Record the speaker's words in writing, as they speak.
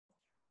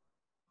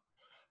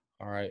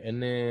All right.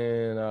 And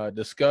then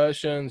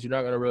discussions. You're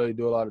not going to really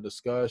do a lot of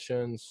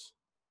discussions.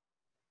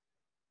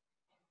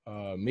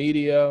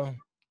 Media.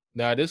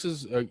 Now, this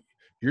is,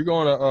 you're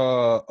going to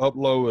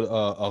upload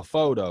a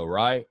photo,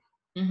 right?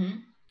 Mm-hmm.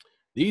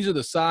 These are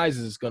the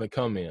sizes it's going to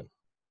come in.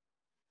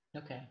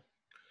 Okay.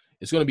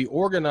 It's going to be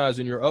organized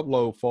in your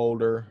upload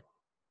folder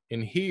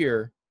in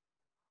here.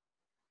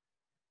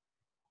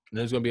 And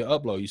there's going to be an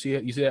upload. You see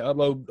it? You see that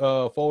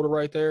upload folder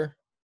right there?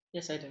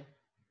 Yes, I do.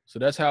 So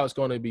that's how it's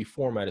going to be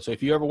formatted. So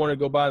if you ever want to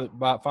go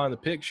find the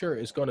picture,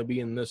 it's going to be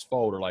in this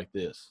folder like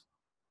this.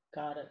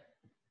 Got it.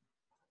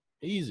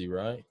 Easy,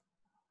 right?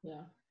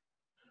 Yeah.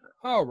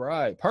 All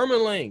right.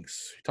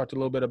 Permalinks. We talked a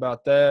little bit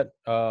about that.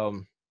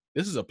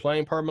 This is a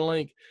plain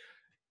permalink.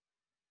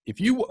 If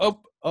you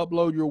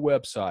upload your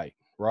website,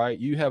 right,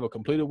 you have a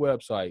completed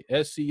website,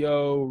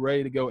 SEO,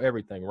 ready to go,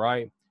 everything,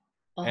 right?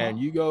 And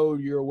you go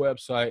to your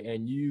website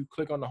and you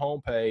click on the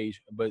home page,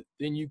 but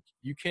then you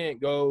can't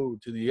go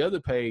to the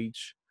other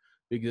page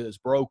because it's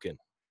broken.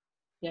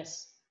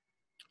 Yes.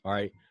 All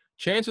right.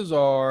 Chances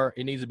are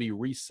it needs to be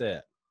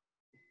reset.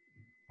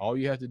 All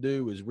you have to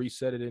do is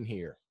reset it in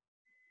here.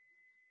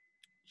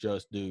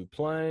 Just do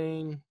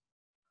plain,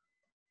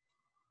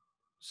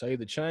 save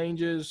the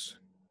changes,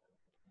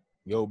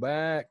 go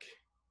back,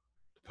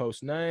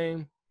 post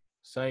name,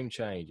 same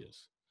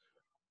changes.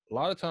 A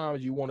lot of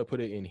times you want to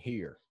put it in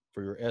here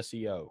for your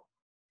SEO.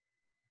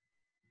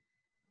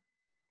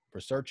 For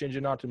search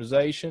engine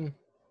optimization,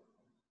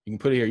 you can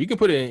put it here. You can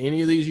put it in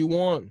any of these you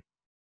want.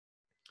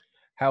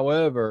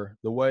 However,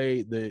 the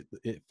way that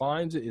it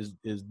finds it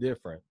is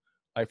different.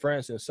 Like for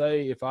instance,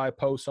 say if I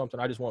post something,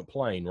 I just want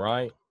plain,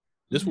 right?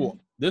 This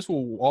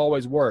will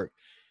always work.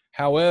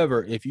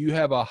 However, if you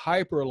have a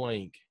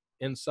hyperlink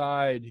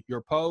inside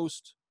your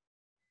post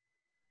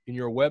in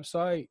your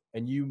website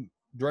and you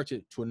direct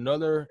it to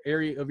another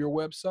area of your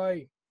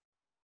website,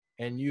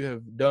 and you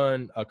have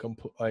done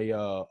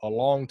a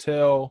long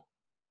tail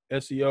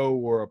SEO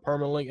or a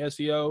permalink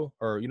SEO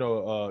or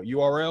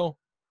URL,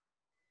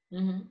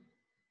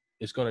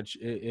 it's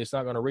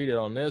not gonna read it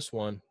on this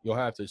one. You'll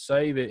have to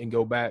save it and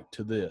go back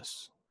to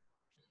this.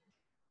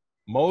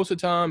 Most of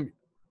the time,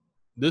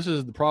 this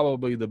is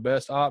probably the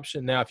best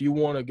option. Now, if you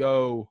want to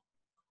go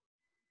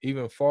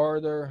even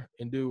farther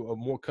and do a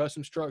more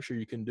custom structure,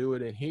 you can do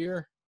it in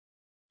here.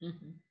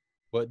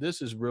 But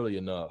this is really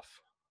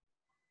enough.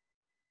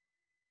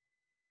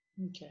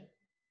 Okay.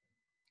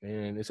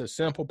 And it's a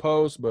simple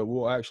post, but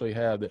we'll actually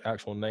have the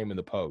actual name of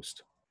the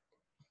post.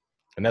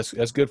 And that's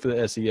good for the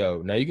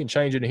SEO. Now, you can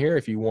change it in here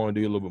if you want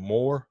to do a little bit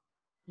more,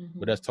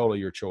 but that's totally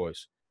your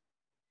choice.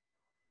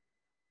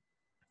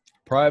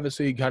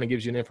 Privacy kind of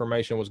gives you an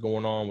information what's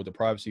going on with the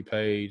privacy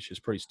page. It's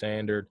pretty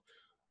standard.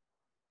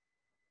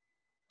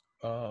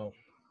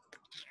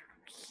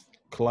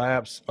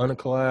 Collapse,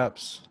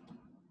 uncollapse,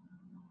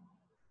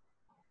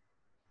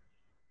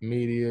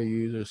 media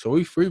user. So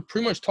we've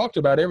pretty much talked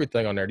about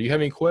everything on there. Do you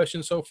have any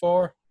questions so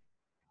far?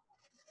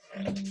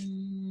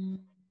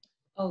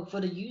 Oh, for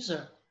the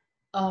user,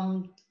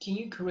 can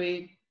you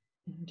create?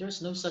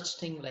 There's no such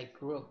thing like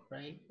group,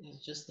 right?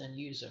 It's just a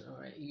user,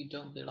 right? You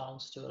don't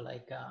belongs to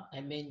like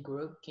admin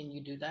group. Can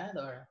you do that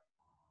or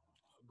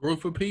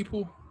group of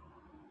people?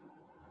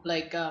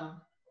 Like a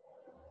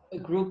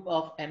group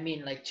of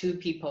admin, like two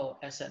people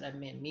as an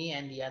admin, me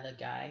and the other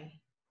guy.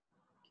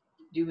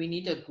 Do we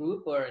need a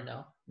group or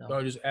no?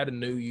 No, just add a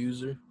new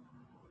user.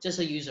 Just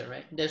a user,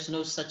 right? There's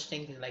no such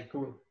thing like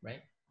group,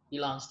 right?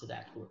 Belongs to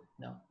that group.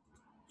 No.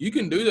 You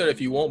can do that if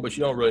you want, but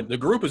you don't really. The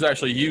group is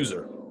actually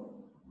user.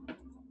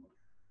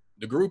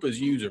 The group is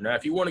user. Now,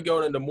 if you want to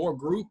go into more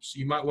groups,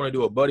 you might want to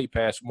do a buddy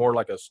pass, more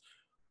like a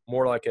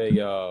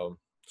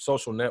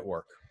social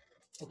network.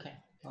 Okay.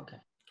 Okay.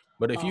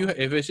 But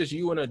if it's just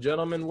you and a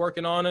gentleman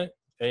working on it,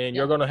 and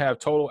you're going to have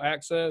total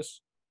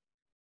access,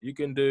 you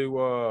can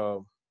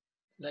do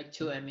like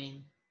two. I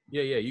mean.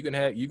 Yeah. You can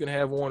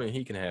have one, and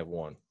he can have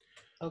one.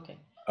 Okay.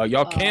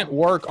 Y'all can't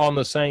work on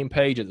the same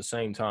page at the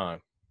same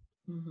time.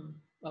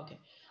 Okay.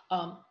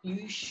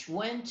 You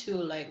went to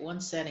like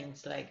one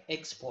settings like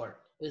export.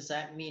 Is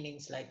that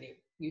meanings like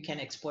you can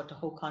export the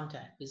whole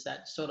content? Is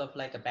that sort of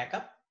like a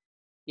backup?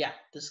 Yeah,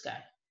 this guy.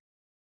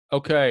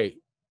 Okay.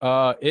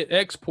 It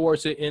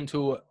exports it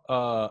into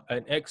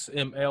an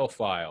XML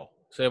file,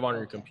 save on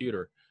your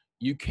computer.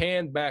 You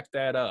can back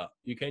that up.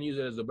 You can use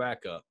it as a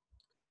backup.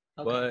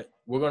 Okay. But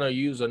we're going to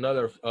use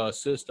another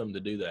system to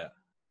do that.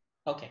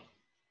 Okay.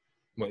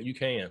 Well, you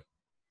can.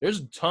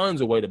 There's tons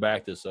of way to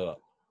back this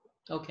up.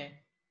 Okay.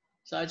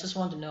 So I just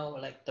want to know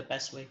like the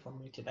best way for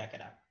me to back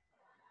it up.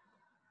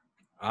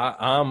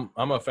 I'm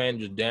a fan of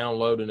just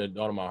downloading it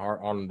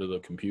onto the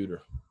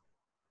computer.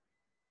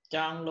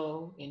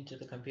 Download into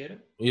the computer?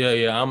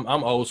 Yeah.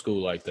 I'm old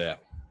school like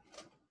that.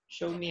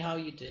 Show me how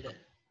you did it.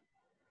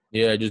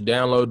 Yeah, just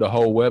download the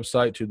whole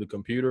website to the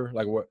computer.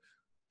 Like what?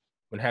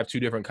 When have two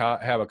different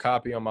have a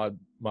copy on my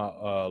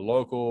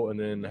local, and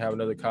then have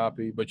another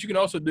copy. But you can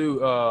also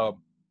do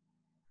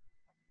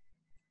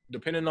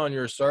depending on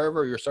your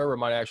server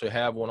might actually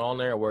have one on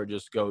there where it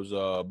just goes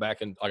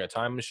back in like a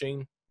time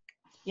machine.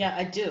 Yeah,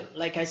 I do.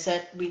 Like I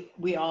said,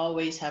 we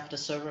always have the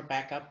server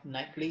backup,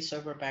 nightly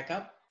server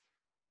backup.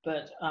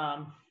 But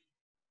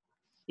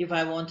if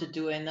I want to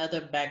do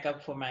another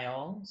backup for my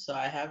own, so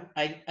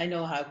I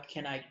know how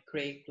can I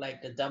create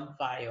like the dump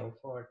file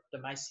for the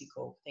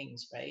MySQL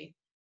things, right?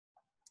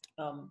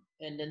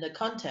 And then the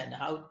content,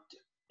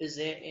 is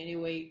there any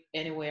way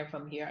anywhere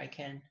from here I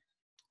can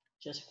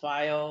just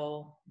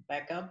file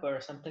backup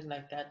or something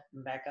like that,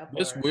 backup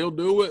This or will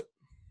do it.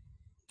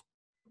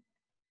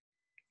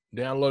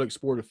 Download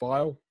exported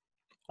file.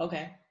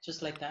 okay,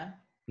 just like that.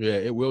 Yeah,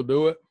 it will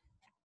do it.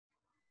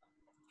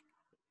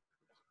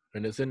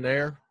 And it's in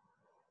there,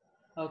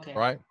 Okay.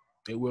 right?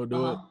 It will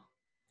do it.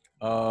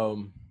 Uh-huh.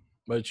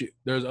 But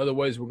there's other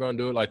ways we're going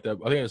to do it. Like I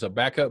think it's a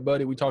backup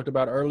buddy we talked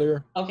about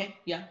earlier. Okay,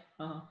 yeah.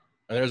 Uh-huh.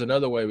 And there's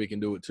another way we can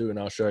do it too, and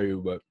I'll show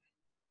you. But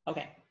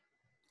Okay.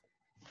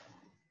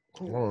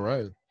 Cool. all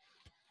right.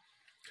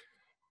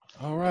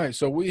 All right.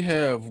 So we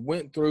have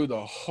went through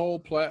the whole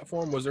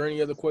platform. Was there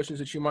any other questions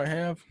that you might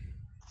have?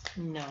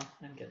 No,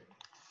 I'm good.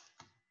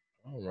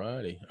 All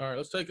righty. All right.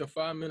 Let's take a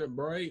 5-minute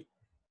break.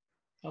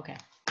 Okay.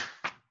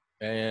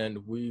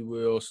 And we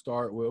will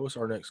start with, what's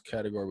our next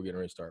category we're getting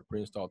ready to start?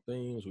 Pre-install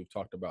themes. We've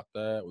talked about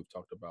that. We've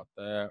talked about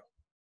that.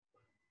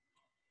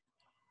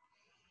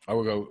 I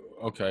will go,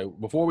 okay,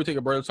 before we take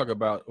a break, let's talk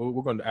about,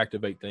 we're going to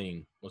activate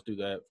theme. Let's do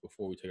that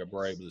before we take a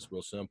break, but it's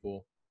real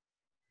simple.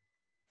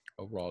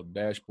 Overall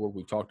dashboard,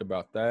 we talked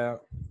about that.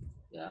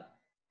 Yeah.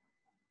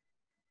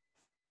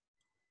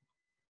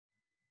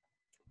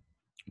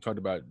 We talked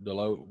about the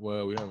low,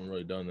 well, we haven't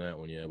really done that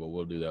one yet, but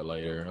we'll do that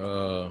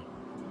later.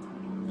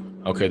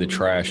 Okay, the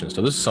trash and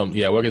stuff. This is some,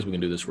 yeah, well, I guess we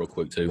can do this real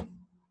quick too.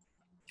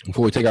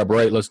 Before we take our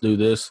break, let's do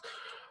this.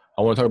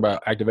 I want to talk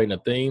about activating a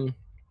theme.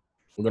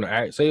 We're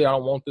going to say, I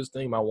don't want this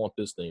theme. I want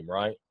this theme,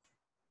 right?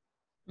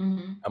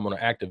 Mm-hmm. I'm going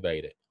to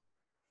activate it.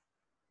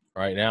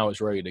 Right now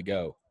it's ready to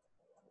go.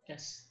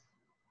 Yes.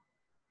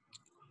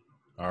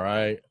 All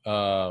right.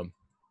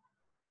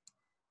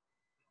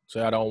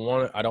 Say I don't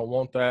want it. I don't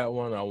want that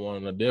one. I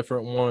want a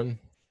different one.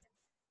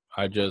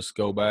 I just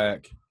go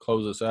back,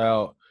 close this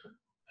out,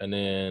 and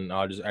then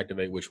I'll just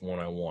activate which one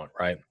I want,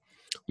 right?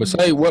 But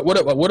say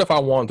what if I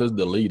want this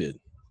deleted,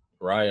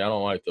 right? I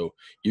don't like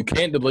you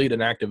can't delete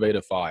an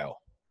activated file.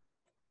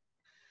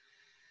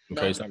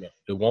 Okay, No. so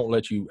it won't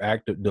let you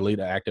delete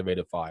an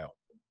activated file.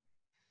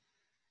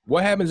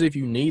 What happens if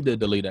you need to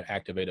delete an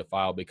activated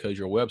file because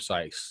your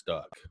website's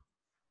stuck?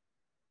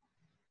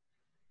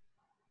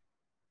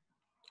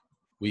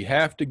 We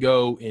have to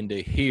go into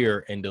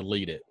here and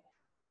delete it.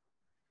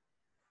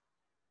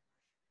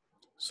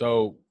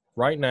 So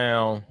right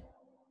now,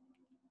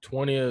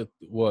 20th,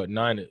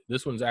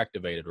 this one's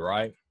activated,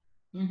 right?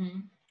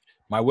 Mm-hmm.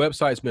 My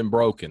website's been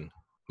broken.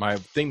 My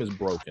theme is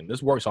broken.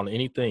 This works on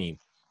any theme.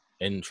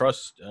 And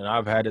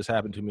I've had this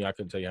happen to me. I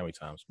couldn't tell you how many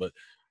times, but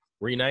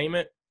rename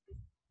it.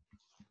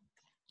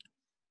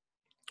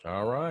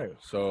 All right.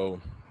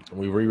 So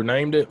we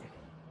renamed it.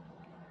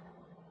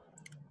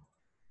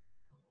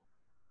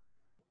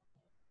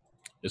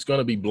 It's going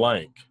to be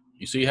blank.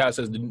 You see how it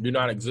says do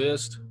not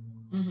exist?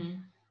 Mm-hmm.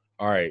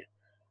 All right.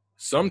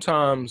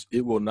 Sometimes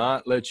it will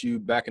not let you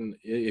back in.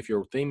 If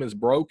your theme is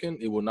broken,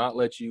 it will not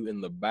let you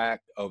in the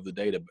back of the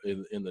data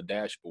in the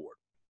dashboard.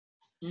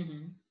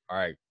 Mm-hmm. All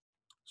right.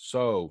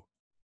 So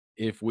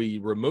if we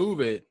remove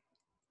it,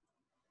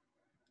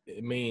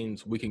 it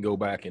means we can go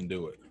back and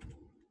do it.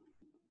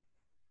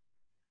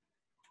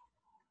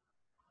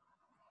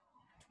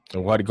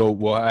 And we'll have to go.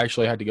 Well, I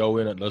actually had to go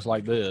in it just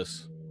like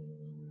this.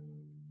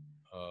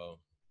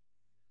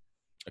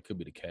 That could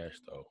be the cache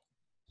though.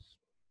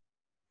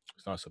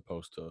 It's not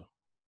supposed to.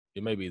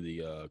 It may be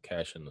the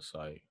cache in the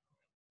site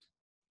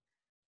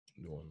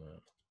doing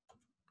that.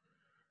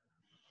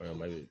 Well,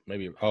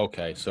 maybe.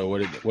 Okay. So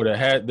what it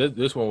had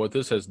this one, what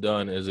this has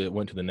done is it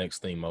went to the next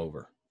theme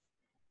over.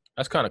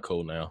 That's kind of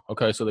cool now.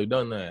 Okay, so they've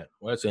done that.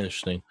 Well, that's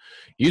interesting.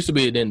 It used to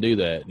be it didn't do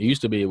that. It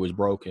used to be it was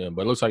broken,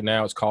 but it looks like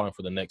now it's calling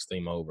for the next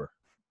theme over.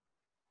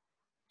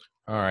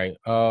 All right.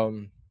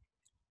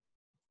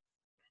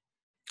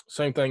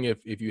 Same thing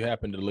if you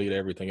happen to delete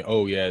everything.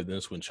 Oh yeah,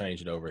 this one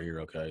changed it over here.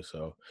 Okay,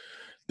 so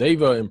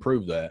they've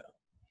improved that.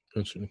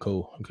 That's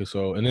cool. Okay,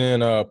 so and then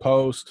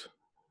post.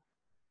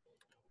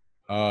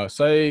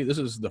 Say this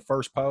is the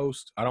first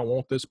post. I don't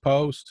want this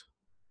post.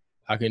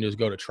 I can just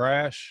go to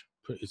trash.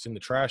 It's in the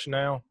trash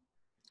now.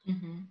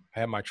 Mm-hmm. I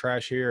have my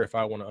trash here if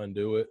I want to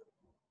undo it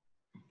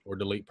or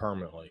delete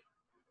permanently.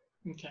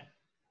 Okay.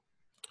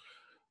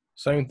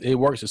 It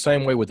works the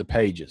same way with the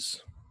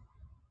pages.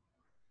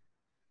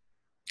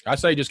 I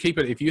say just keep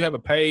it. If you have a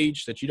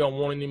page that you don't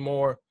want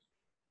anymore,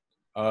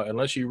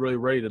 unless you're really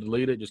ready to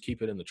delete it, just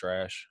keep it in the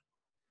trash.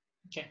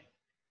 Okay.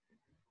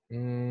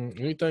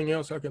 Anything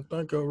else I can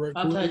think of right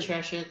After I quick?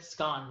 trash it, it's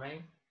gone,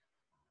 right?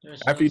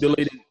 After you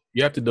delete it,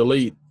 you have to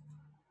delete.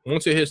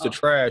 Once it hits the Oh.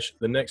 trash,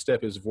 the next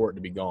step is for it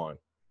to be gone.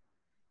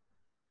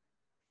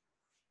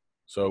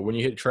 So when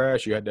you hit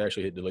trash, you have to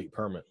actually hit delete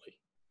permanently.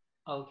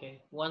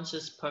 Okay. Once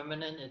it's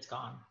permanent, it's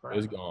gone forever.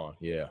 It's gone.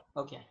 Yeah.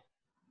 Okay.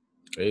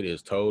 It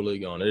is totally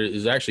gone. It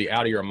is actually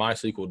out of your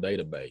MySQL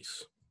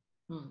database.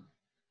 Hmm.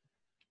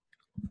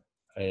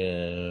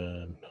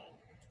 And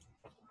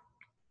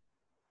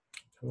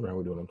what are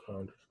we doing on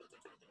time?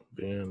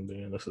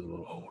 Ben, this is a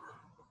little older.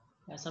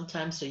 Yeah,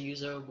 sometimes the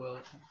user will,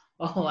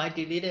 oh, I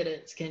deleted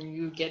it. Can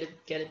you get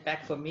it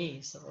back for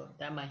me? So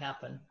that might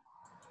happen.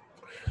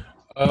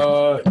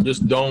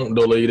 Just don't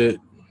delete it.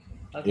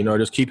 You Okay. know,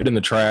 just keep it in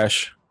the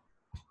trash.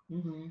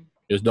 Mm-hmm.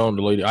 Just don't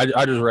delete it.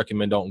 I just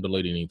recommend don't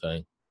delete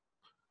anything.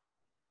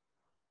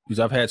 Because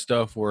I've had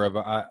stuff where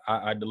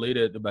I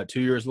deleted it about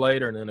 2 years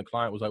later, and then the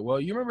client was like, "Well,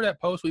 you remember that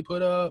post we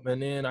put up,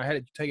 and then I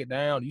had to take it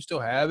down. Do you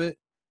still have it?"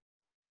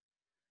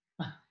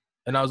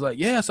 And I was like,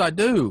 "Yes, I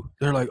do."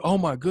 They're like, "Oh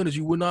my goodness,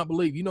 you would not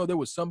believe. You know, there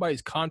was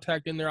somebody's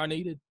contact in there I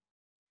needed."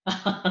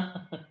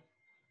 Now,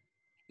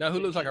 who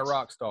You're looks like a cute.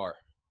 rock star?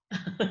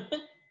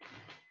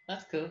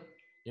 That's cool.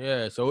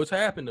 Yeah, so it's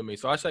happened to me.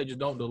 So I say just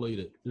don't delete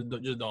it.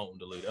 Just don't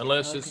delete it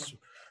unless Okay. it's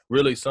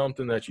really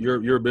something that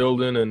you're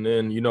building, and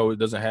then you know it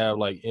doesn't have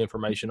like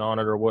information on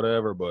it or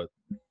whatever. But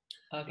it's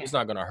Okay.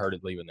 not going to hurt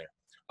it leaving there.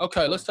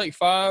 Okay, let's Cool. take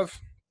 5.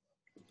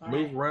 All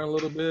Move right. around a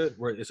little bit.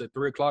 It's at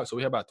 3 o'clock, so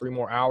we have about 3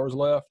 more hours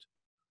left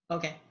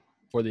Okay.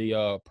 for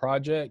the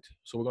project.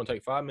 So we're going to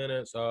take 5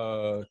 minutes.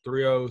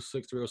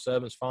 306,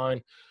 307 is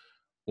fine.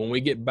 When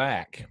we get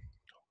back,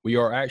 we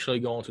are actually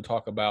going to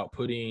talk about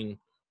putting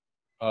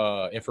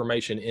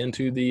information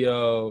into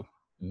the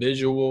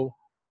visual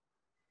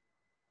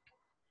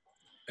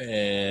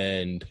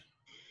and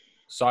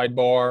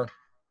sidebar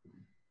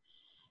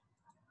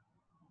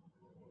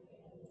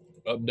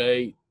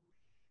update,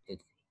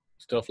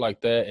 stuff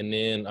like that. And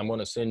then I'm going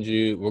to send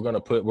you, we're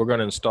going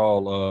to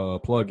install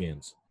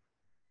plugins.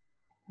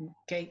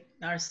 Okay.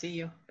 I'll see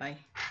you. Bye.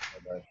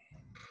 Okay.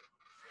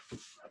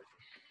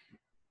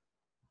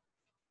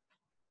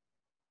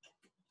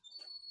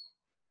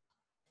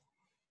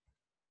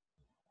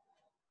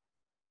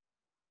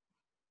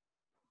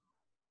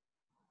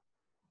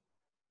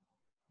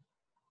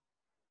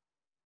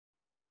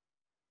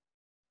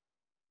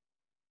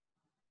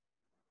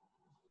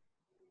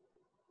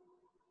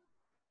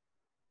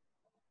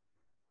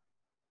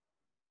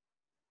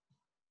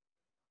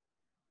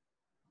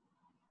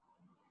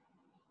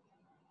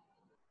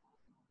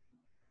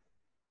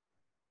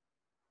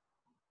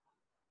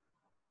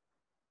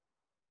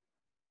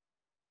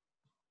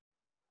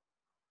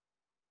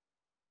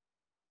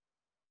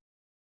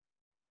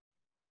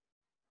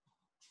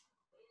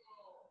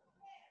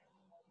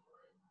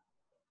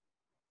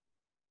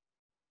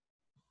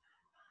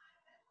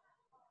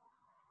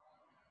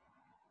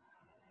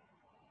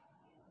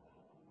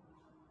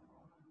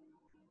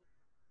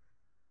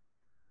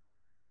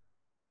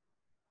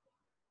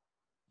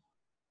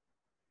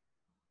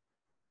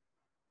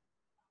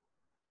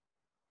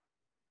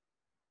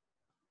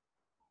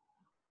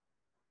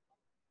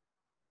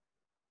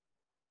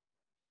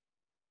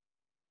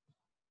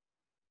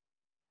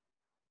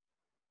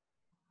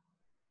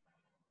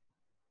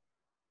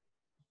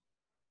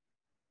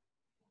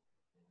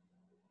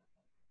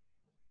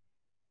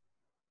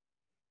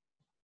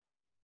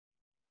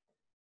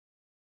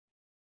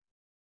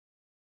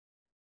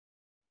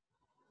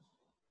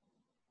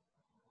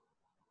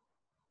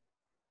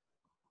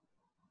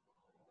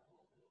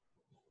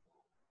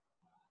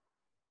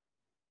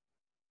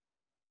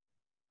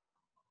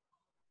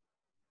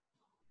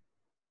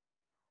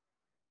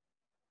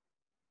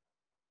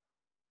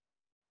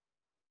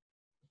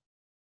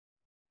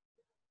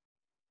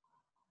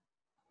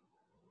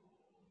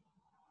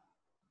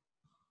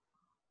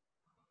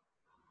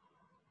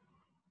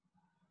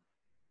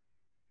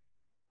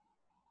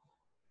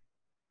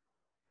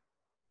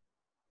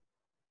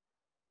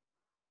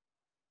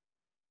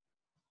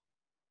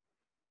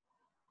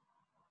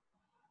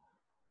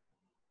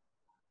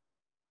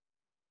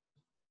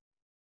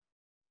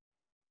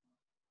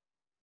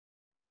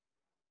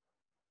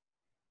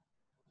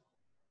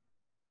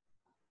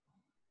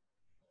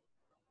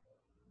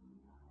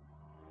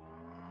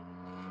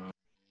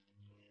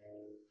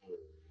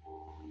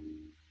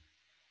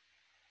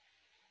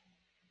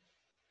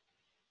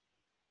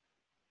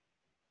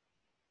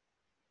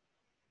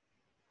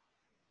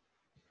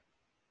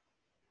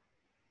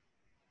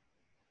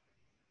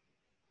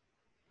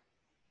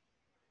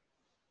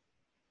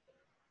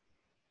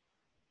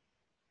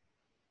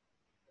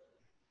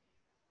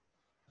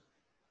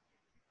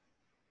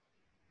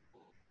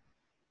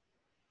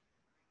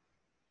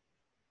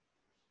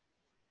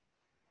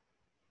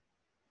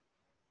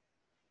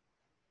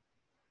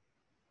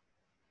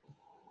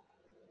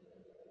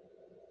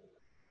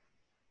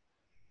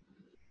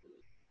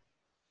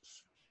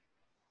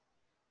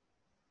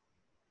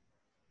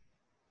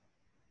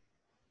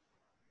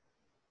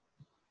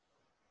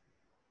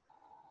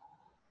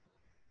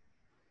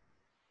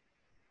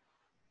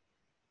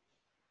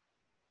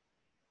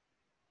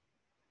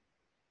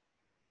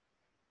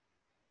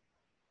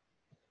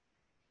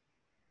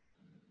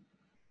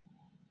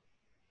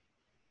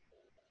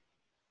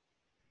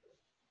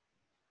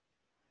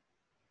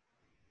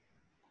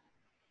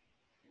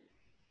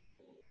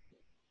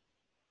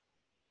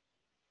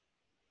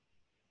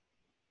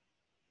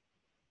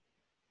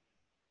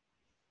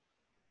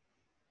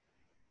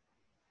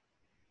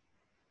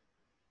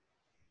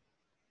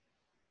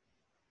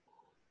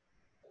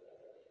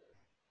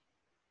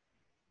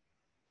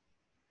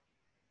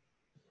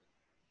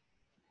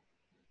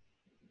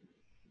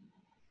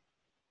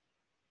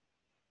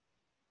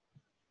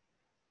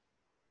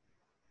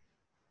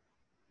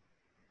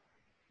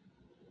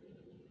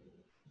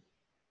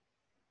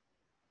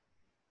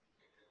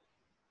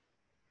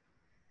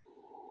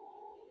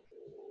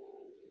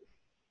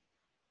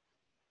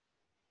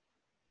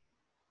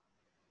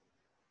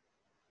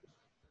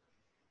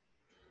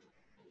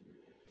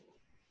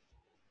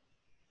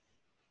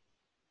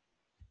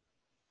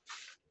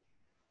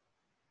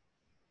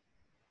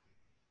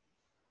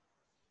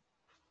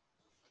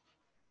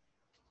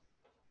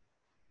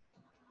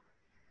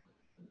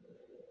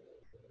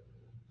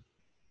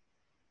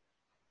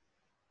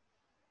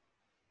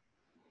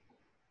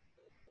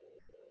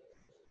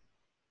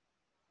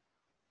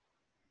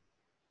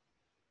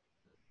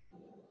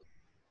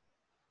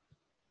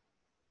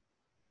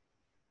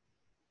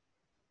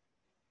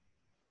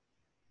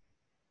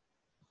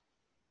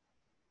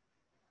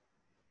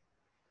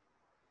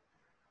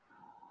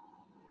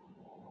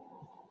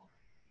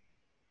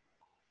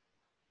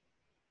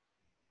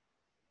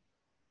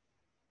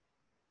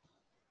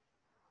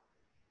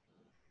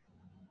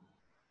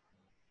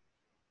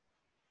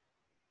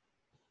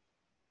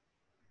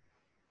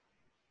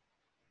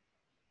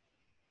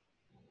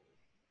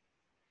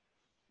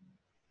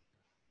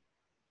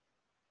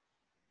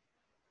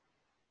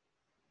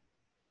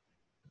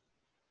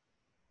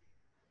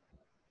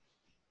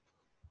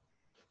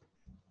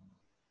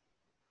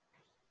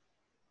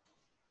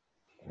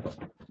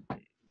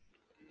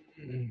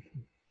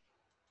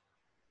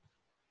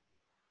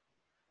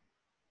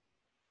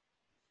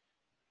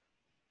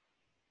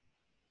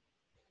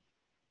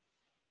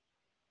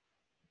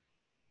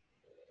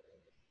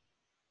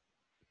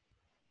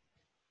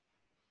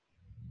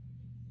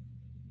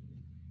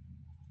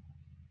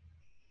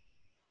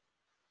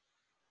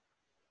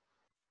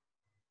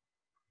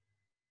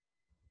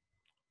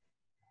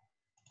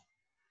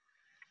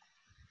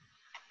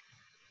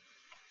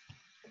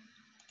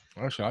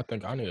 Actually, I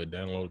think I need a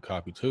download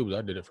copy too, but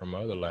I did it from my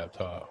other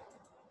laptop.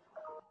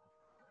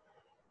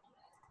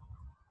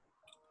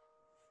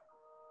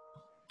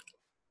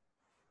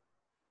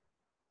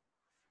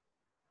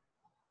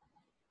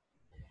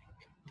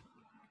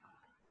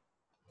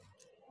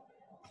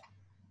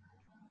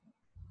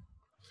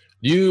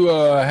 You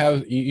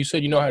you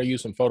said you know how to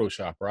use some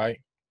Photoshop, right?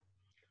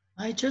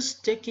 I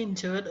just dig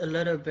into it a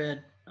little bit.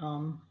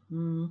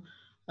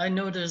 I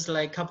know there's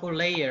like couple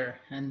layer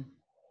and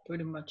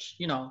pretty much,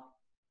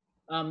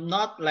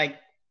 not like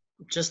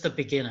just a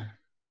beginner.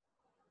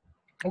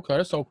 Okay,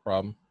 that's no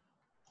problem.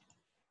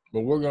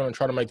 But we're gonna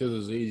try to make this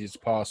as easy as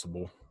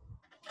possible.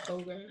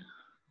 Okay.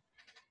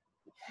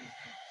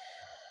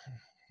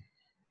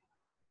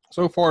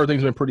 So far,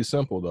 everything's been pretty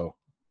simple though.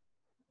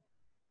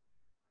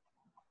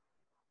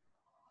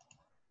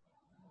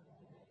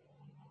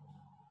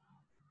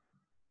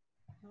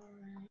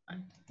 Alright, I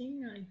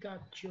think I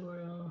got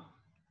your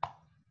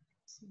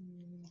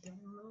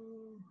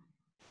download.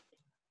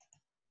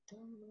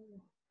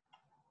 Download.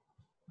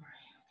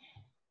 Alright, okay.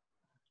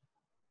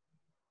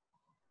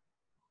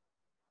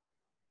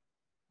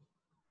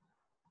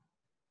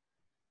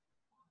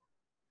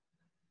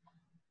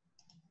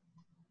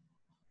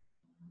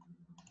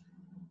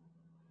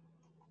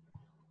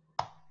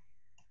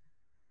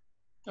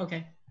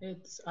 Okay,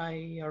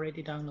 I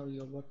already download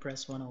your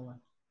WordPress 101.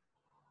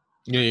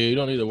 Yeah, you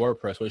don't need the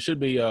WordPress, but it should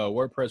be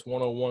WordPress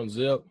 101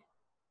 zip.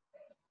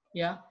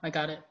 Yeah, I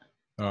got it.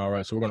 All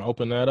right, so we're gonna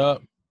open that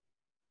up.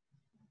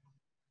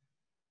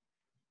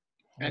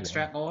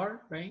 Extract all,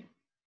 right?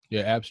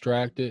 Yeah,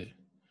 abstract it,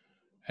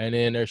 and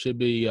then there should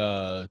be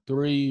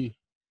 3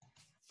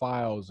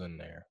 files in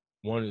there.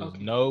 One is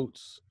Okay.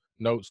 notes,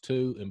 notes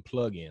 2, and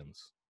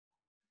plugins.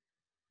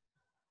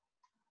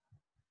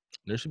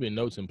 There should be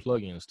notes and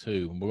plugins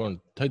too. We're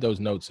gonna take those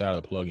notes out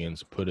of the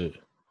plugins, put it.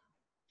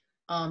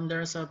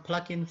 There's a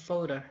plugin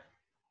folder.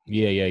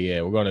 Yeah.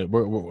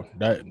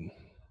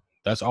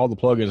 That's all the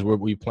plugins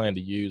we plan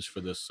to use for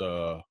this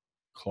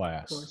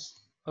class. Of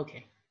course.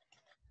 Okay.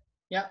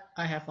 Yeah,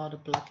 I have all the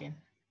plugin.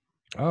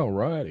 All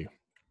righty.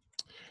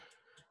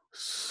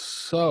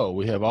 So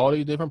we have all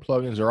these different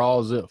plugins. They're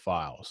all zip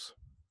files.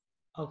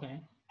 Okay.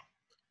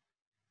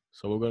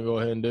 So what we're gonna go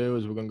ahead and do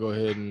is we're gonna go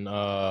ahead and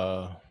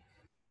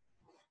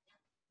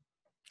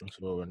let's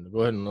go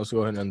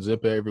ahead and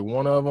unzip every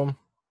one of them.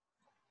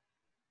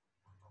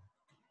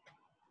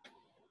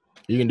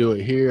 You can do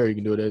it here. You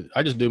can do it.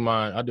 I just do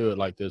mine. I do it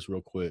like this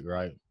real quick,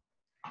 right?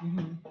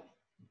 Mm-hmm.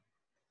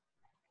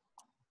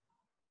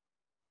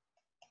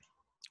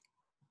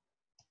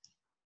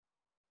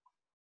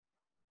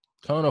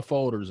 Ton of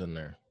folders in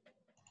there.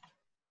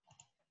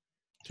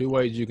 2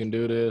 ways you can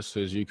do this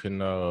is you can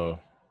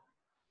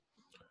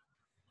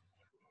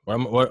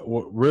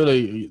what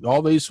really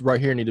all these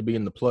right here need to be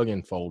in the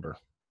plugin folder.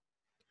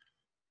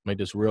 Make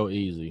this real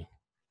easy.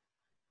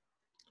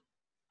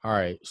 All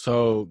right,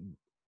 so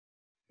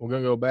we're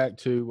gonna go back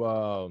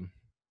to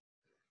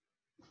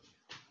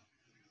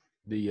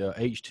the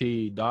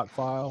HT doc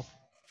file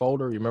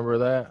folder. You remember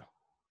that?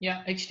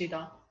 Yeah, HT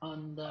doc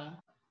on the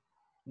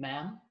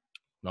MAM.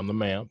 On the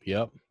map,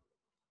 yep.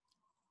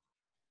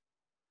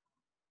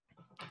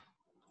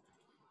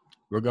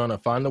 We're gonna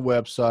find the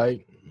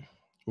website.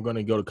 We're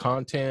gonna go to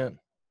content.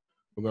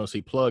 We're gonna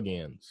see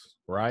plugins,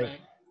 right?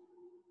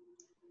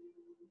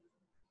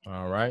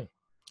 All right.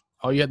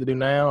 All you have to do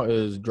now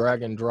is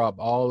drag and drop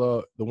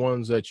all the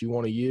ones that you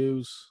want to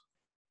use.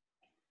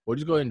 We'll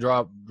just go ahead and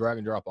drag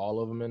and drop all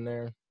of them in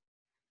there.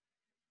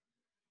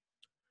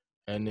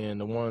 And then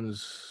the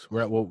ones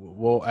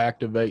we'll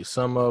activate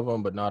some of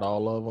them, but not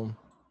all of them.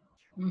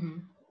 Mm-hmm.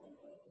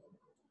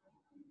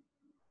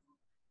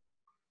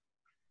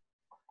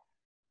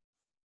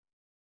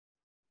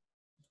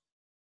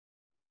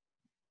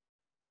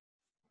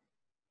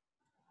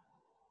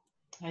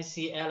 I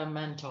see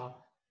Elementor.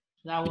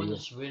 That one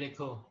is really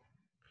cool.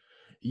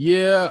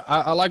 Yeah,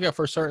 I like it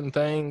for certain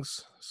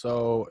things.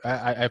 So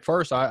at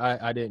first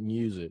I didn't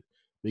use it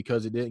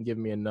because it didn't give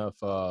me enough.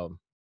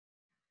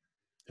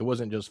 It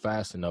wasn't just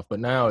fast enough, but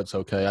now it's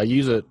okay. I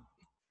use it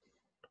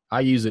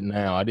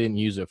now. I didn't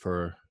use it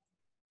for.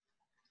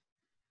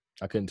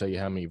 I couldn't tell you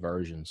how many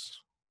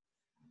versions.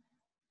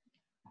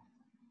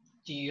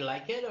 Do you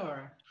like it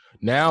or?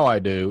 Now I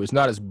do. It's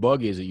not as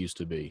buggy as it used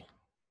to be.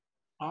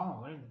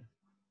 Oh, really?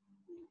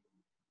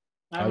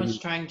 I was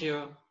trying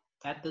to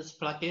add this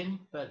plugin,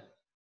 but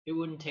it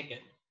wouldn't take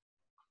it.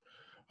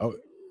 Oh,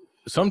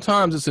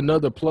 sometimes it's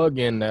another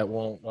plugin that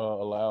won't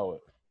allow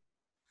it.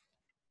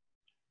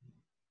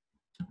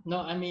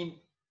 No, I mean,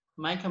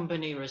 my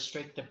company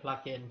restrict the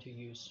plugin to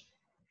use.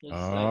 It's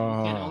like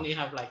you can only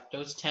have like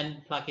those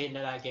 10 plugin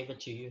that I gave it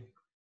to you,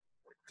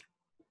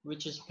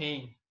 which is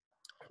pain.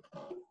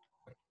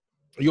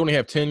 You only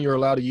have 10 you're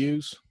allowed to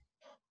use?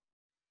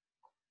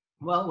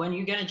 Well, when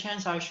you get a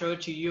chance, I'll show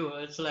it to you.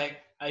 It's like,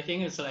 I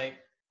think it's like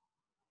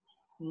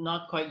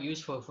not quite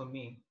useful for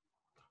me.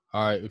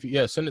 All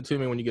right, send it to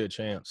me when you get a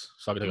chance,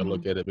 so I can take a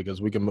look at it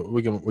because we can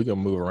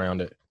move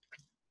around it.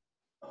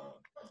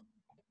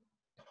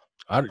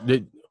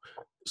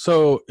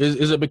 So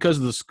is it because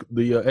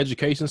the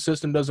education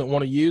system doesn't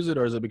want to use it,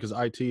 or is it because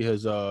IT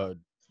has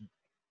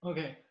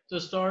Okay,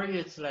 the story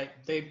is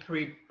like they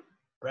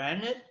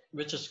pre-brand it,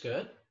 which is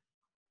good.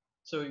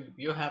 So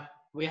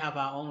we have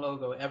our own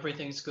logo.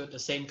 Everything's good. The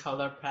same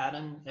color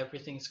pattern.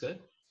 Everything's good.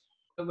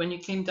 But when you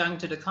came down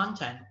to the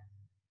content,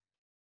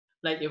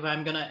 like if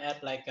I'm gonna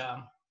add like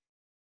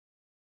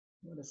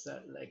what is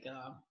that like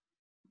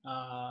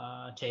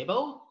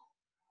table,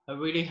 I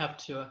really have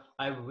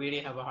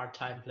a hard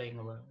time playing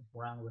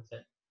around with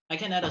it. I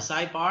can add a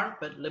sidebar,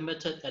 but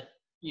limited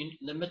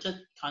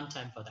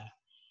content for that.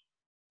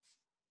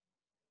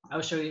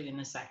 I'll show you in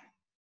a sec.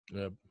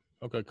 yeah.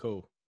 Okay,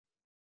 cool.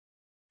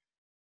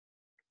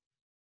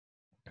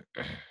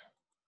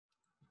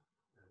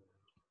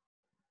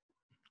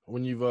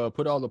 When you've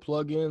put all the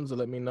plugins,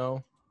 let me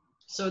know.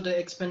 So the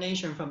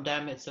explanation from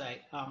them is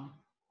like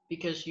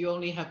because you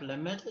only have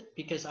limited,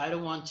 because I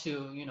don't want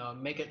to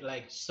make it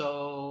like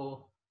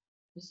so.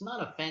 It's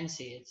not a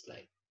fancy. It's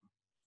like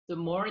the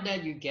more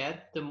that you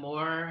get, the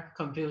more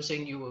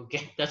confusing you will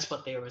get. That's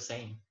what they were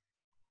saying.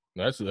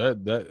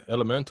 That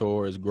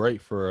Elementor is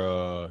great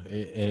for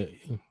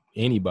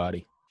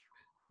anybody.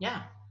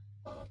 Yeah.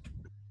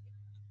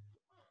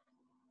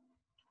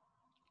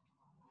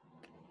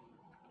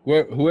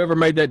 Whoever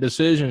made that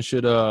decision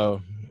should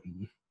do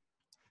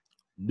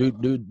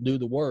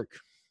the work.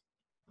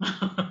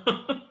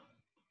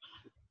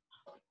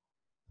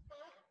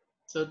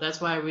 So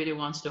that's why I really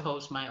wants to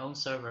host my own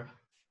server.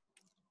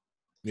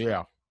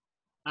 Yeah.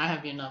 I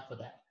have enough for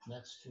that.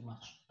 That's too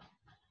much.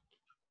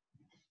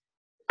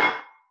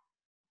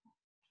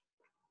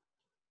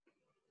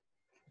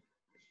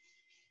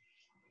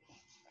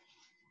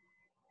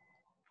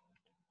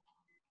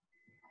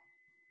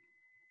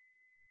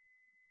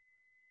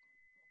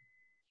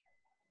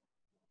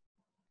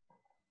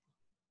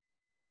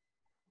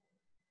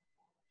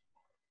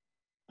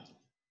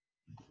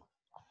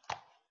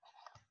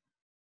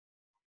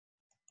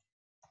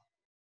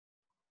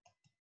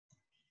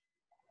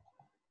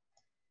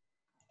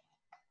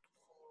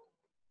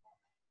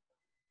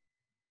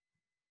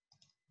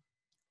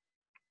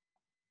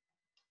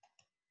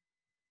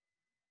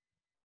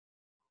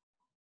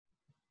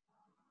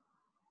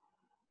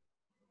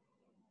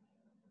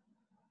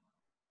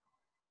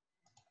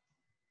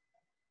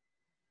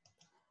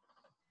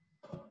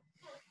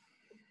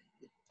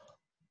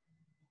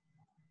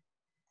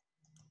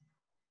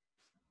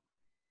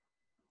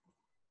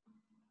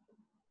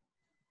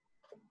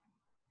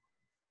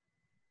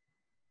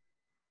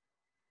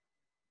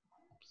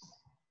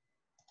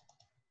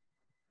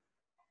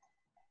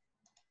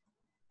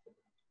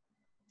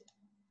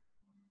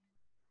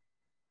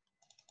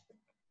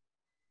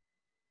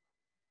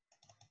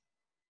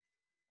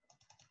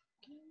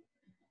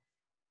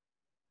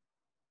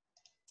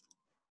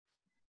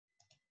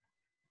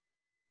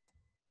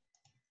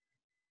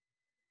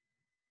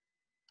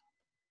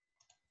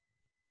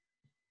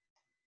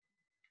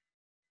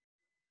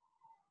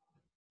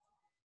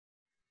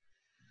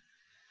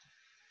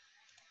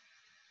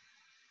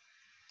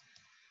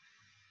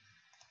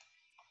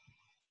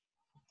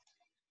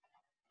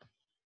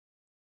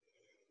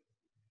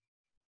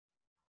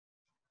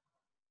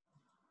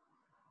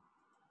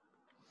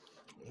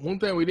 One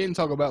thing we didn't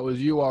talk about was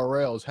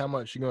URLs. How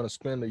much you're going to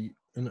spend in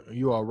a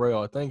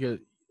URL? I think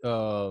it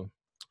about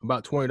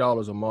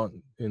 $20 a month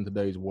in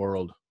today's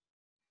world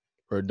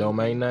for a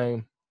domain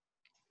name.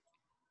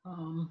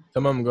 Some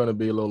of them are going to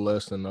be a little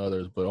less than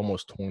others, but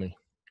almost 20.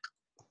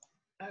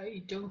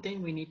 I don't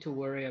think we need to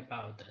worry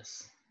about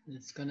this.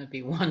 It's gonna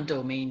be one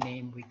domain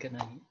name.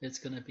 It's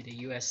gonna be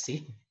the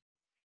USC.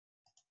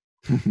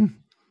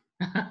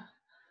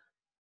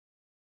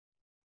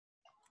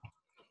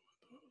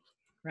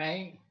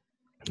 Right?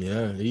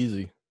 Yeah,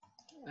 easy.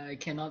 I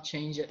cannot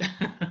change it.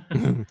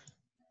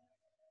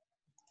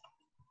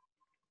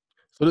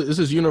 So this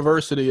is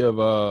University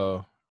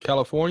of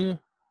California.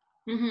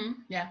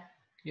 Yeah,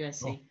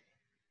 USC. Oh.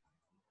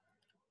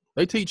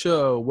 They teach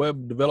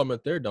web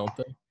development there, don't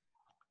they?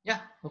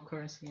 Yeah, of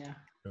course. Yeah.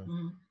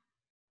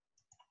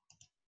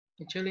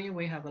 Actually,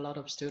 we have a lot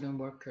of student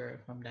worker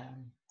from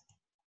them.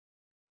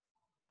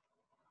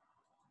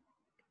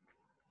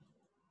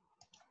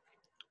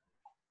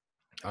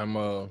 I'm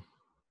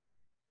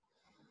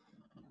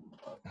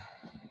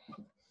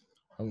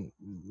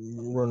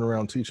running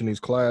around teaching these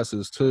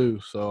classes too,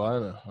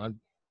 so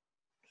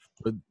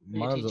but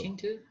mine's teaching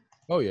too.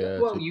 Oh yeah.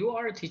 Well, you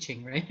are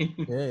teaching, right?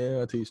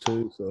 Yeah, I teach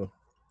too. So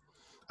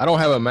I don't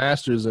have a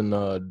master's in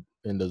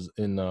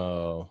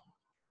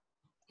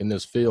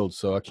this field,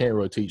 so I can't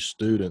really teach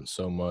students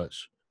so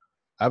much.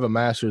 I have a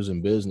master's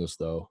in business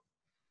though.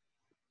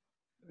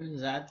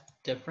 Is that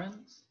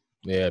difference?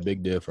 Yeah,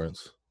 big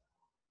difference.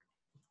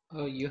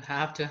 Oh, you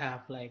have to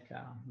have like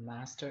a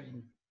master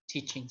in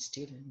teaching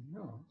student.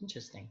 Oh,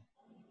 interesting.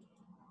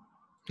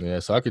 Yeah,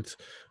 so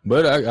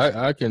but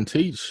I can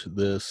teach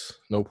this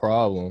no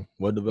problem.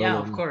 What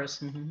development? Yeah, of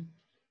course.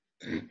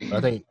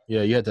 I think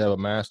you have to have a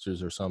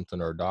master's or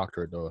something or a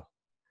doctorate to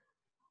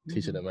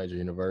teach at a major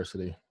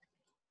university.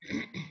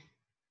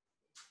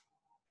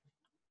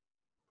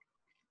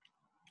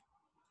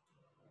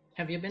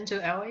 Have you been to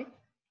LA?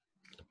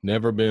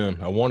 Never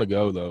been. I want to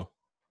go though.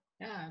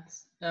 Yeah,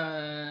 it's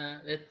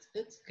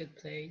a good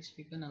place.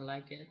 You're gonna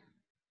like it.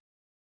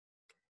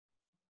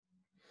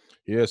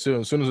 Yeah,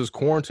 so as soon as this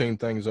quarantine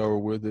thing's over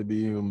with, it'd be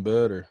even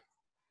better.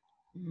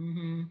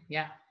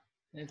 Yeah,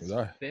 'Cause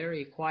it's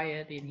very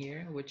quiet in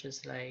here, which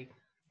is like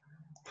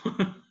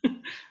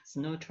it's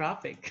no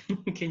traffic.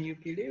 Can you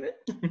believe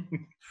it?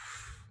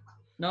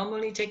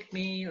 Normally take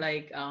me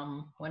like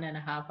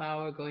 1.5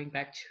 hour going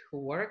back to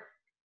work.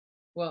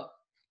 Well,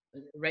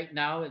 right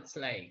now it's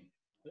like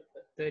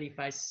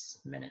 35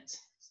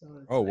 minutes, so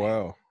it's oh like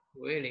wow.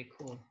 really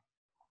cool.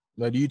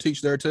 Now, do you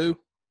teach there too?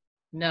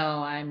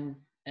 No, I'm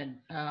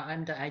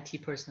the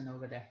IT person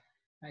over there.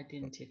 I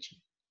didn't teach.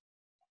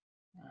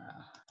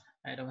 Uh,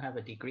 I don't have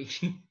a degree.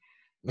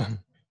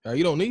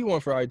 You don't need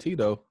one for IT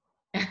though.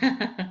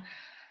 Yeah,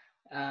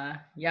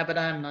 but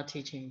I'm not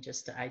teaching,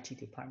 just the IT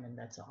department.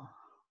 That's all.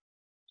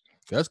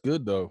 That's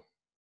good though.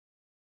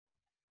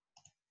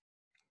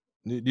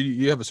 Do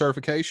you have a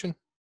certification?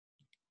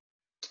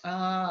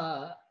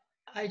 Uh,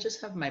 I just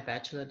have my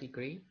bachelor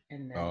degree,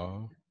 and then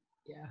Oh,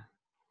 yeah,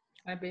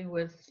 I've been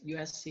with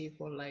USC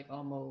for like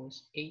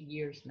almost 8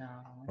 years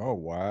now. oh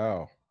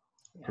wow!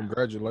 Yeah.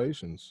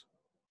 Congratulations.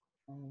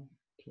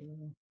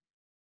 Okay.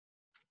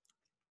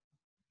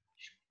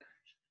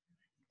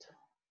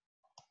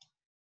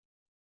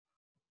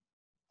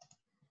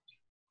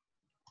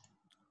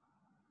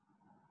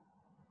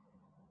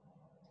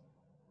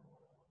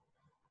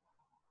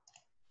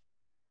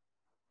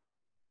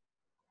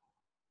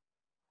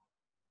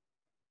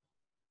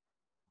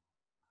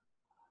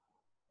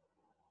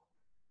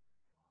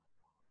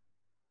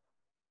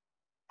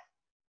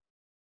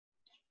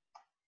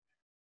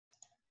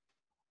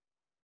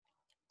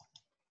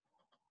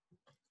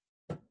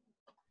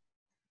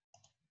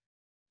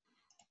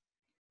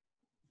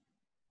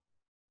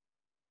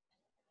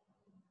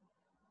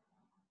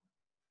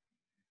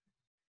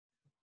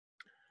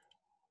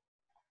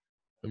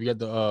 Have you got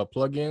the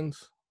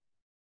plugins?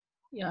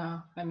 Yeah,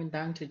 I'm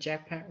down to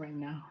Jetpack right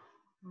now.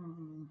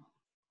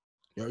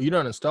 You're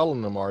not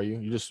installing them, are you?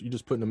 You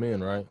just putting them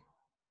in, right?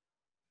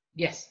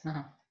 Yes.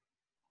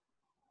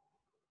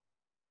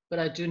 But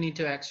I do need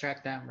to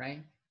extract them,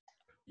 right?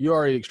 You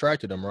already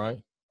extracted them,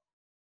 right?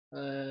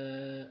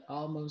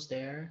 Almost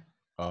there.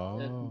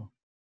 Oh,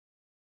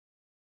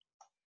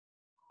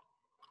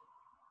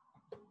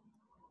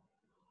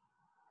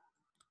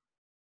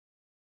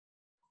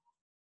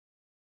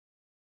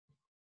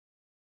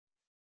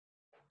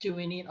 Do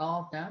we need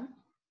all of them?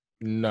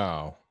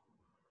 no.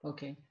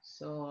 Okay,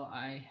 so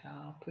I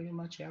have pretty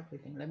much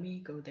everything. Let me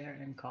go there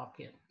and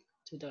copy it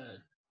to the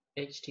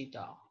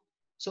htdoc.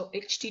 So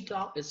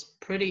htdoc is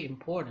pretty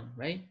important,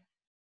 right?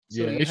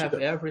 So Yeah, you have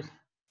everything,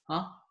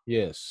 huh?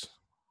 yes.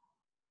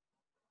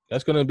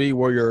 That's going to be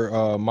where your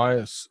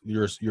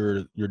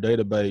your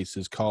database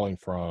is calling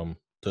from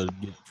to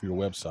get for your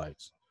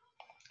websites.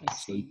 I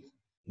So see.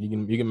 you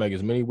can make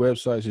as many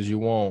websites as you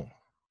want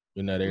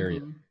in that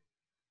area.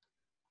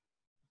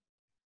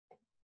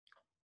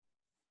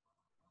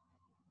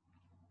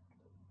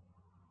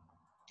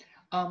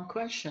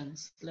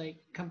 Questions like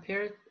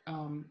compare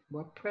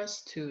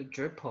WordPress to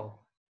Drupal.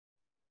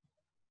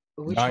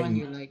 Which one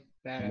you like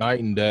better? Night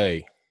and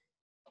day.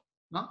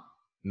 Huh?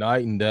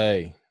 Night and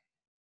day.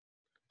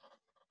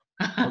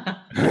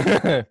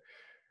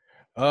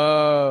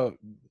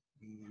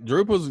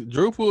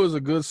 Drupal is a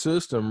good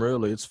system,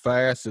 really. It's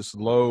fast, it's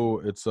low,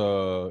 it's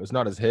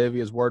not as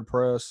heavy as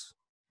WordPress.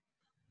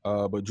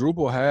 But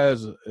Drupal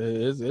has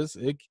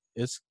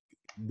it's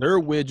their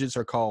widgets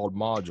are called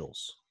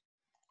modules.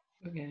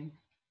 Okay.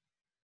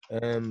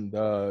 And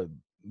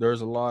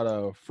there's a lot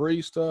of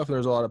free stuff and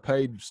there's a lot of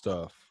paid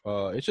stuff.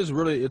 It's just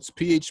really it's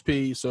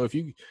PHP. So if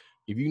you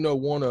know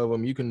one of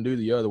them, you can do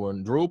the other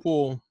one.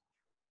 Drupal,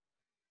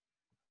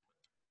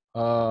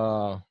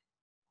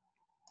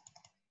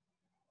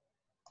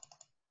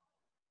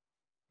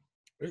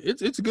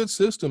 it's a good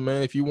system,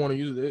 man. If you want to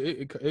use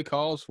it, it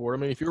calls for it. I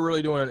mean, if you're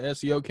really doing an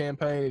SEO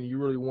campaign and you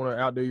really want to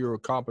outdo your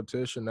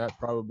competition, that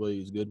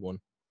probably is a good one.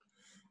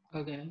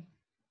 Okay.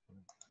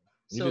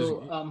 You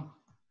So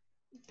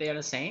they are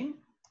the same?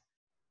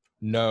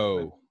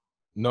 No.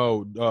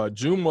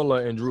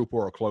 Joomla and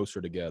Drupal are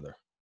closer together.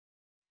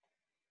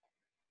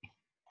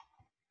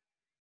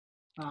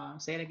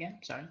 Say it again.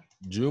 Sorry.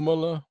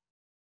 Joomla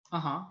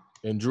Uh-huh.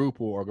 and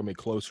Drupal are going to be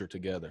closer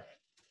together.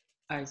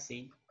 I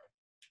see.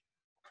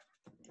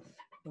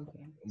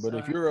 Okay. But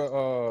if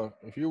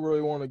you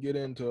really want to get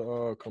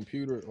into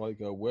computer like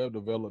web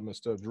development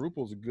stuff,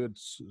 Drupal's a good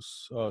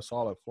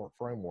solid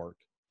framework.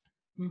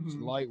 It's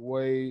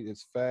lightweight,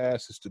 it's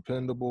fast, it's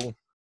dependable.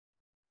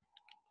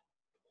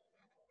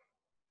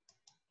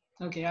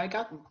 Okay, I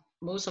got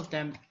most of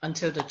them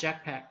until the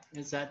Jetpack.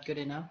 Is that good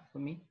enough for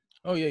me?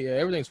 Oh yeah,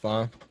 everything's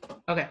fine.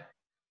 Okay.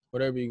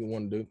 Whatever you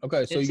want to do.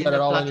 Okay, so It's you got in it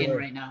the all in plugin your.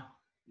 right now.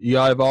 You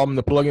got it all in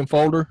the plugin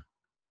folder.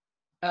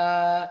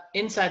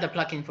 Inside the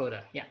plugin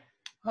folder. Yeah.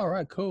 All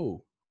right,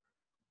 cool.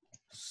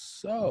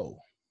 So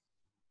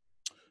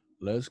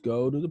let's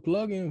go to the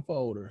plugin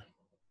folder.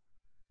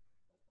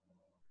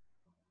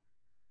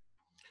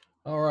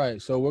 All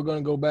right, so we're going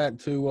to go back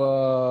to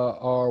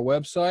our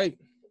website,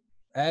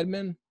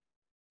 admin.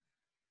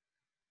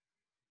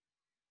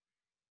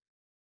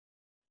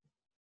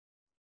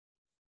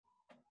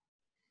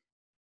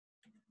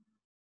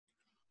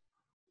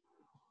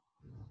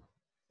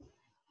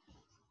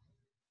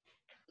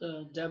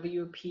 The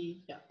WP,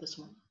 yeah, this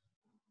one.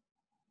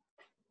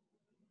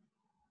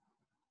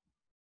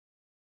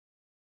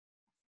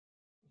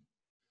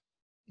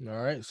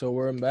 All right, so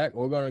we're back.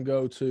 We're going to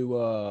go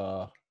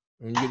to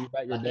when you get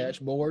back your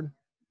dashboard.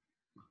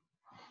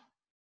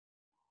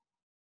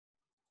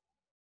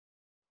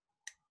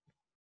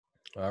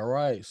 All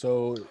right,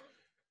 so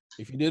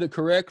if you did it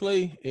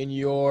correctly in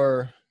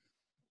your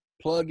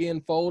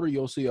plugin folder,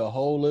 you'll see a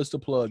whole list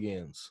of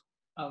plugins.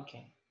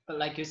 Okay, but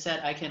like you said,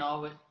 I can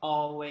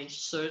always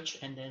search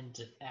and then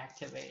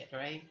activate it,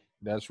 right?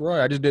 That's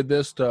right. I just did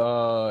this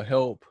to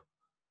help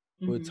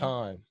with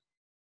time.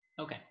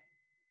 Okay.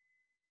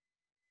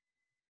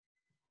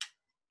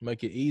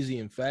 Make it easy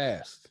and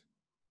fast.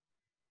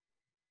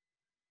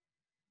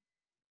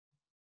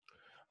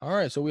 All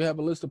right, so we have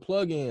a list of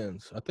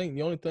plugins. I think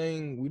the only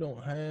thing we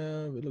don't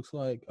have, it looks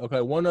like,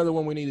 okay, one other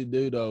one we need to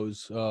do though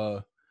is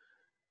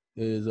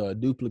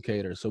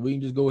duplicator. So we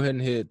can just go ahead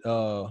and hit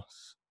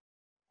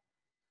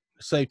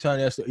save time.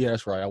 Yeah,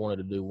 that's right. I wanted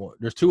to do one.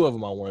 There's two of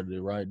them I wanted to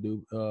do, right?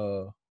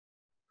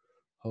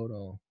 Hold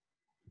on.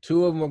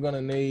 Two of them are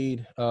gonna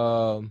need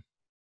for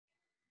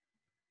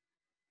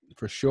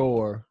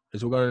sure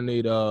is we're gonna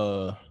need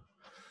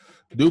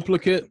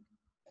duplicate.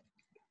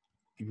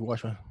 If you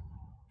watch my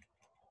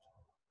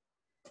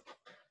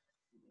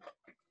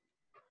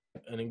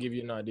and then give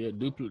you an idea.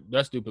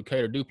 That's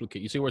duplicator,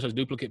 duplicate. You see where it says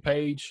duplicate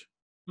page?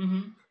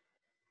 Mm-hmm.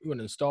 You want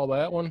to install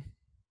that one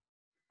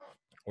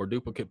or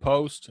duplicate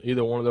post.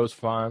 Either one of those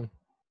fine.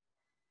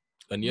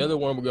 And the other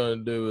one we're going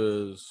to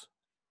do is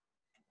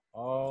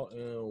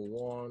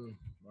all-in-one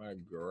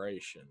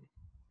migration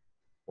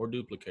or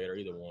duplicator,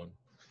 either one.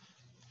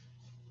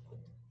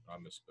 I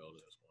misspelled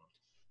this one.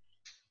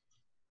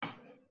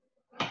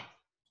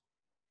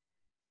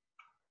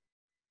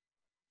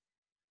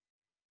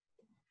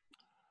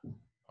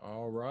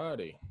 All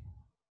righty.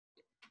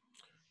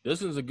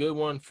 This is a good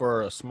one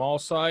for a small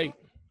site.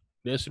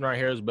 This one right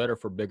here is better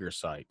for bigger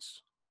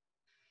sites.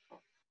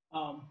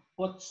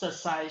 What's the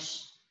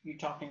size you're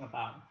talking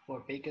about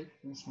for bigger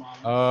and small?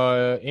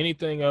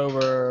 Anything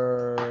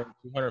over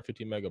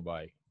 250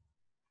 megabyte.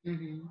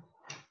 Mm-hmm.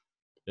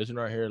 This one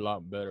right here is a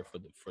lot better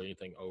for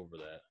anything over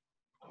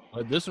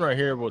that. This one right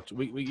here,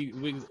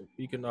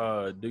 we can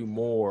do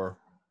more.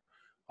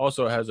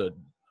 Also has a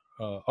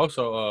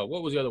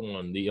what was the other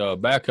one? The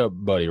backup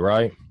buddy,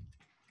 right?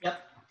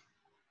 Yep.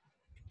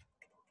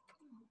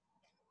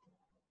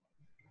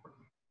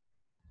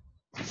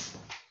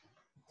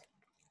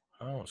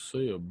 I don't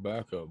see a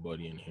backup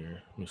buddy in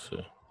here. Let me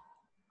see.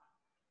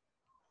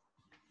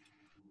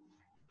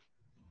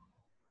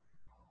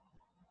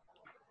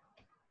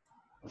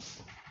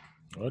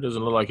 Well, it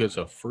doesn't look like it's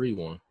a free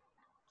one.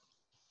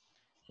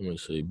 Let me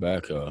see,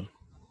 backup.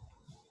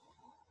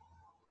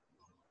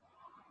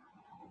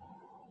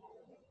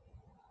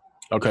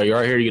 Okay,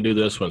 right here you can do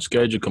this one.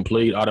 Schedule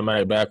complete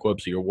automatic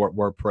backups of your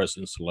WordPress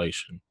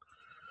installation.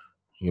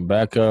 You can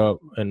back up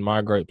and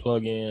migrate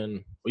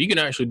plugin. Well, you can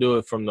actually do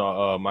it from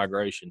the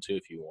migration too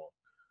if you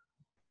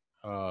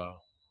want.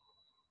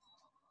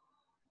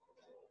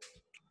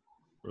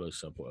 Really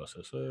simple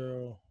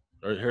SSL.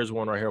 Here's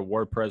one right here,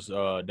 WordPress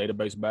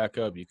database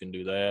backup. You can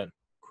do that.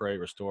 Create,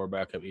 restore,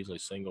 backup easily,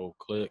 single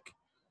click.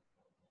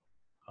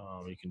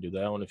 You can do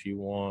that one if you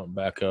want.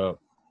 Backup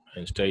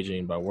and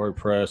staging by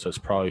WordPress. That's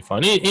probably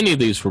fine. Any of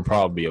these will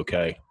probably be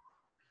okay.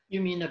 You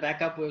mean the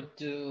backup will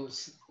do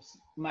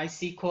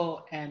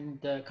MySQL and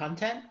the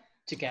content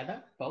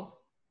together, both?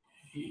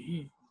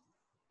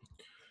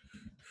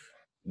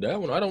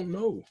 That one, I don't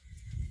know.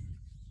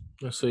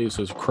 Let's see. It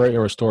says create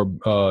and restore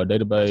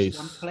database.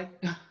 One click.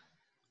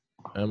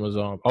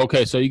 Amazon.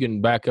 Okay, so you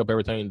can back up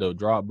everything to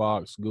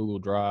Dropbox, Google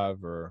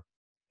Drive, or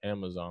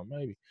Amazon.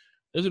 Maybe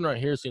this one right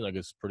here seems like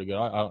it's pretty good.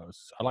 I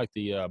like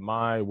the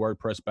My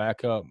WordPress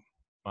backup.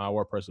 My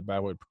WordPress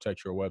backup would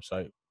protect your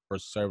website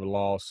versus server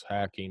loss,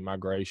 hacking,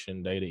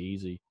 migration, data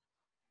easy.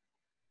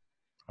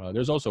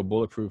 There's also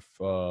bulletproof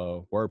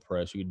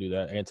WordPress. You can do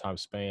that.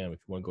 Anti-spam if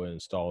you want to go ahead and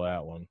install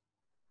that one.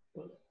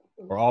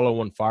 Or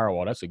all-in-one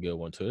firewall. That's a good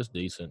one too. It's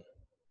decent.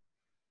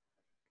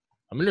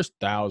 I mean, there's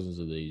thousands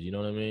of these. You know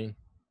what I mean?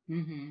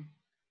 Mm-hmm.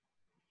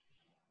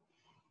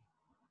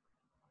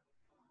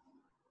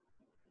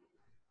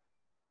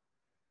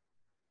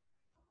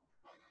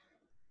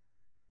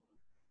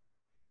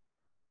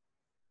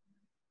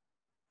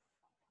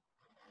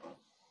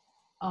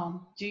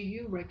 Do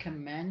you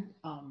recommend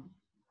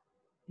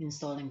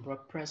installing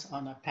WordPress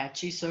on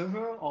Apache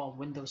server or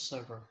Windows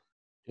server?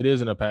 It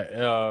is an Apache.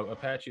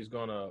 Apache is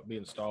going to be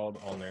installed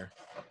on there.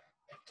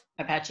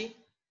 Apache?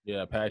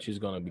 Yeah, Apache is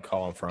going to be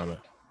calling from it.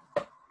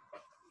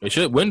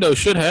 Windows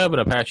should have an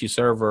Apache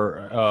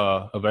server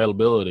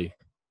availability,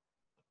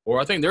 or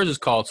I think theirs is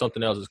called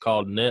something else. It's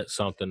called Net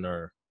something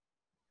or.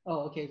 Oh,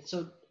 okay.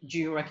 So do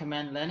you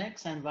recommend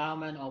Linux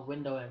environment or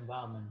Windows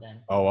environment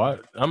then? Oh,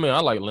 I mean, I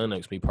like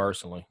Linux, me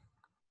personally.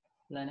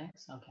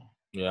 Linux? Okay.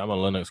 Yeah, I'm a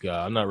Linux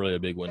guy. I'm not really a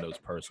big Windows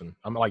person.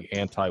 I'm like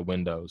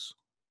anti-Windows.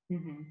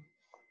 Mm-hmm.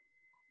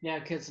 Yeah,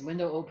 because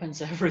Windows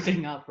opens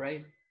everything up,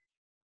 right?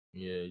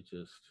 Yeah,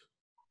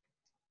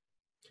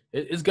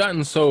 it's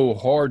gotten so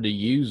hard to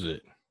use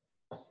it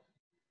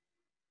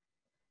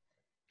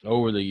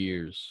over the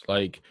years.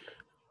 Like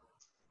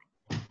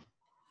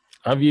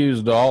I've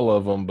used all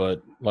of them,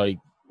 but like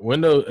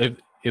Windows,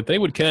 if they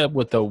would kept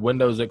with the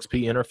Windows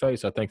XP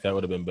interface, I think that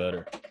would have been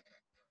better.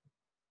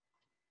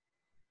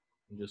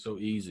 Just so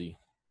easy.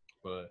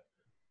 But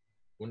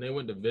when they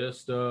went to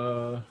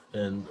Vista,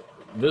 and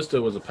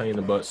Vista was a pain in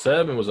the butt.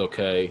 7 was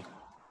okay,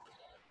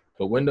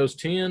 but Windows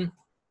 10,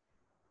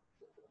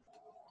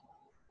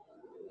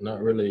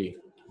 not really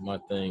my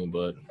thing.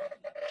 But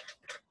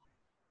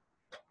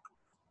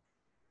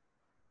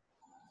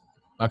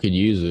I could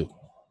use it.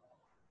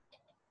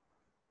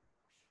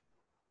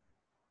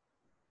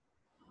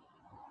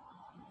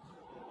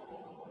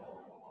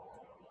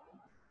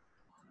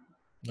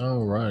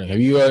 All right.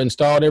 Have you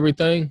installed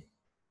everything?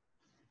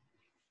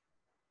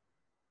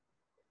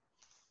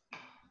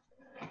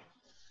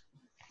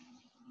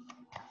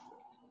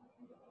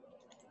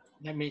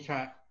 Let me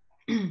try.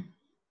 You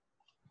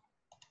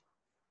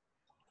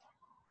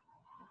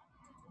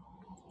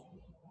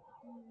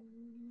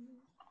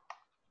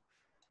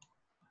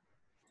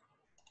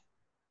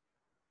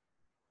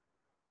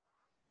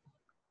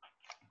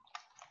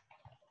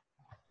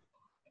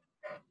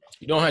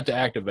don't have to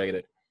activate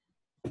it.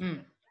 Hmm.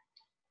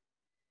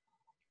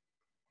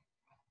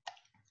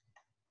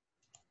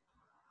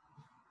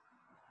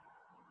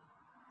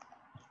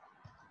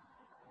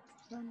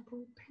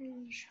 Sample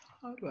page.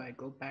 How do I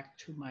go back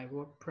to my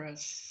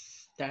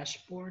WordPress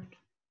dashboard?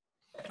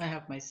 I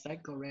have my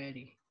site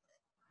already.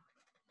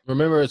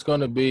 Remember, it's going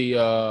to be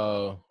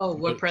Oh,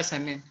 WordPress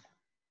I'm in.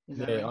 Is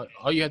that yeah. right?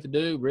 All you have to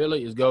do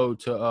really is go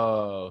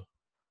to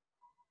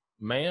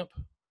MAMP,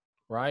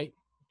 right?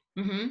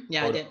 Mm-hmm.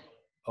 Yeah, I Go to did.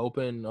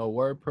 open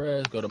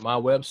WordPress. Go to my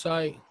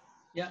website.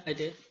 Yeah, I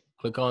did.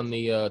 Click on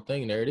the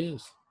thing. There it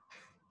is.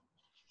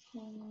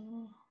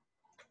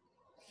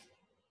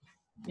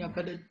 Yeah,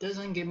 but it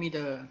doesn't give me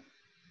the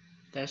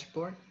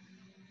dashboard.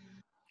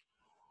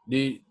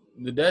 The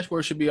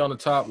dashboard should be on the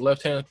top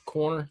left hand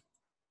corner.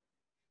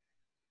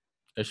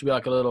 There should be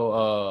like a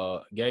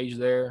little gauge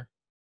there.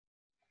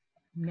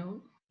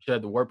 No. Should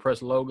have the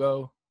WordPress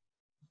logo.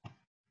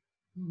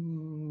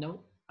 No.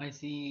 I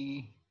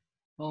see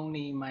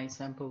only my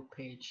sample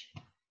page.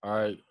 All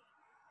right.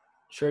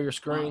 Share your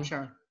screen.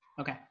 Sure.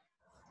 Okay.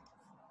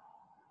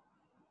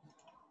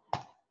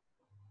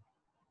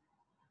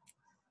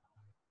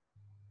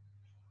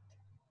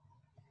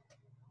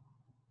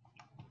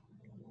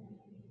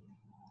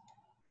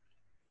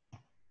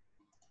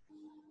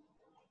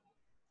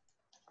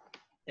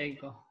 There you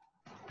go.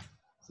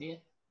 See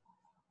it?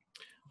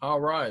 All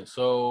right.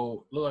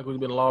 So look like we've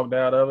been logged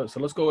out of it. So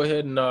let's go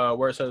ahead and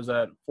where it says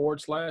that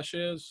 /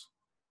 is.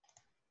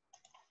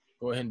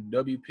 Go ahead and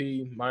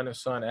WP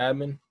minus sign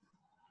admin.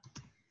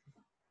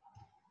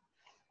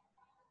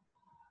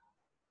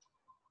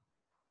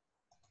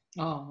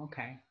 Oh,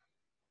 okay.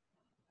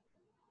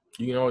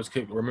 You can always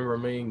remember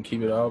me and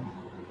keep it up.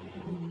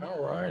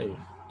 All righty.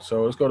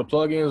 So let's go to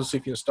plugins and see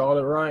if you installed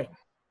it right.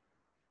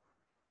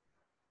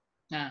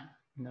 No.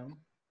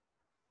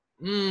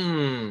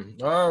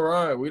 All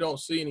right. We don't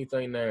see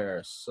anything there.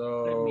 Let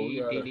So we me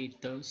gotta,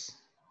 delete those.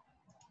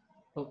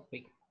 Oh,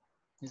 wait.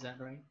 Is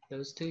that right?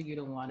 Those two, you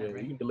don't want yeah, it, you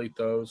right? can delete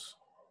those.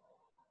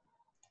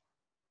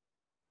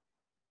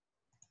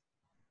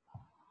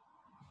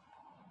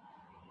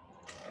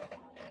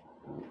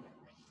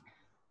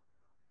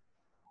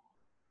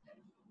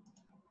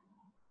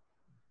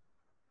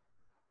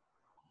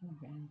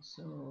 Okay,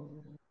 so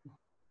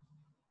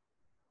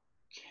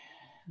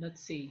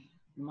let's see.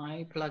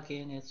 My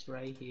plugin is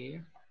right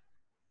here.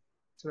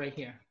 It's right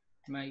here.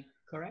 Am I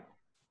correct?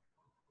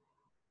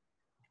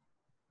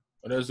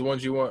 And there's the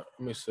ones you want.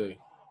 Let me see.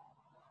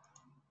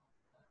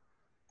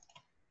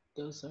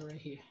 Those are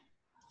right here.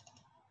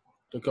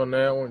 Click on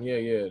that one.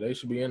 Yeah. They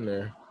should be in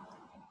there.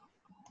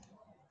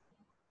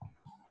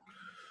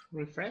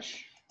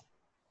 Refresh.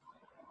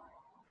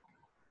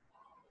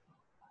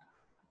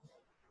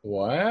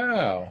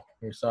 Wow.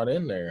 It's not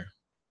in there.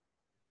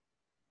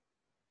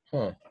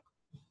 Huh.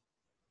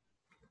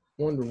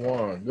 Wonder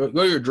why. Go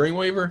to your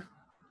Dreamweaver.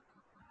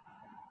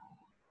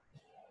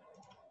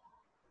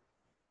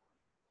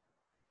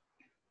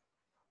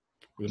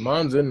 Because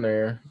mine's in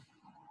there.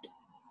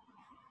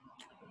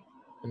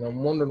 And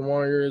I'm wondering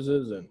why yours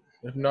isn't.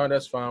 If not,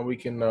 that's fine. We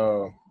can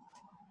if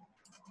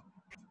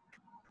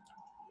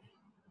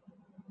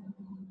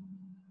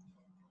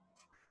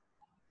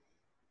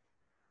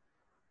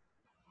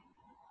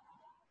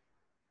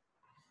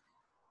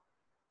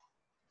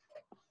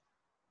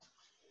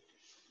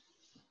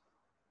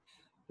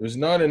it's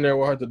not in there,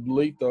 we'll have to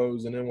delete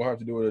those and then we'll have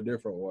to do it a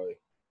different way.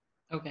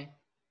 Okay.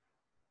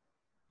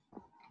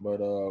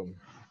 But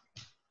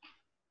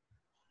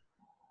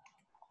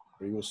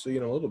We will see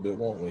in a little bit,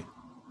 won't we?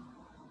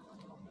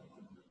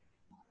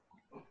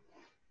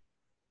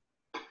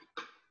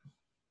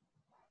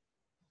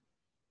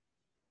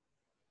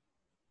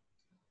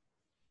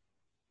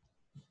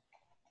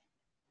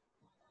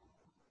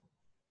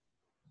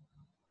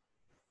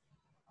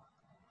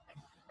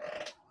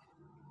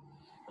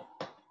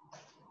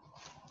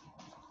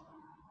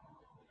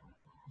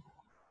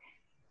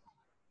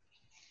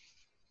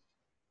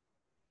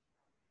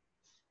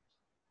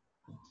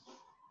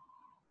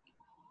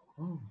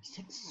 Oh, it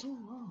takes so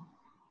long.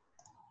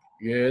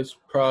 Yeah, it's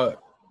probably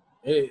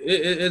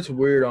it's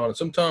weird on it.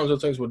 Sometimes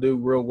those things will do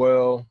real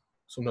well.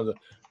 Sometimes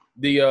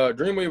the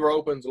Dreamweaver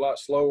opens a lot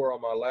slower on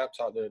my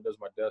laptop than it does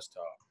my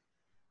desktop.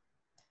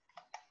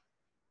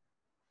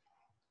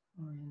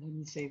 All right, let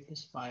me save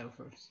this file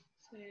first.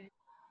 Save.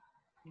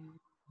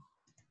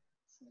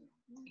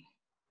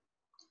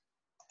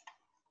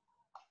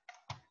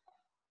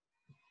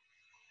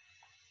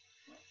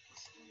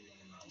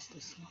 Minimize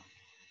this one.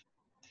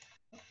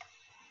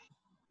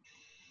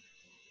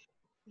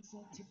 Is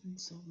that taking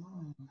so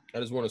long? I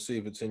just want to see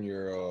if it's in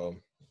your.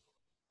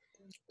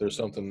 There's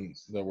something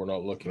that we're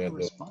not looking at.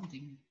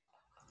 Responding.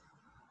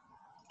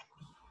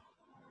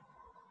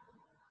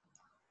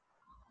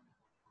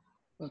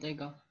 Oh, there you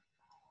go.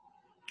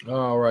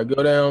 All right,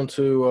 go down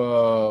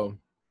to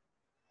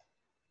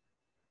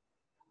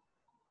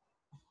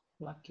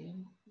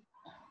plugin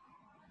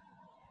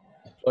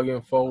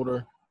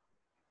folder.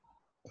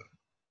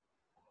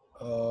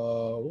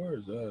 Where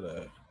is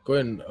that at? Go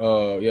ahead and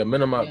yeah,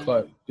 minimize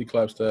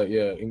declaps that.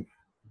 Yeah,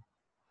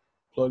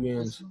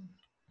 plugins.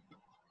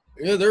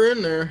 Yeah, they're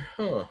in there.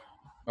 Huh. All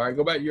right,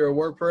 go back to your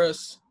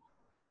WordPress.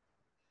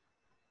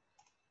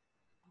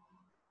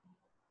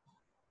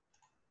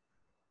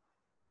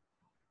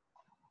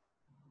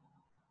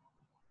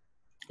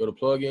 Go to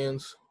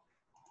plugins.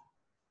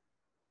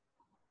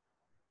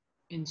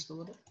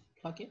 Install it.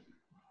 Plugin.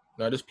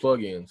 No, just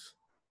plugins.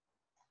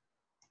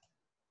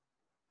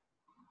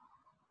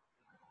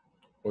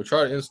 Or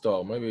try to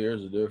install. Maybe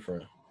there's a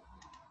different.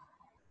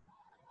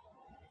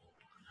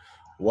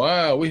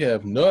 Wow, we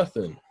have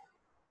nothing.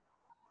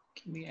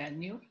 Can we add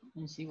new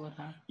and see what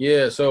happens?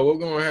 Yeah, so we're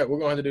gonna have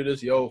to do this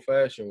the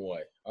old-fashioned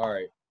way. All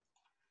right.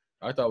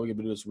 I thought we could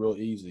do this real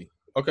easy.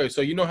 Okay,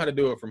 so you know how to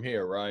do it from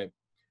here, right?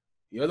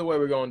 The other way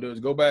we're gonna do is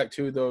go back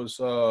to those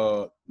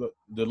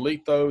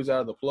delete those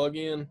out of the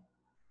plugin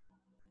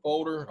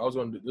folder. I was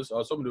gonna do this. I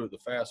was hoping to do it the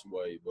fast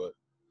way, but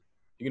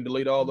you can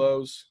delete all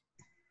those.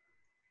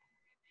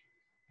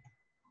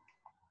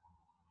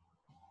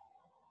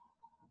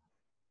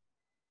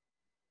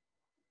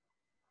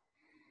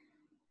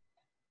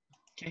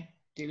 Okay,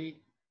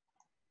 delete.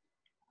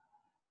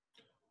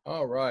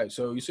 All right,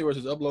 so you see where it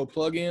says upload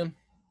plugin?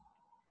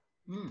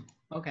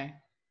 Okay.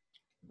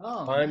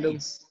 Oh, find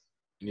nice. them.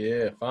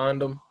 Yeah,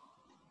 find them.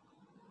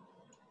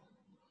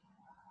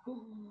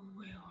 Oh,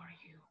 where are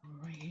you?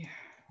 Right here.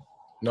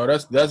 No,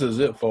 that's a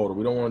zip folder.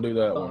 We don't want to do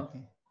that one.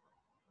 Okay.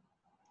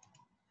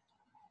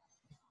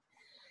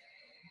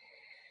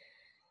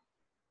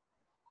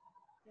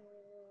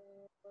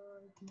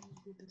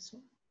 Do this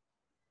one.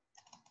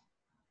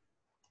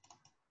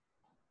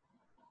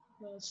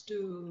 Let's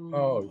do.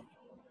 Oh.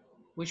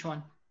 Which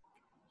one?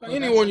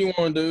 Anyone you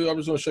want to do. I'm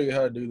just going to show you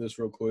how to do this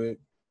real quick.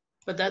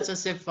 But that's a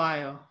zip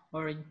file.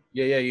 Or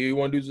yeah, you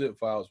want to do zip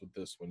files with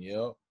this one.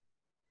 Yep.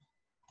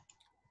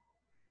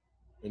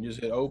 And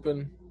just hit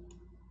open.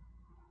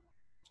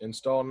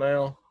 Install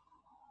now.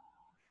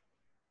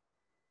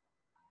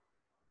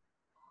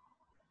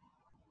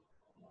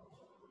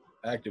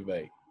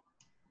 Activate.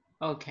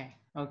 Okay.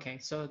 Okay.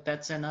 So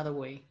that's another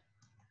way.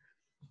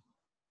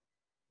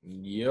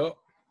 Yep.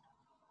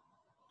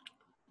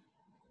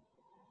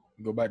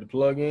 Go back to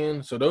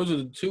plugin. So those are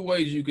the two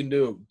ways you can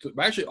do it.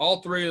 Actually,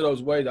 all three of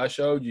those ways I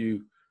showed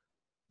you.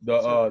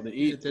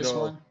 This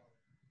one.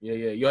 Yeah.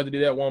 You have to do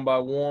that one by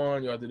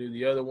one. You have to do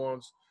the other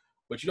ones,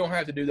 but you don't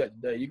have to do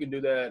that today. You can do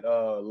that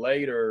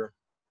later.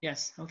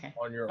 Yes. Okay.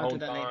 On your own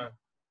time.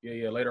 Later.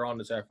 Yeah. Later on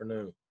this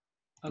afternoon.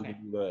 Okay. You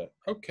can do that.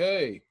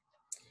 Okay.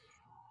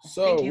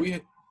 So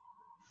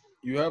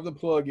you have the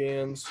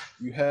plugins.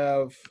 You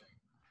have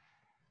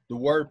the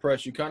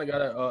WordPress. You kind of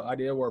got an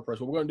idea of WordPress.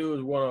 What we're going to do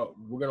is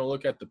we're going to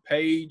look at the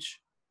page,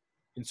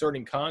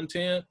 inserting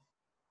content.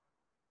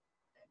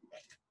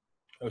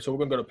 So we're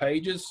going to go to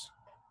pages.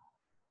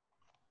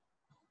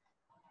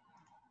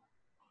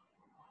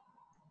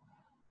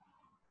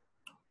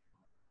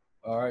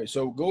 All right.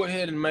 So go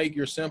ahead and make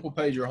your sample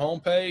page your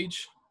home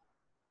page.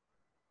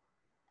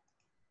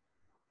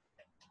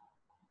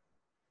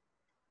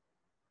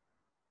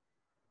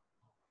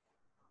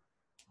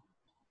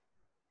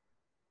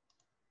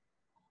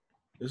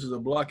 This is a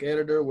block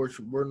editor, which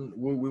we're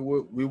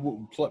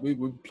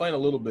playing a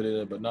little bit in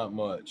it, but not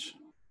much.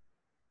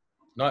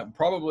 Not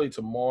probably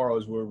tomorrow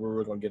is where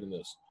we're going to get in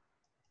this.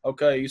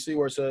 Okay, you see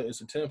where it's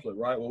a template,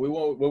 right? What we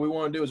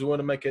want to do is we want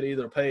to make it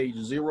either page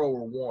 0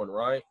 or 1,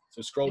 right?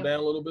 So scroll down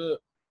a little bit.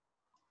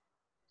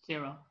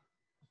 0.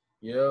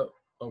 Yep.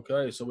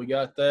 Okay, so we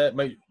got that.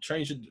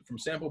 Change it from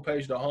sample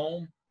page to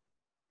home.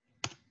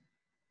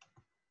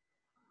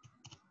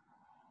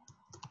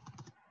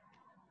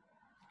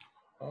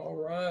 All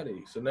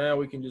righty. So now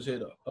we can just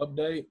hit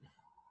update.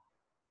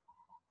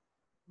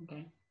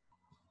 Okay.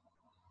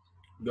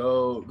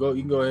 Go.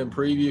 You can go ahead and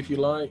preview if you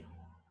like.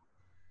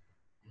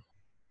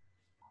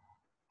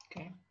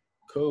 Okay.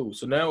 Cool.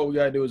 So now what we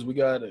gotta do is we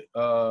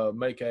gotta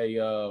make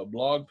a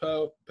blog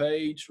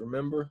page.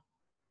 Remember?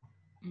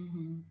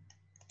 Mm-hmm.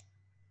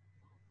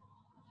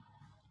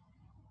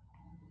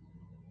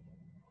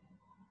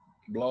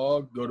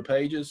 Blog. Go to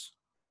pages.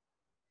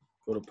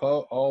 Go to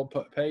all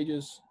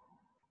pages.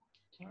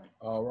 Sorry.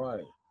 All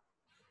right.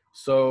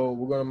 So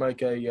we're gonna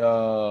make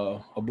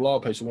a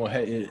blog page. So we're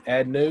gonna hit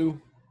add new.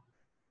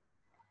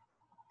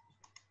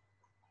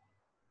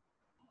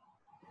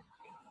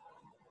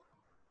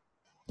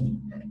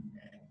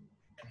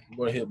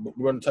 We're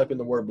gonna type in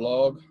the word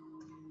blog.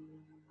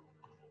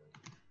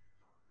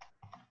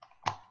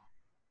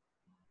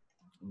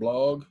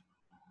 Blog.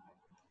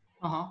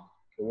 Uh-huh.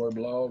 The word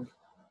blog.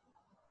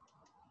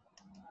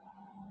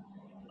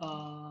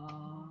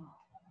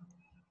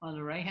 On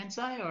the right hand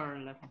side or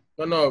left?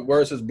 No,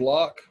 where it says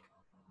block.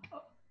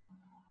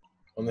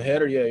 On the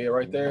header, yeah,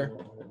 right there.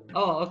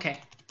 Oh, okay.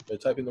 Yeah,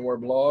 type in the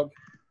word blog.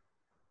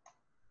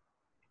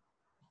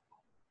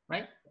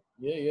 Right?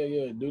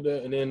 Yeah. Do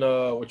that, and then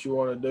what you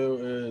want to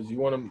do is you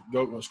want to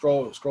go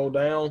scroll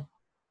down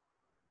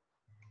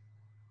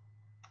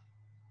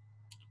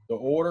the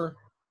order.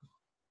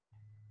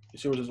 You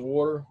see what this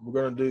order?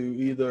 We're gonna do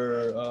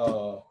either.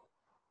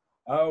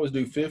 I always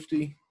do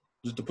 50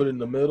 just to put it in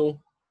the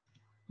middle.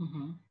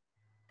 Mm-hmm.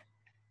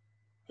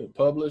 Hit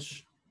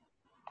publish,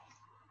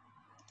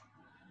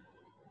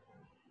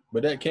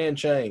 but that can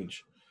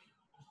change.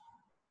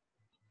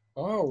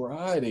 All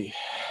righty.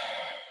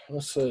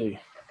 Let's see.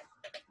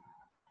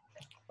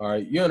 All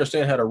right, you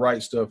understand how to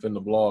write stuff in the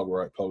blog,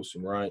 right?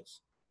 Posting, right?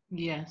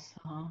 Yes.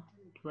 Uh-huh.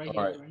 Right All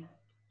here, right. right?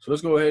 So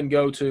let's go ahead and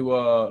go to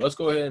let's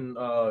go ahead and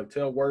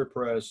tell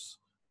WordPress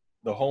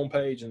the home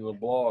page and the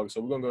blog.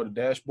 So we're gonna go to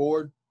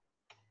dashboard.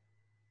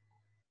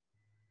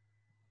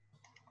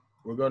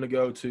 We're gonna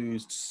go to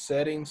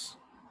settings.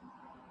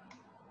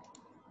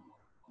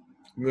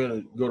 We're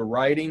gonna go to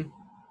writing.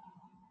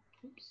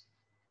 Oops.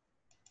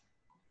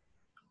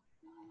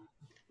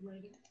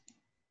 Right.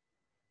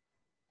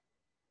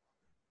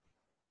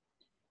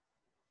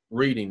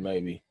 Reading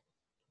maybe.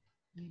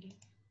 Reading.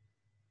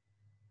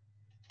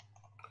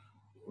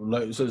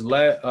 It says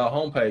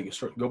home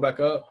page. Go back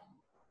up.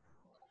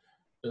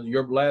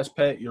 Your last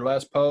page, your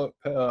latest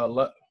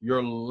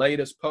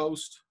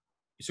post.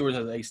 You see where it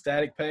says a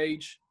static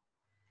page?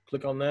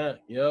 Click on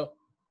that. Yep.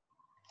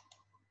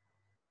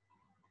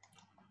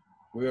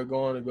 We are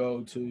going to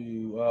go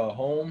to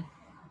home,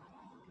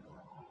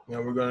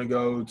 and we're going to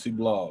go to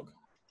blog.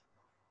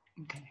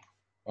 Okay.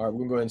 All right,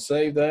 we're going to go ahead and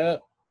save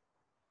that.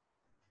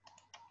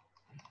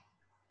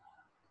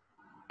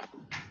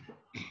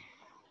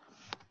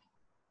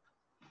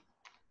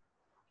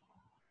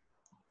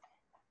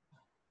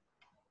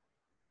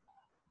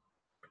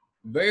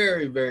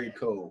 Very, very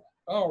cool.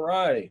 All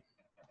right.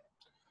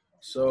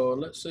 So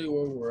let's see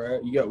where we're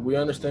at. We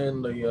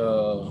understand the,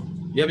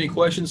 you have any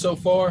questions so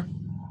far?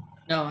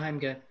 No, I'm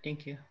good.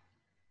 Thank you.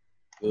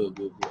 Good.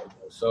 Okay.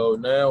 So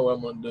now what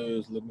I'm going to do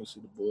is let me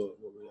see the book.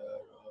 What we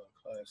have,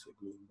 classic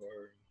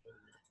Gutenberg.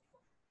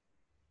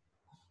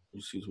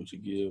 You see what you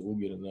get. We'll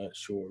get in that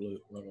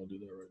shortly. We're not going to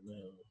do that right now.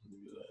 We'll do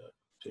that.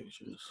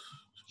 Pictures.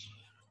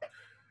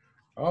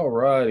 All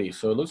righty.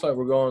 So it looks like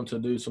we're going to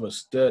do some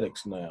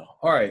aesthetics now.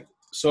 All right.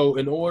 So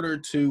in order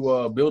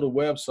to build a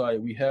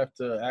website, we have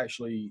to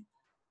actually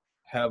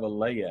have a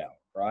layout,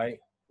 right?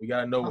 We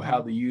got to know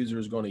how the user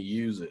is going to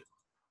use it.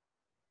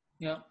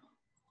 Yep.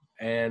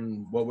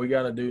 And what we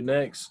got to do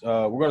next,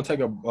 we're going to take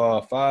a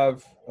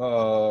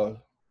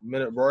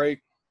 5-minute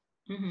break.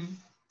 Mm-hmm.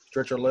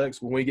 Stretch our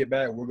legs. When we get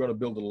back, we're going to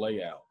build a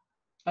layout.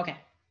 Okay.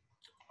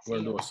 We're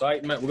going to do a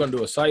site map. We're going to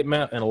do a site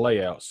map and a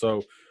layout.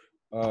 So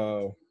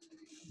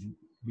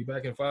be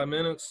back in 5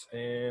 minutes,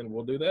 and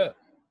we'll do that.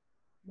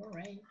 All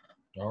right.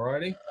 All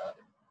righty.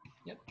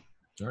 Yep.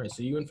 All right.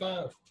 See you in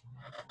 5.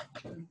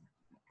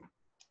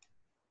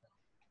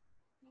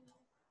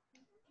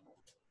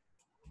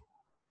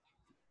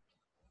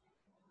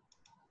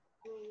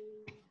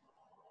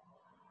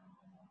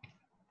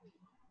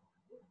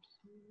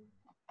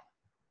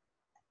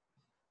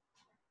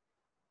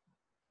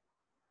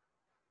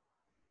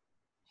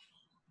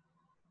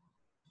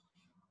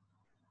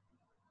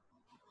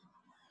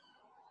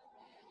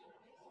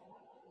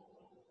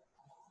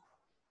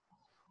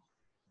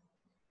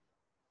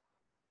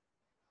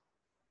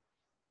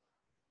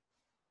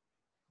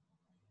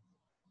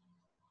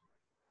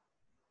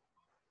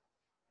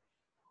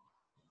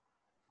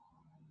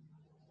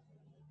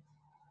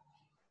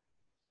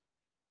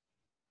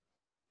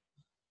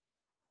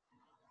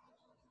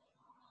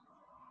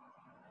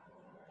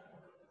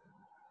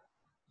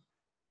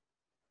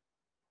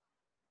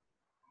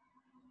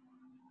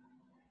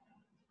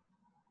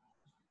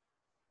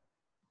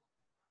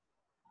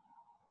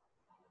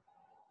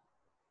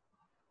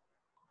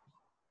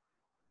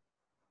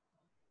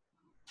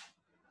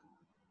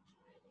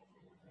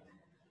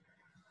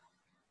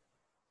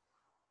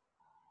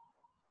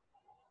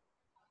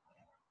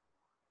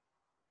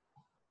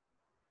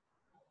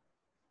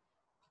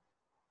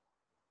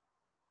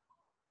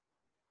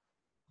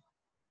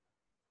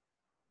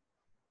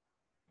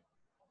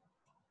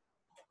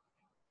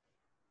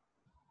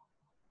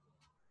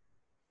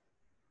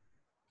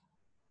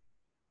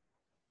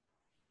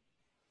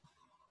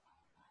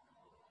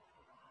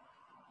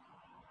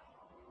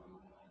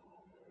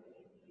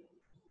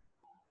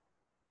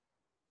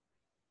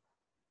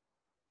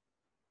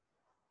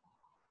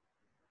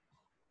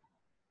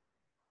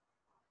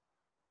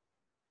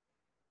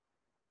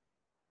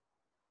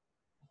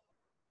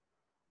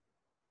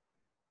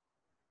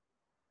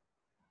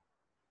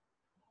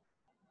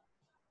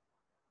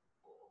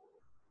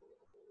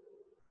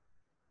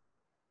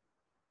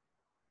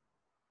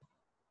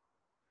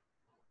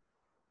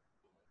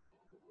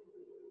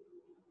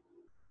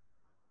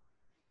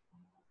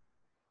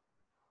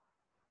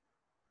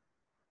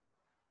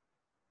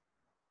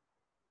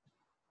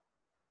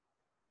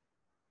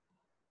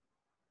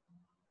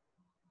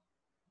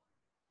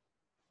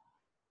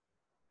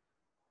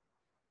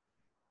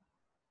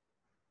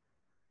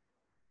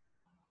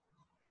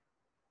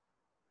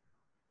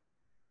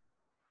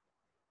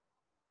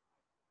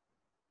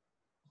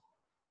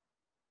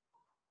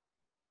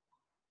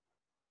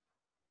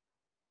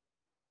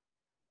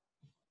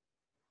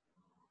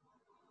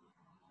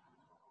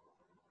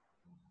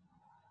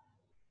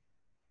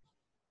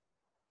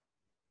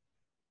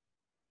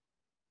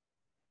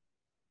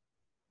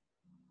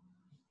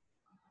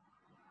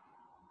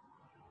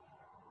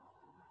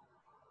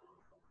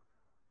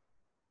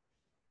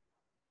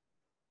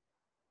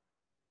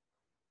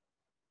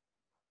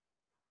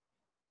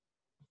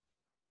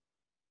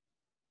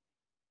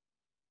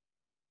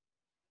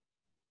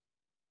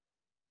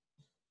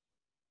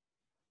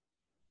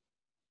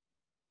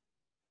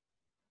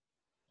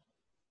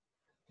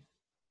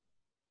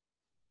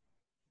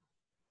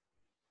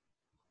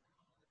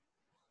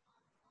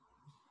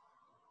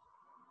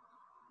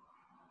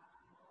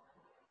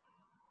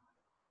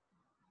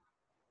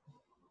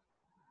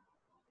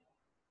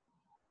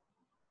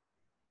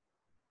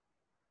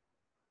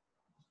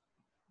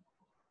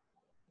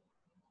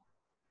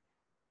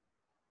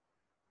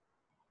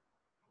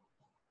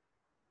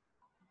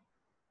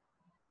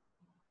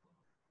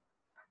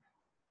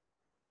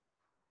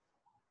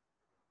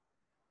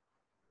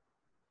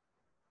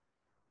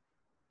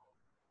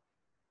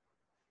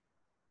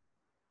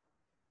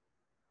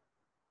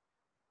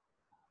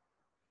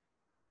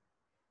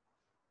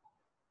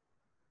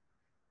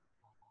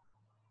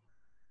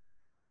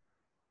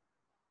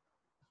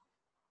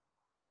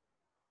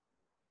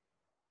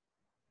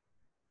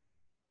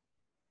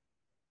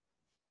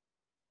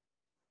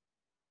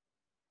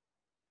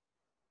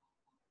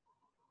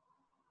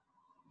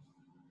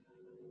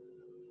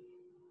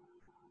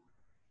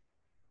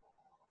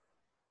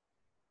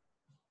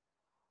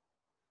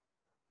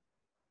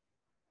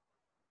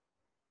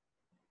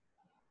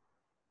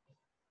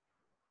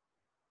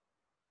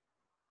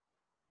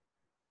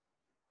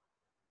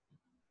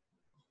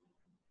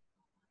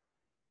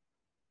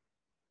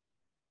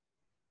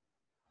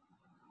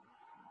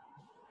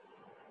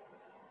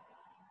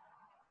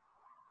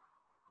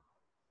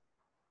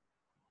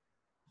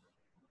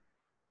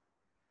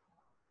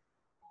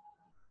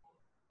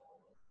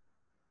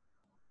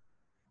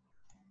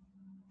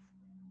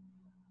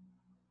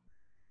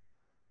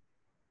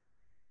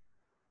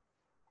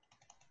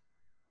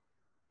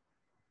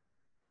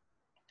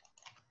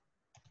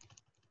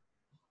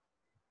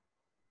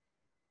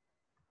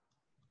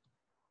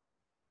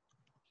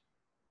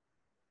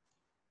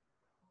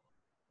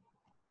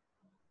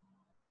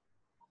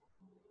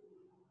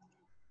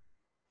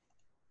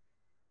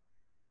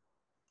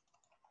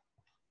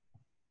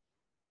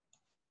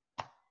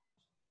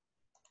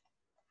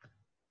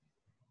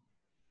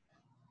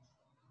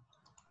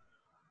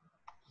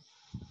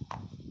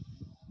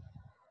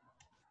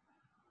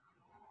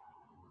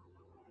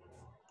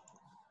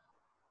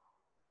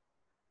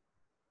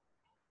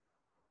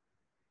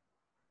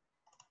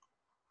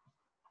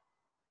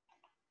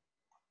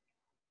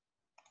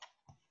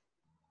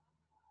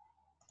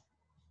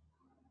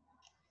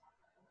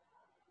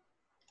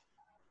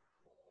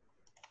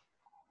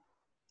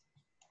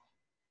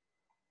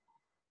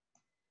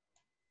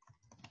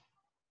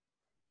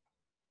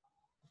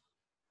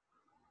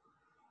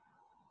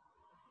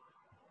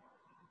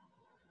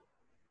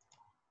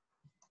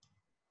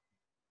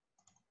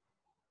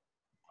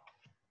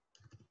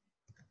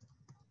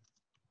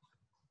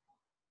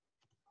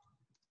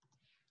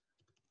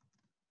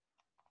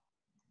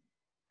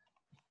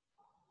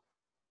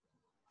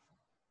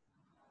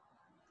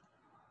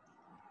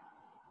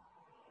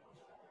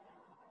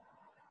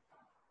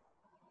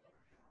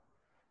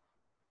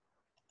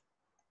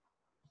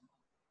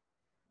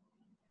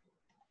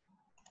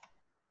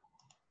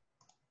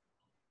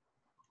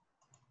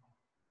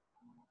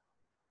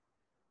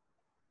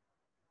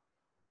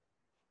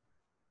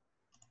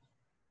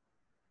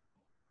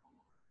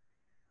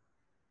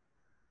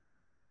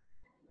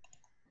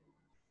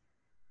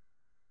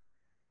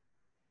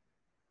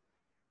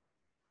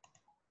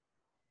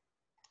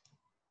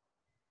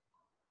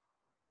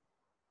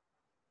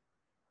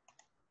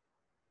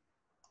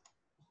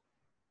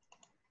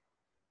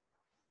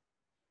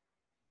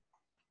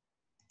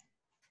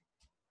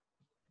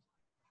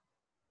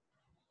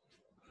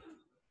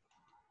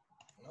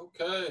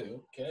 Okay.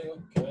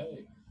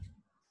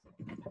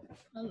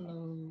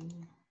 Hello.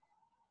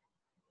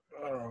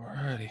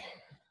 Alrighty.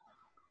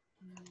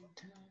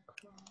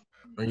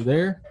 Are you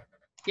there?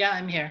 Yeah,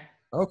 I'm here.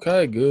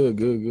 Okay,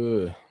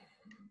 good.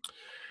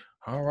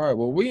 All right.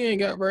 Well, we ain't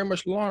got very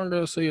much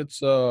longer. See,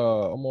 it's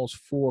almost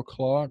 4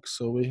 o'clock,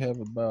 so we have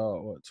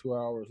about 2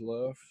 hours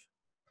left.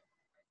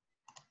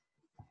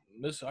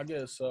 This, I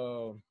guess,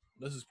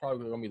 this is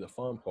probably gonna be the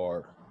fun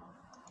part.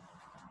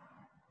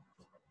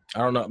 I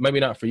don't know, maybe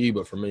not for you,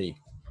 but for me.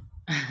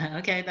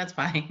 Okay, that's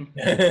fine.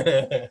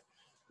 Dick,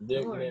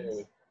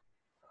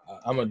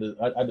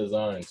 I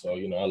design, so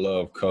I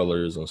love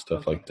colors and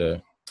stuff like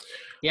that.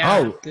 Yeah,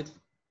 Oh, good.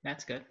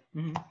 That's good.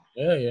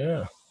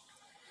 yeah.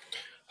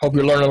 Hope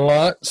you're learning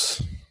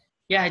lots.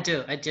 Yeah, I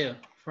do.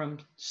 From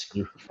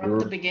You're, from the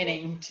you're,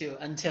 beginning to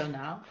until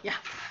now. Yeah.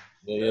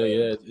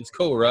 yeah. It's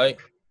cool, right?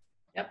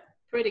 Yep.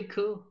 Pretty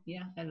cool.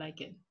 Yeah, I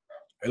like it.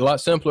 A lot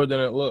simpler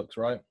than it looks,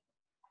 right?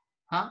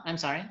 Huh? I'm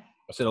sorry.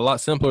 I said a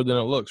lot simpler than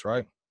it looks,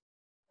 right?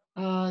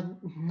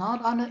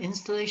 Not on the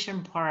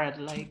installation part.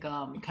 Like,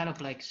 kind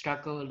of like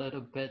struggle a little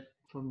bit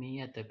for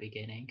me at the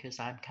beginning because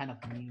I'm kind of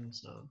new.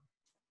 So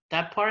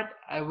that part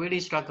I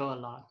really struggle a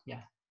lot.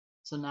 Yeah.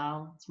 So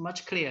now it's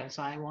much clearer.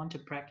 So I want to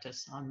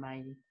practice on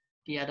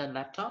the other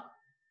laptop.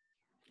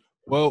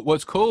 Well,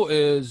 what's cool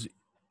is,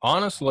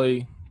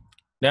 honestly,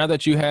 now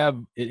that you have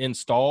it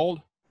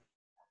installed,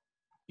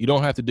 you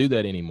don't have to do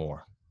that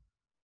anymore.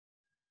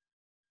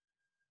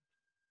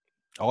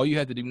 All you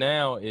have to do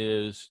now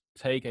is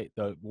take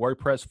the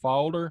WordPress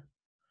folder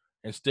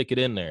and stick it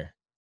in there.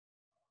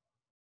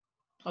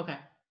 Okay.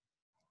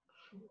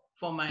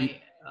 For my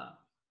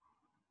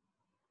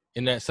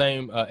In that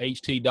same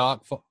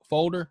htdoc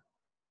folder,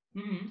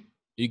 mm-hmm.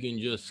 you can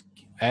just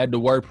add the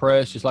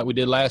WordPress just like we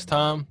did last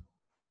time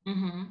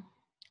Mm-hmm.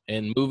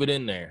 and move it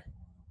in there.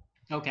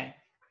 Okay.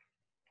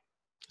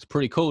 It's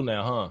pretty cool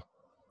now, huh?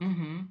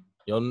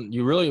 Mm-hmm.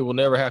 You really will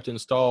never have to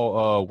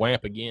install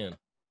WAMP again.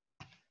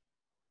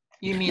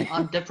 You mean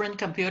on different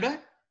computer?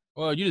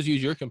 Well, you just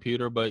use your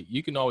computer, but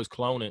you can always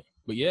clone it.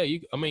 But yeah, you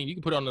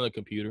can put it on another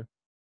computer.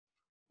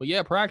 But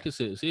yeah,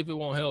 practice it. See if it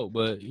won't help.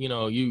 But you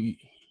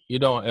really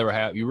don't ever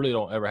have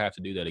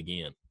to do that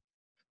again.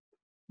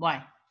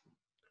 Why?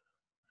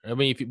 I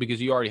mean,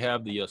 because you already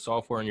have the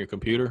software on your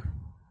computer.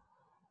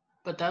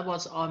 But that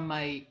was on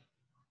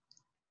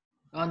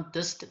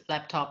this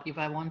laptop if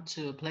I want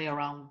to play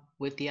around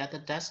with the other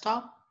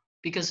desktop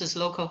because it's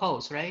local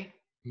host, right?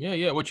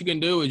 Yeah. What you can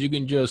do is you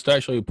can just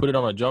actually put it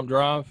on a jump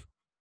drive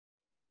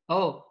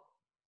Oh,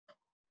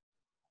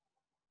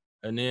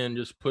 and then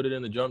just put it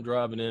in the jump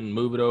drive and then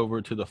move it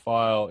over to the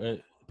file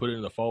and put it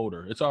in the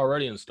folder. It's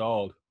already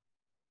installed.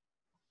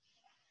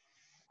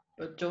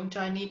 but don't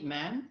I need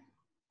MAMP?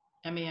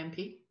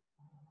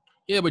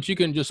 Yeah, but you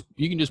can just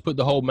put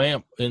the whole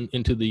MAMP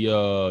into the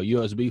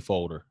USB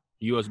folder.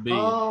 USB.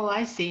 Oh,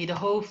 I see the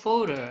whole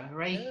folder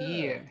right Yeah.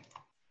 here.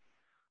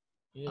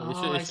 Yeah,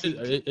 Oh, I see.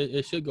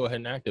 it should go ahead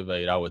and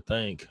activate, I would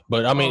think.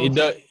 But I mean,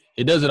 Oh, okay.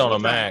 it does it Let on me a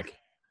try. Mac.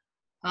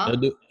 Huh?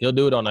 He'll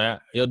do it on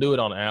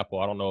Apple.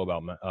 I don't know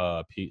about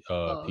Oh, okay.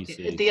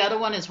 PC. The other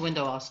one is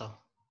window also.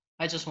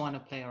 I just want to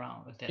play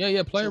around with it.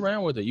 Yeah, play So,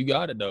 around with it. You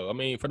got it though. I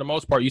mean, for the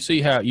most part, you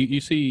see how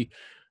you see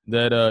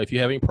that if you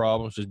have any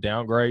problems, just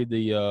downgrade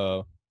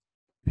the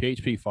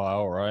PHP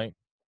file, right?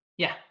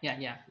 yeah.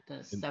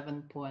 The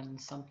 7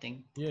 point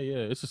something. Yeah,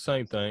 it's the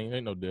same thing.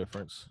 Ain't no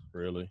difference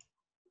really.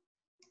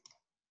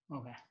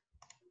 Okay.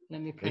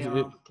 Let me play It's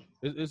around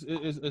with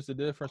it. it's the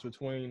difference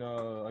between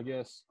I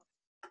guess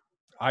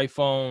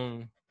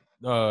iPhone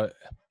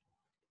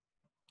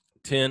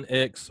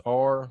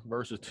 10XR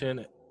versus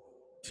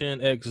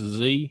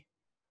 10XZ.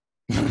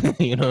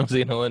 You know what I'm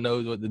saying? No one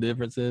knows what the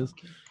difference is.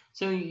 Okay.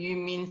 So you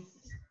mean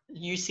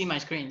you see my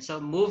screen?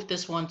 So move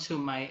this one to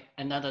my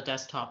another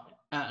desktop,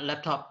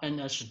 laptop, and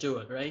I should do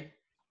it, right?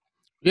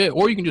 Yeah,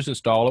 or you can just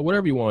install it,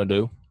 whatever you want to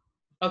do.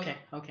 Okay.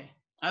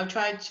 I'll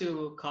try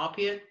to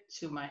copy it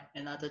to my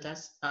another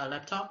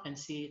laptop and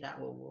see that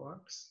will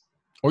works.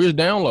 Or just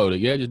download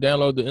it. Yeah, just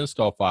download the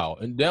install file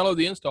and download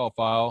the install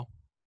file,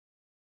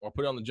 or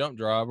put it on the jump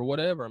drive or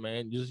whatever,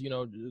 man. Just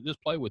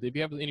just play with it. If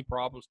you have any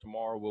problems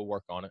tomorrow, we'll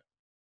work on it.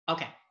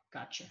 Okay,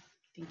 gotcha.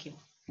 Thank you.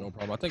 No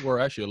problem. I think we're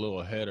actually a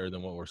little aheader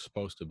than what we're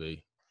supposed to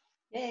be.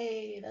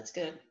 Yay, that's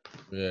good.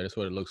 Yeah, that's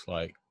what it looks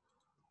like.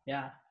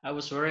 Yeah, I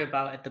was worried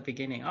about at the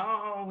beginning.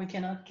 Oh, we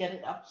cannot get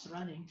it up and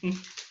running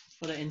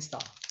for the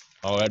install.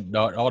 All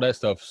that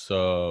stuff's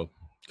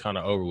kind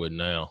of over with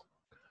now,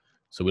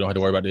 so we don't have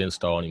to worry about the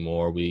install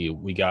anymore.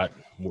 We got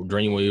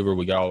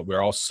Dreamweaver.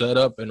 We're all set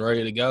up and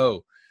ready to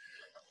go.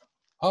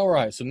 All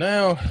right, so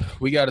now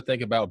we got to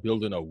think about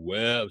building a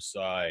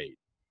website,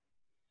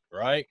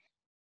 right?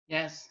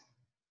 Yes.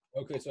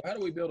 Okay, so how do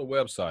we build a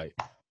website?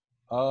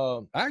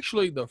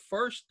 Actually, the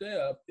first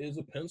step is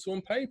a pencil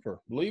and paper.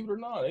 Believe it or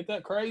not, ain't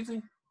that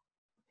crazy?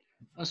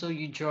 Also,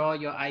 you draw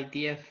your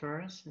idea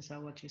first. Is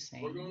that what you're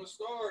saying? We're going to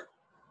start.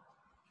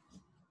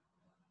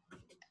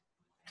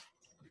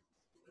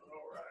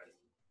 All right.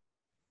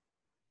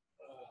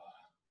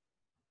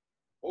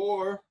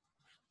 Or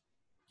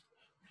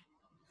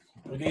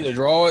We can either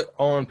draw it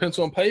on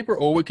pencil and paper,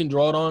 or we can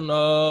draw it on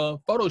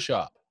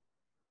Photoshop.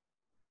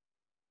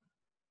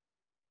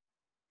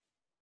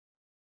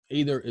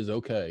 Either is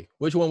okay.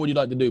 Which one would you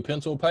like to do,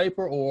 pencil,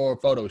 paper, or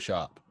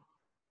Photoshop?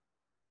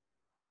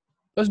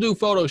 Let's do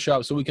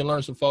Photoshop so we can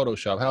learn some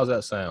Photoshop. How's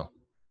that sound?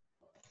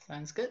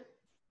 Sounds good.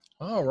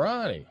 All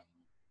righty.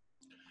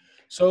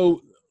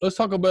 So let's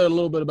talk about a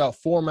little bit about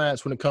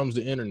formats when it comes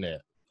to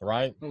internet,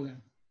 right? Okay.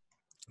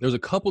 There's a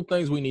couple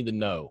things we need to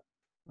know.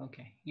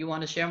 Okay. You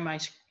want to share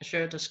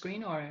the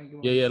screen, or you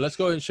want Yeah. Let's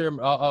go ahead and share.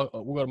 We'll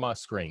go to my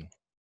screen.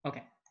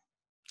 Okay.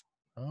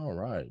 All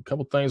right. A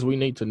couple things we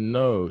need to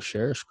know.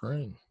 Share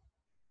screen.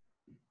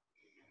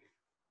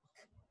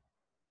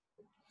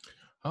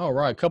 All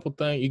right. A couple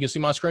things. You can see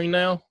my screen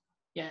now?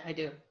 Yeah, I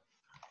do.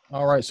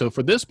 All right. So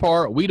for this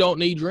part, we don't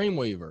need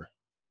Dreamweaver.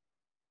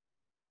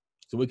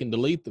 So we can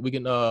delete, we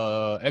can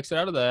exit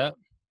out of that.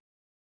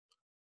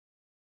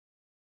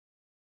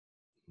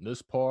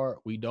 This part,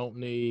 we don't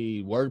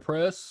need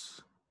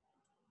WordPress.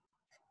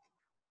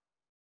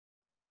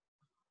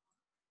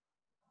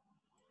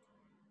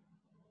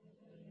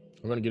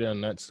 We're going to get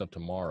into that stuff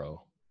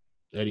tomorrow.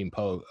 Editing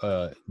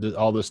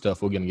all this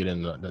stuff, we're going to get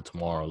into that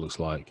tomorrow, looks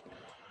like.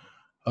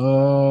 We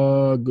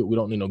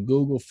don't need no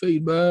Google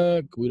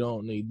feedback. We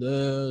don't need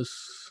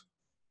this.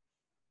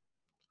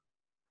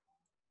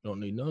 Don't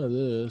need none of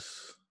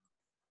this.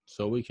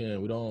 So you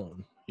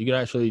can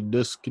actually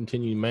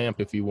discontinue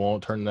MAMP if you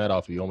want, turn that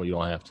off if you want, but you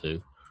don't have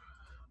to.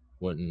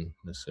 Wouldn't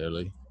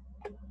necessarily.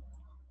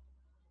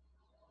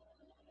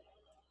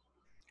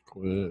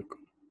 Quick.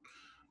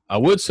 I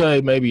would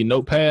say maybe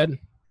Notepad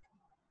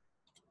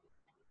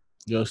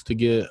just to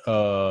get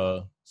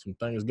some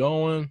things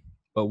going,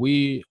 but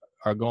we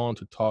are going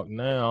to talk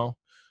now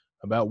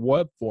about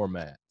web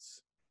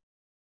formats.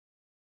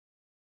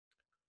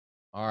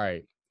 All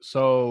right,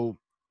 so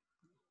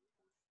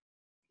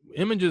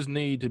images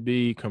need to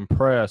be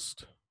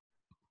compressed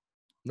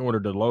in order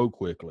to load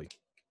quickly.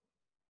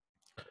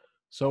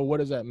 So what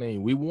does that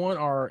mean? We want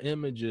our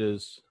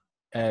images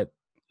at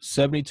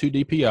 72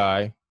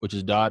 DPI, which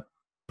is dot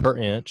per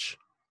inch.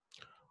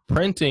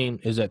 Printing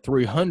is at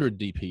 300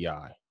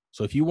 DPI.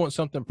 So if you want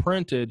something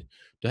printed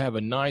to have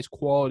a nice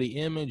quality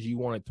image, you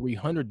want it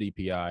 300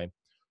 DPI.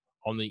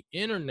 On the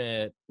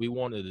internet, we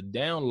wanted to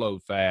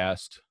download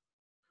fast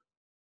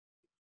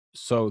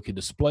so it could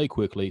display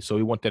quickly. So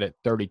we want that at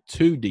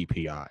 32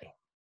 DPI.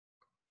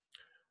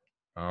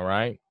 All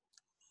right.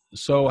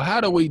 So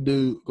how do we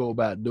go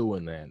about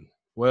doing that?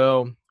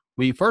 Well,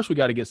 we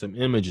got to get some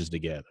images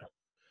together.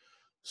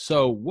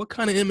 So what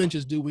kind of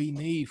images do we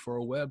need for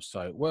a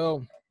website?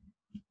 Well,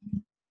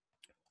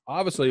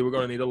 obviously we're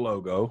going to need a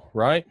logo,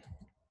 right?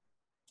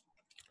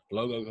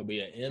 Logo could be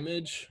an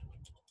image,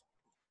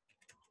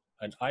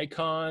 an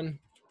icon,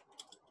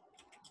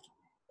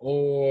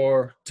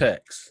 or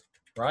text,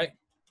 right?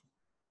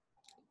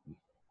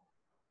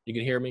 You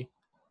can hear me?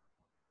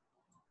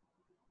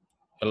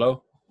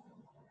 Hello?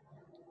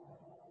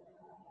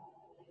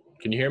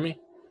 Can you hear me?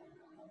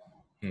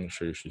 I'm not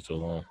sure she's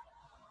still on.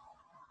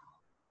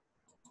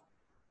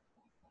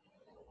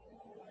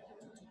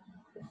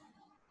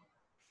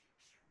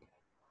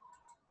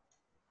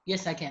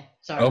 Yes, I can.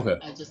 Sorry. Okay.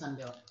 I just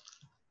unveiled.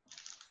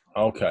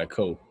 Okay,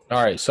 cool.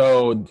 All right,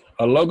 so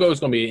a logo is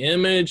going to be an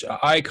image, an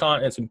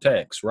icon, and some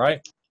text,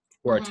 right?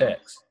 Or a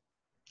text.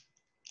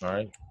 All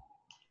right.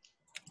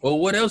 Well,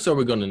 what else are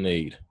we going to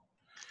need?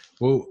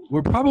 Well,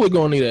 we're probably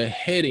going to need a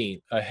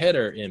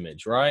header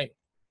image, right?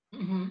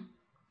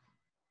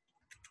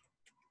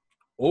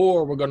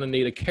 Or we're going to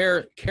need a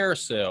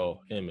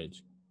carousel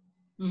image.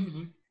 Is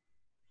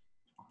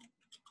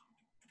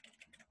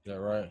that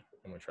right?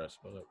 I'm going to try to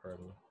spell that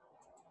correctly.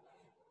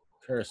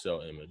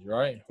 Carousel image,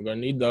 right? We're going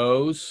to need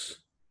those.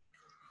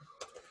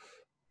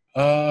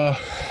 We're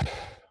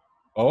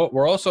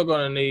also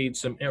going to need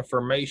some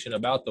information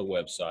about the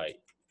website.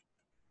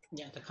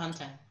 Yeah, the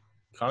content.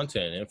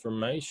 Content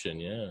information,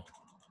 yeah.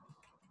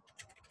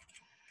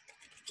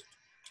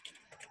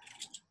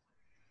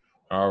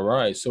 All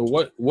right. So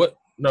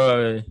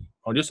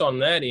just on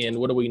that end,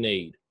 what do we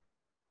need?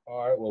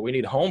 All right. Well, we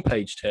need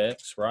homepage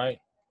text, right?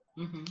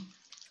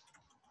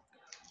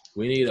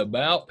 We need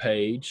about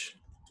page.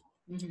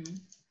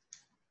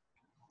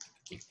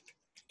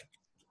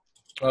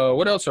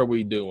 What else are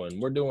we doing?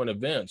 We're doing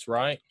events,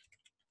 right?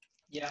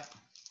 Yeah.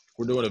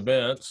 We're doing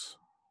events.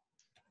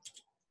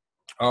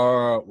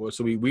 Well,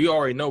 so we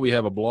already know we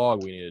have a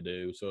blog we need to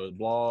do. So a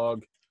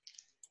blog,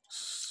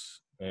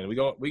 and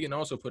we can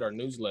also put our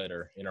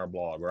newsletter in our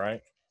blog,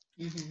 right?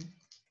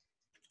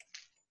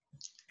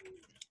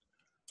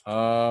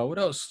 What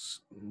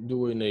else do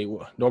we need?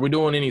 Are we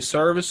doing any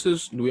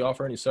services? Do we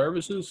offer any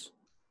services?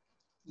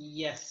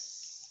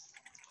 Yes.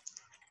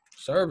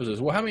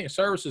 Services. Well, how many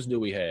services do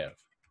we have?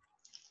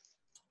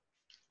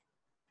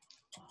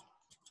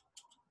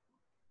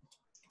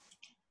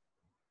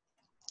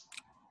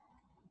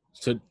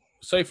 So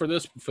say for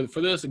this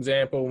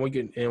example,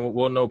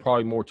 we'll know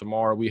probably more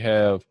tomorrow. We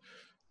have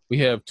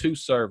three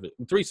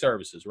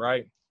services,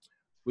 right?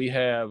 We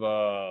have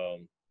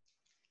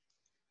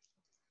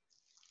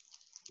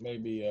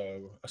maybe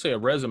I say a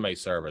resume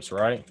service,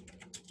 right?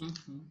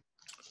 Mm-hmm.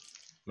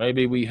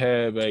 Maybe we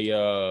have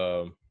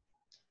a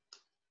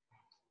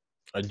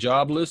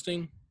job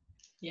listing,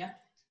 Yeah.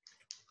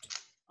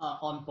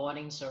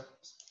 Onboarding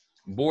service.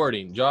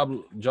 boarding,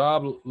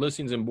 job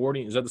listings and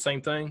boarding. Is that the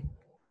same thing?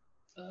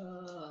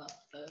 Uh,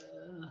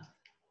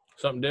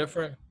 Something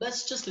different?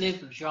 let's just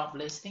leave job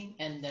listing,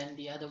 and then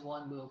the other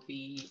one will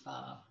be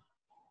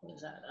what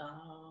is that?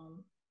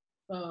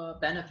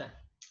 Benefit.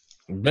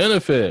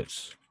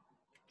 Benefits.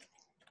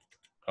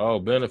 Oh,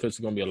 benefits is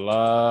going to be a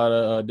lot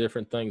of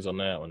different things on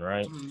that one,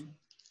 right? Mm-hmm.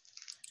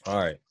 All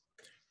right.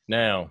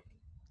 Now,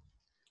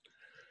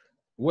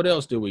 what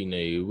else do we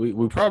need?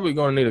 We're probably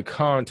going to need a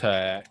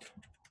contact.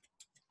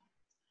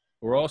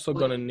 We're also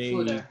going to need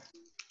footer.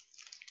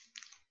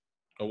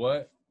 a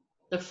what?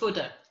 The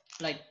footer,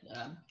 like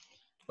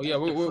Oh yeah,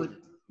 the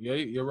yeah,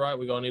 you're right.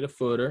 We're going to need a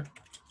footer.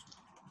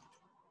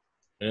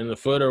 And in the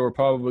footer, we're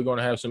probably going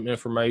to have some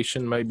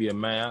information, maybe a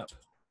map,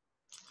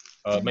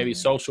 maybe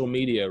social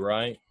media,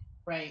 right?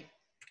 right.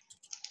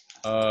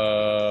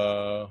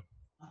 Uh,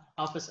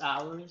 Office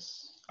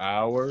hours.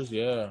 Hours,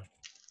 yeah.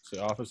 See,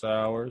 office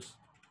hours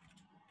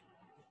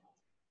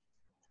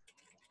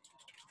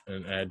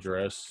and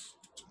address.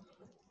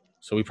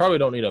 So we probably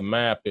don't need a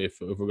map if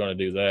we're going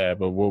to do that,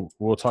 but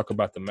we'll talk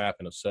about the map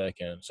in a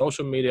second.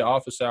 Social media,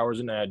 office hours,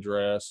 and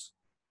address.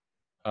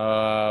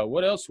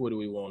 What else would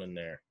we want in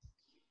there?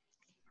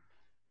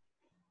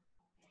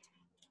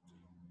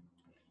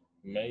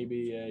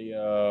 Maybe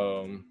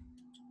a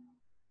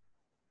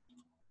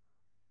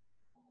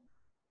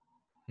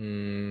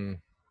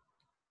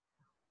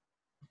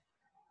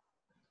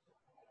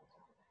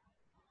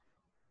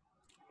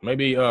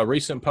maybe a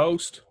recent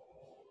post.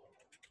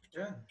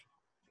 Yeah.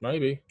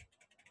 Maybe.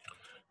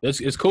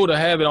 It's cool to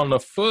have it on the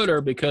footer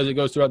because it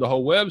goes throughout the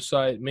whole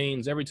website. It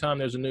means every time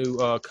there's a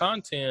new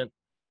content,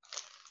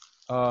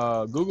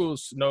 Google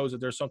knows that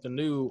there's something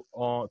new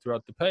on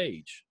throughout the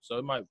page. So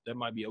that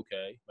might be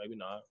okay. Maybe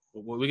not.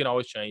 But we can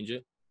always change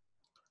it.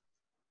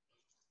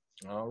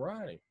 All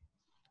right.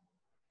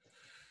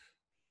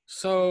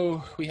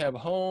 So we have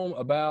home,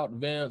 about,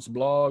 events,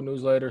 blog,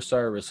 newsletter,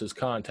 services,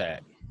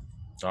 contact.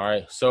 All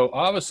right. So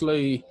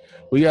obviously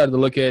we got to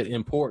look at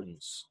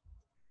importance.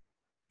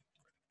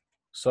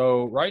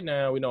 So right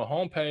now we know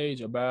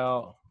homepage,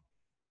 about.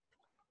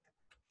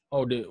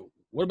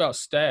 What about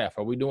staff?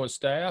 Are we doing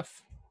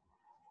staff?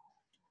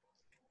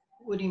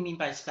 What do you mean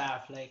by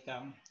staff? Like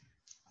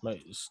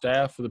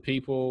Staff for the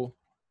people.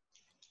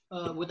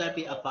 would that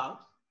be about?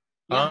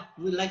 Huh?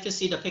 Yeah, we'd like to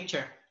see the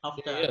picture of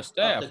the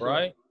staff, group.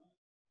 right?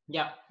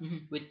 Yeah,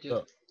 we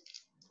do.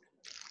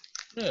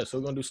 Yeah, so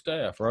we're gonna do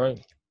staff, right?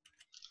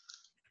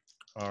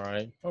 All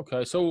right.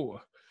 Okay,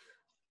 so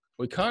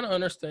we kind of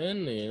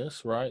understand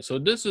this, right? So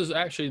this is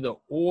actually the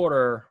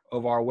order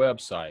of our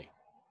website.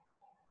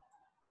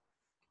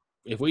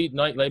 If we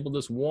label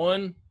this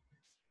 1,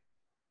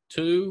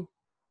 2,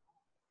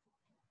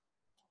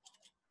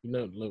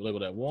 label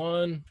that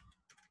 1.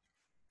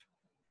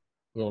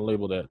 We're gonna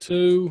label that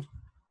 2.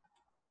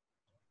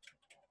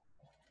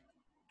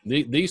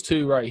 These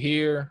two right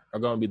here are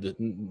going to be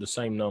the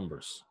same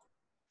numbers.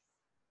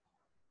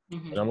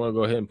 And I'm going to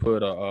go ahead and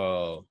put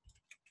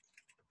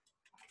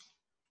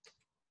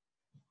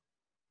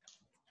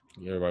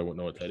everybody won't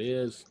know what that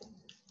is.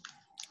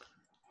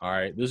 All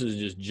right, this is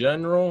just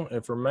general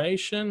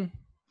information.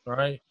 All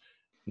right,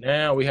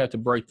 now we have to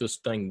break this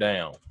thing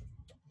down.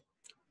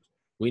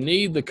 We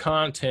need the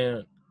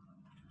content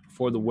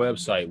for the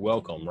website.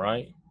 Welcome,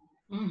 right?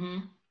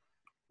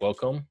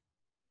 Welcome.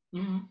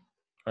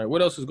 All right,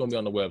 what else is going to be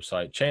on the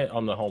website?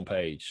 On the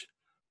homepage.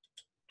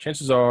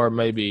 Chances are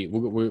maybe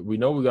we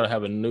know we're going to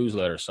have a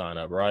newsletter sign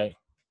up, right?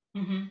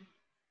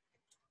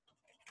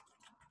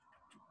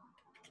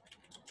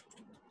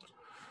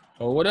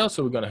 Well, what else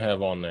are we going to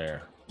have on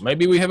there?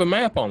 Maybe we have a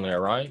map on there,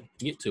 right?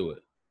 Get to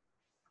it.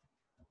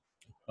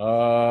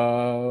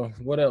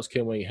 What else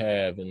can we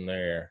have in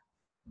there?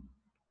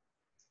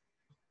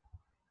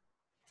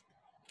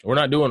 We're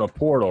not doing a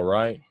portal,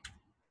 right?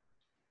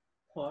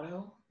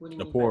 Portal? What do you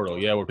the mean portal,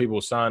 yeah, where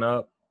people sign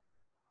up.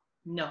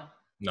 No.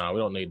 No, we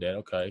don't need that.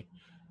 Okay.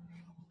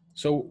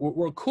 So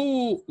we're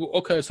cool.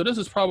 Okay, so this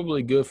is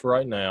probably good for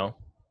right now,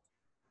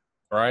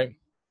 right?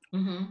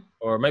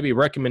 Or maybe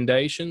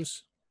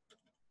recommendations.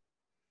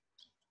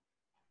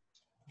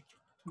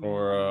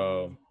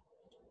 Or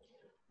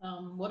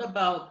what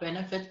about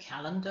benefit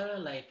calendar?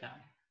 Like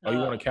you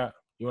want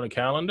a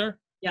calendar?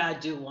 Yeah, I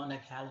do want a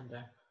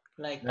calendar.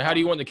 Like now, how do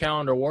you want the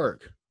calendar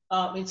work?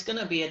 It's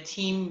gonna be a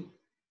team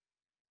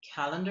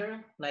calendar.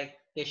 Like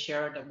they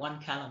share the one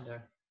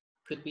calendar.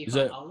 Could be. Is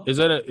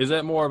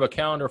that more of a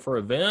calendar for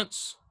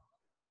events?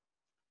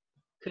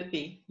 Could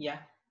be. Yeah.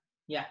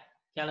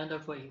 Calendar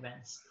for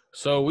events.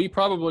 So we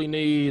probably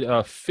need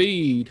a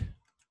feed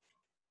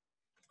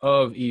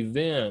of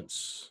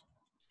events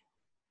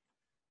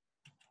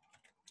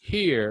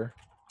here,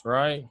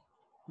 right?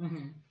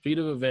 Feed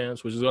of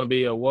events, which is going to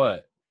be a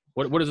what?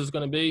 What is this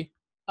going to be?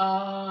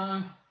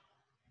 The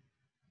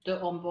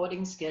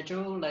onboarding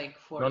schedule, like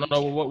for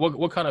no.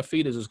 What kind of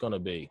feed is this going to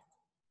be?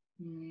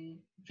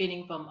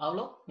 Feeding from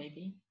Outlook,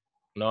 maybe.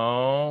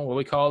 No, what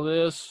we call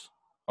this?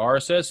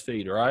 RSS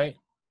feed, right?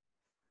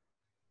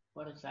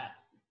 What is that?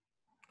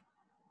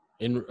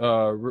 In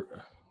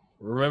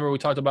remember we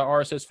talked about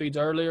RSS feeds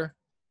earlier?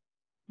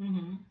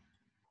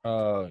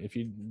 Mm-hmm. If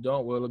you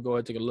don't, we'll go ahead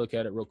and take a look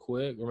at it real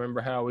quick.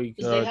 Remember how we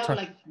Because they have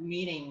like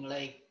meeting,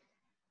 like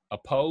a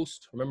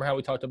post? Remember how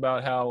we talked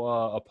about how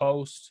a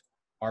post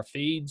are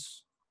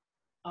feeds?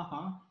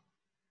 uh-huh.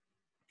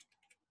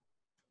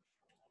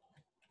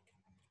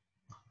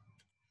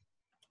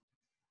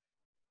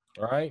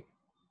 Right?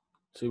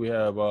 See, we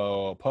have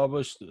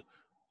published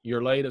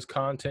your latest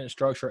content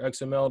structure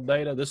XML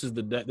data. This is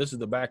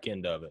the back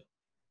end of it.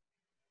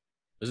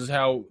 This is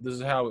how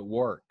it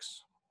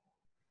works.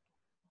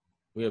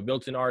 We have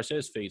built-in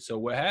RSS feeds. So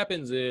what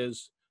happens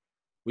is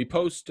we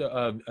post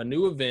a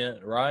new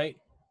event, right?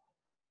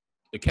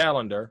 The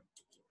calendar.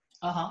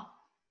 Uh-huh.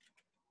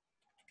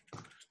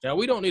 Now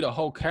we don't need a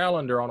whole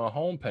calendar on a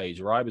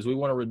homepage, right? Because we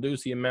want to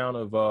reduce the amount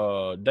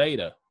of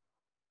data.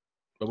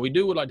 But we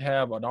would like to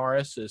have an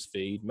RSS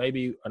feed,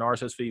 maybe an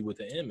RSS feed with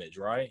an image,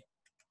 right?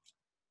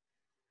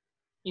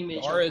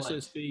 Image The of what?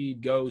 RSS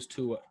feed goes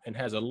to and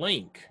has a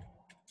link,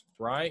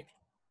 right?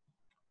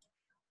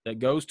 That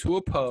goes to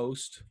a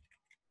post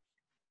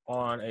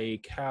on a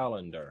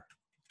calendar.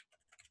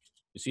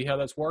 You see how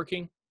that's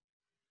working?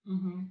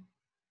 Mm-hmm.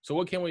 So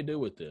what can we do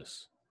with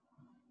this?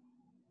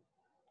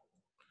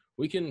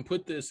 We can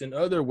put this in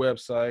other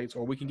websites,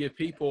 or we can get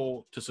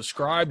people to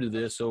subscribe to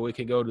this so it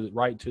can go to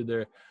right to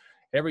their,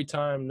 every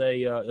time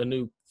they a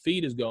new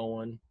feed is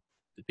going,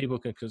 the people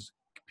can, because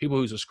people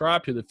who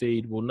subscribe to the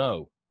feed will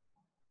know.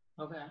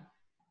 Okay.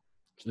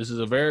 So this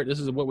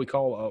is what we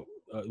call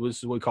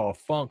a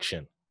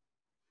function.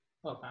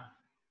 Okay.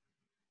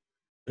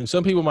 And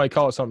some people might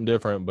call it something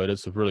different, but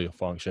it's really a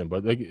function.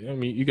 But I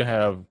mean, you can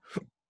have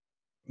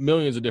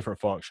millions of different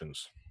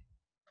functions.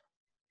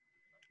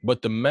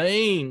 But the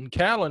main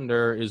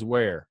calendar is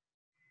where?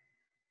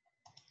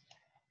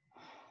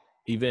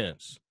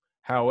 Events.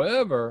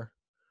 However,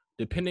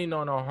 depending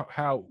on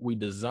how we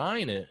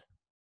design it,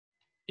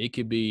 it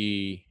could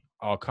be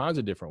all kinds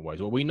of different ways.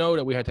 Well, we know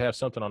that we have to have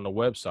something on the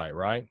website,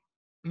 right?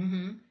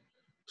 Mm-hmm.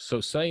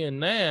 So saying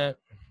that,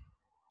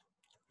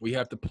 we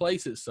have to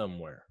place it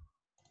somewhere.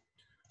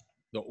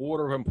 The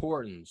order of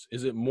importance.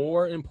 Is it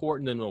more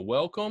important than a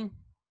welcome,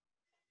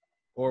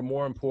 or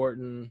more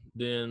important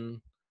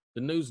than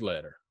the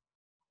newsletter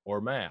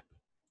or map?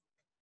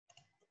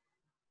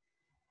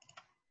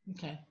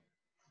 Okay.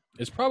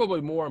 It's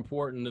probably more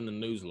important than the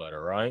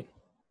newsletter, right?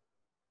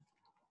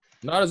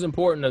 Not as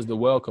important as the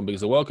welcome,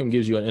 because the welcome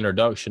gives you an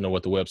introduction to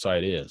what the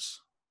website is.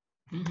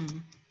 Mm-hmm.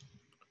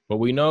 But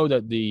we know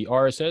that the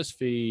RSS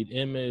feed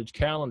image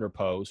calendar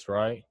post,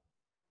 right?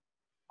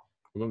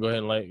 We're going to go ahead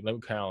and label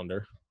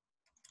calendar,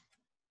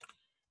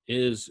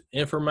 is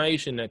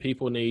information that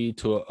people need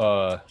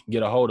to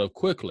get a hold of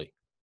quickly,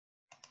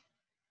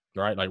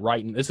 right? Like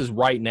this is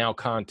right now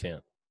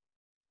content.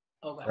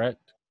 Okay.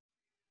 Correct?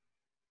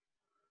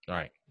 All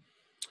right.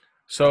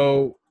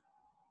 So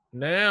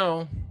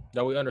now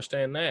that we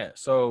understand that,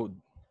 so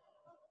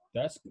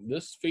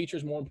this feature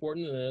is more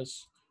important than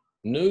this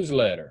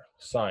newsletter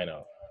sign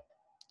up.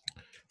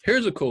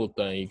 Here's a cool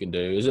thing you can do.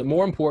 Is it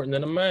more important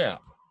than a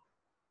map?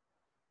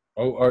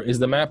 Or is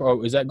the map,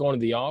 or is that going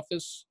to the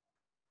office?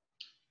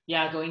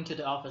 Yeah, going to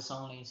the office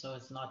only, so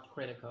it's not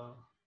critical.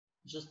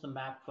 Just the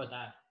map for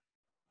that.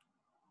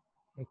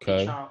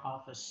 Okay. HR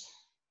office.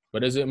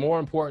 But is it more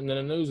important than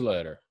a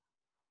newsletter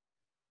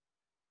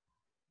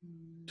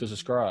to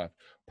subscribe?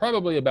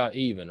 Probably about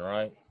even,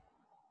 right?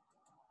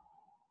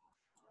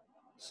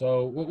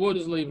 So we'll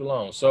just leave it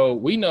alone. So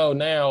we know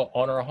now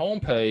on our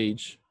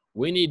homepage,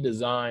 we need to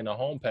design a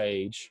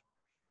homepage,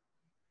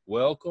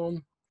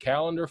 welcome,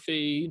 calendar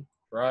feed,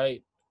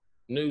 right?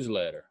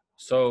 Newsletter.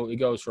 So it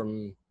goes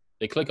from,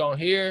 they click on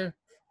here,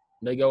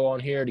 they go on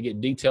here to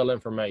get detailed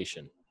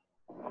information.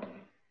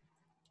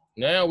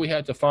 Now we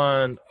have to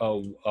find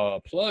a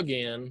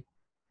plug-in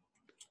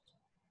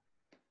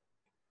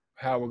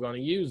how we're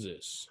going to use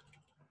this.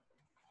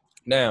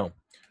 Now,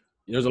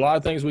 there's a lot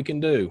of things we can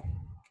do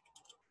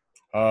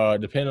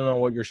depending on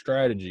what your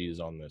strategy is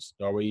on this.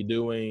 Are we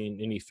doing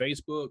any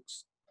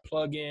Facebook's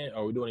plug-in?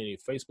 Are we doing any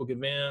Facebook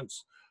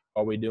events?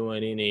 Are we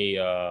doing any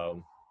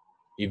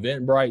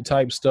Eventbrite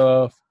type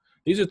stuff?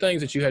 These are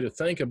things that you had to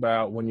think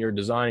about when you're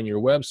designing your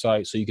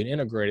website so you can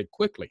integrate it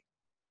quickly.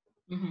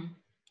 Mm-hmm.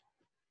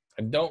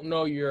 I don't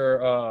know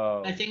your...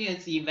 I think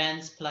it's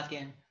events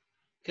plugin,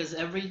 because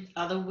every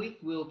other week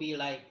will be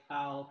like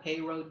our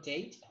payroll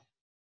date.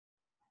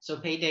 So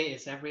payday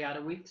is every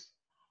other week.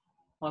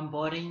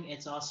 Onboarding,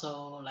 it's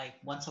also like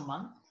once a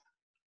month.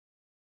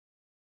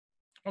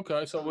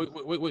 Okay, so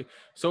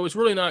so it's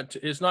really not,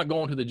 it's not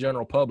going to the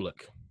general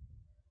public,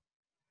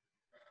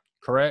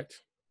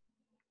 correct?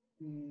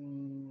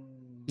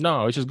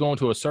 No, it's just going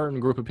to a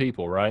certain group of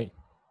people, right?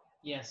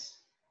 Yes.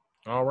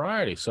 All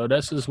righty. So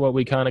this is what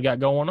we kind of got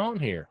going on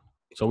here.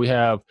 So we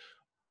have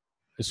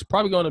It's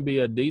probably going to be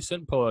a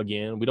decent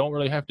plugin. We don't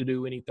really have to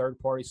do any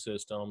third-party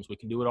systems. We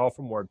can do it all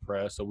from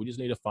WordPress. So we just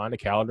need to find a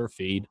calendar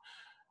feed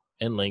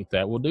and link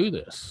that will do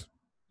this.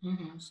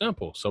 Mm-hmm.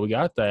 Simple. So we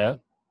got that.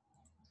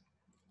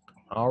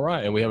 All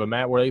right. And we have a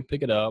map where they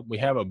pick it up. We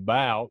have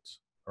about,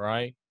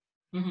 right?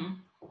 Mm-hmm.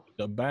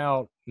 The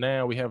about,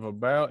 now we have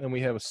about and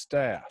we have a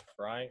staff,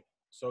 right?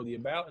 So the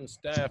about and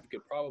staff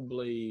could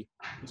probably,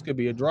 this could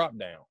be a drop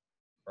down,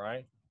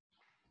 right?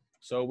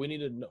 So we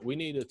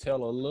need to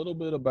tell a little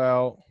bit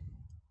about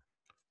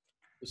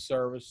the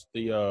service,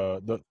 the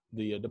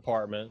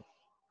department.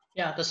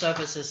 Yeah, the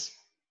services,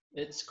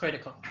 it's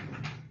critical.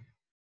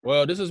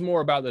 Well, this is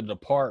more about the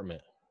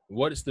department.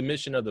 What is the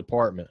mission of the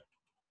department?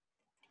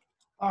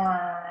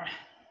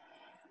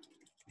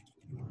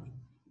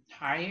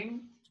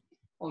 Hiring,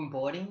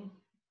 onboarding,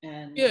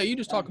 and Yeah, you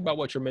just talk about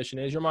what your mission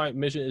is. Your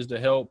mission is to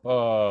help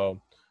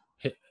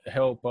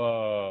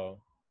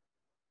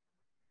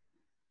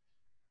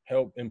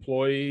help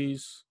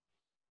employees.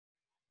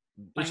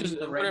 It's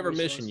just whatever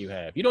mission you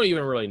have. You don't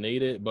even really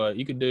need it, but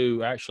you could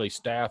do actually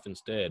staff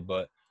instead.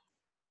 But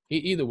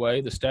either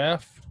way, the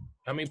staff.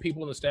 How many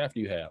people in the staff do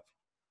you have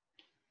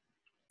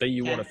that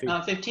you want to feed?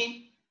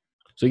 15.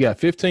 So you got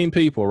 15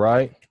 people,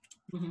 right?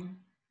 Mm-hmm.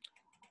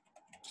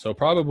 So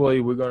probably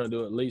we're going to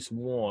do at least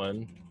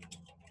one,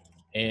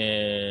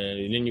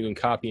 and then you can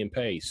copy and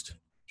paste.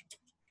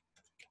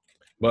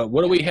 But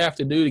what do we have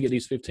to do to get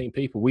these 15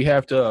 people? We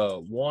have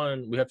to,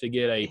 we have to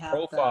get a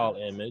profile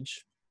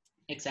image.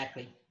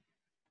 Exactly.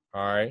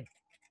 All right.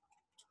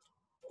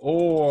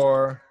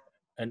 Or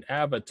an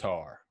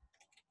avatar.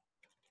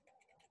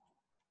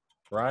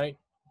 Right?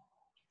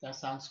 That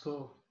sounds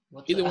cool.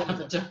 What's either one.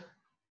 Avatar?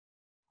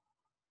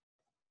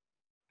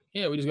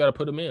 Yeah, we just got to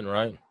put them in,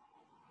 right?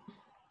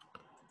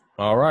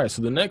 All right.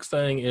 So the next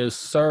thing is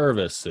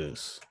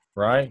services,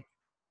 right?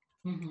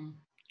 Mm-hmm.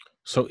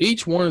 So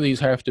each one of these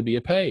have to be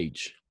a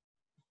page,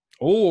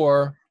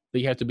 or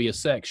they have to be a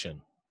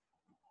section.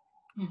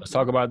 Mm-hmm. Let's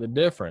talk about the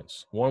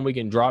difference. One, we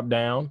can drop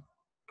down,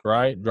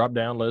 right? Drop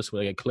down list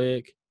where they can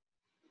click,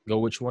 go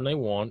which one they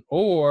want,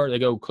 or they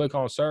go click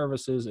on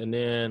services, and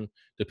then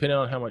depending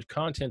on how much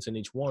content's in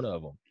each one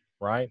of them,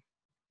 right?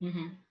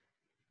 Mm-hmm.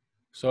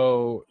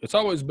 So it's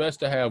always best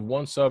to have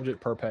one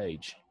subject per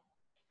page.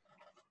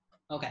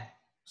 Okay.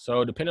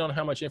 So depending on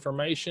how much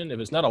information, if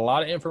it's not a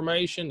lot of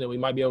information, then we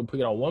might be able to put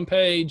it on one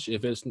page.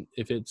 If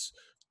it's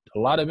a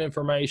lot of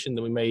information,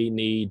 then we may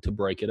need to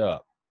break it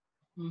up.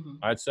 Mm-hmm.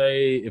 I'd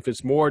say if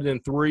it's more than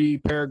 3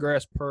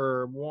 paragraphs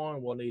per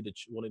one, we'll need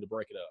to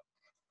break it up.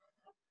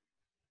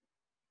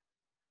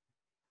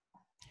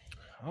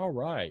 All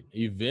right,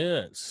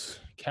 events,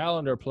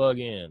 calendar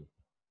plugin,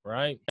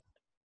 right?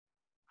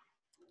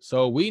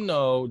 So we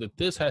know that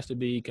this has to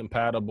be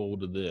compatible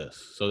to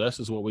this. So this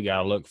is what we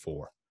got to look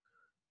for.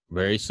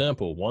 Very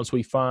simple. Once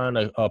we find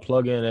a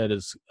plugin that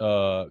is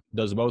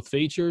does both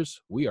features,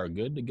 we are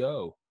good to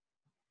go.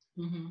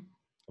 Mm-hmm.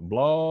 A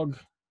blog.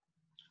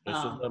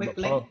 Quick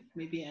link,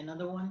 maybe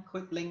another one.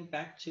 Quick link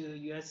back to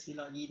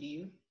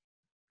usc.edu.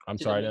 I'm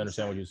sorry, I didn't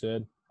understand what you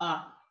said.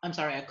 I'm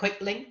sorry, a quick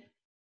link.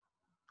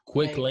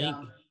 Quick link?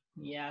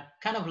 Yeah,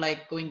 kind of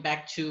like going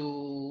back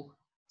to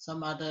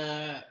some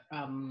other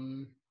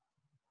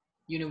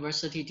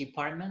university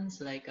departments,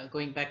 like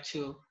going back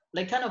to,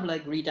 like kind of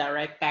like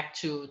redirect back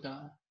to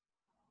the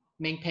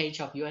main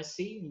page of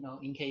USC,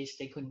 in case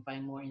they couldn't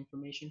find more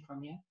information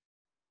from you.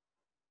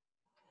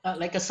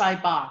 Like a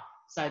sidebar.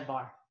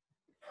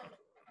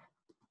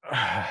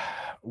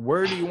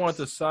 Where do you want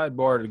the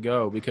sidebar to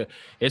go? Because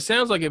it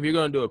sounds like if you're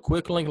going to do a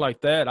quick link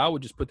like that, I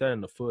would just put that in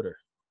the footer.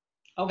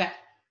 Okay,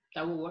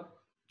 that will work.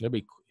 It'd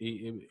be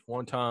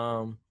one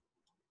time.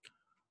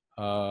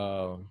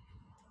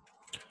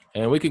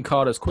 And we can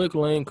call this quick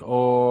link,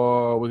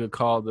 or we could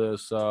call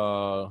this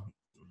the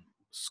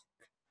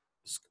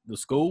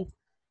school.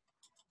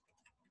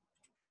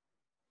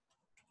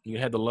 You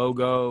can have the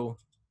logo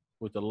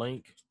with the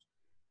link,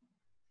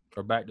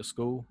 or back to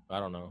school. I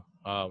don't know.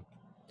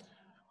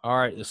 All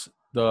right, it's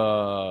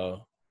the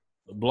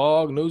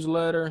blog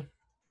newsletter.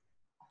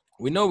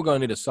 We know we're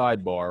going to need a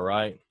sidebar,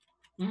 right?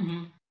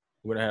 Mm-hmm.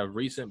 We're going to have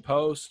recent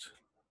post.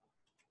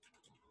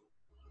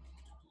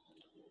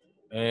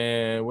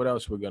 And what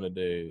else we're going to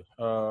do?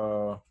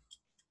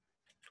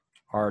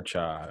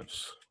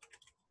 Archives.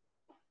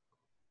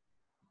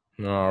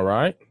 All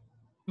right.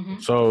 Mm-hmm.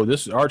 So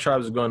this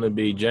archives is going to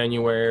be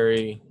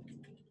January,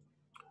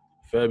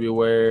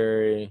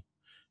 February.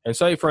 And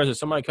say, for instance,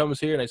 somebody comes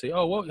here and they say,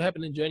 oh, what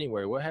happened in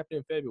January? What happened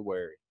in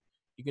February?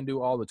 You can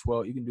do all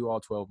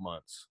 12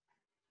 months.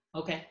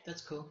 Okay,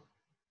 that's cool.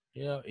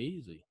 Yeah,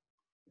 easy.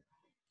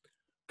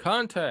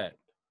 Contact.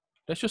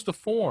 That's just a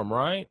form,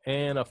 right?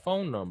 And a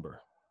phone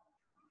number.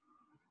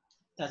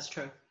 That's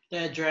true.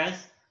 The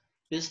address,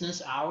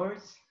 business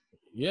hours.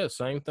 Yeah,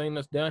 same thing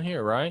that's down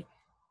here, right?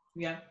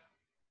 Yeah.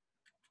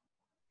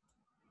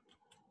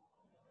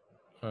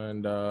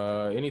 And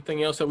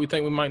anything else that we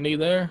think we might need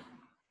there?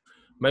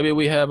 Maybe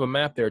we have a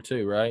map there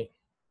too, right?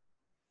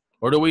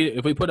 Or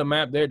if we put a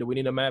map there, do we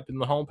need a map in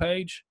the home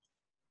page?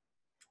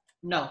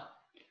 No.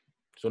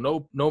 So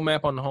no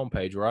map on the home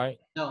page, right?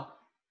 No.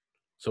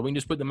 So we can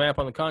just put the map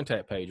on the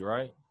contact page,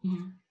 right?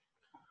 Mm-hmm.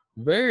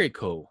 Very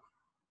cool.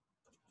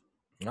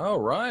 All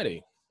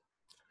righty.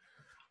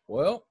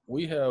 Well,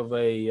 we have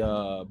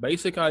a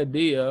basic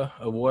idea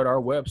of what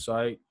our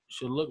website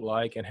should look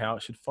like and how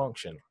it should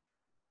function.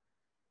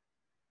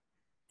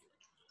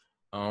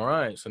 All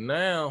right, so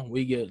now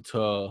we get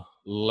to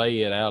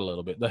lay it out a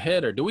little bit. The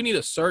header, do we need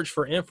a search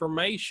for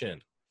information?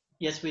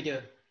 Yes, we do.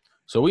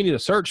 So we need a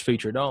search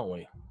feature, don't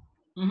we?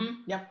 Mm-hmm.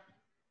 Yep.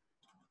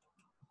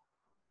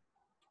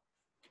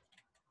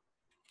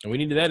 And we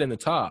need that in the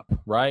top,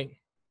 right?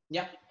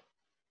 Yep.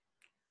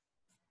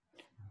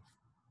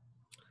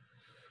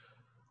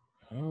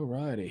 All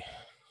righty.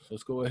 So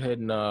let's go ahead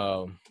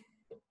and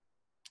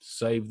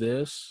save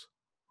this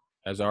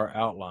as our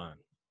outline.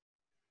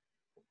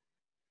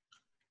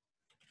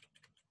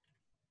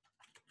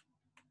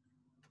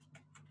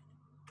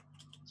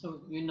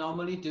 So you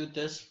normally do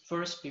this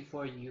first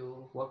before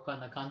you work on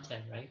the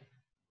content, right?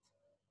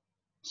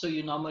 So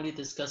you normally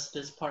discuss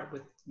this part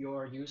with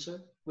your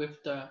user, with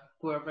the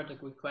whoever the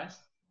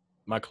request?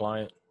 My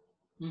client.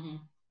 Mm-hmm.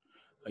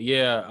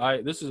 Yeah,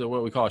 this is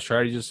what we call a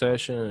strategy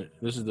session.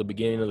 This is the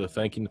beginning of the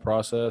thinking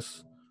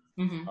process.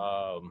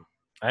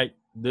 Mm-hmm.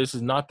 This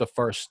is not the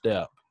first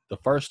step. The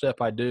first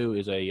step I do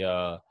is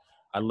I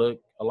look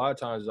a lot of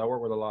times. I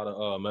work with a lot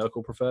of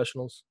medical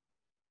professionals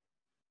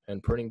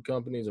and printing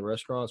companies and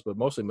restaurants, but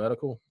mostly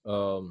medical.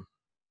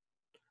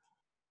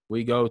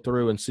 We go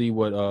through and see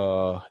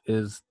what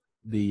is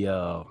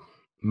the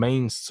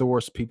main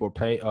source people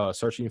are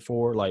searching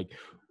for. Like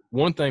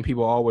one thing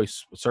people are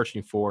always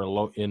searching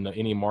for in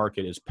any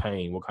market is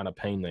pain. What kind of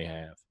pain they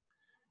have,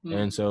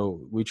 and so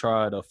we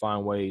try to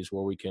find ways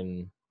where we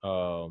can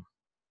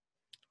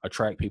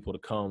attract people to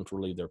come to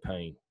relieve their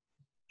pain.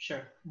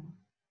 Sure.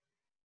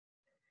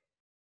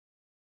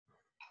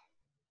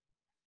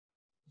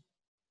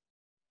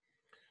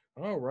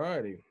 All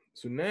righty.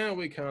 So now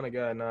we kind of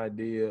got an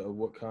idea of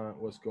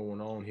what's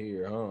going on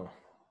here, huh?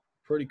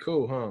 Pretty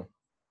cool, huh?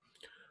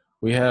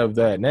 We have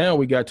that. Now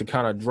we got to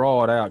kind of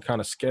draw it out,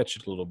 kind of sketch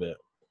it a little bit.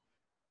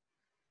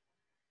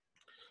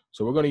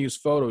 So we're going to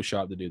use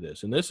Photoshop to do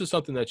this. And this is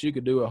something that you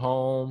could do at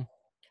home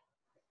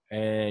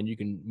and you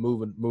can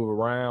move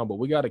around, but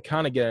we got to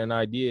kind of get an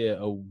idea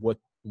of what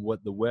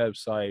the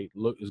website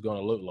is going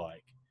to look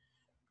like.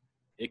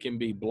 It can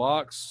be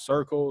blocks,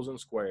 circles, and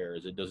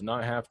squares. It does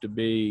not have to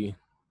be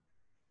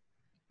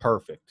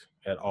perfect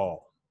at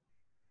all.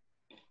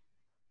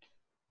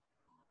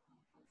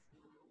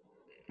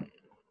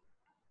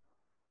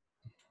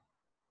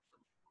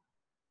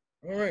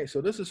 All right, so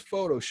this is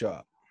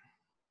Photoshop.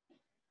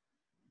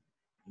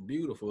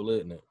 Beautiful,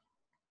 isn't it?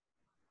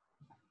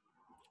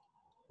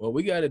 What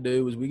we got to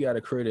do is we got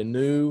to create a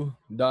new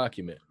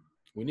document.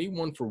 We need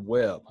one for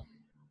web.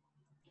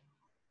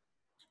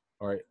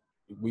 All right.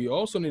 We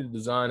also need to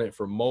design it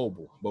for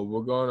mobile, but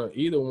we're going to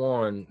either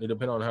one, it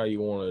depends on how you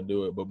want to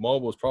do it, but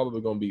mobile is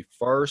probably going to be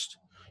first.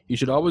 You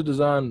should always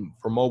design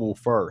for mobile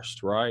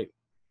first, right?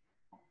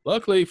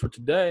 Luckily for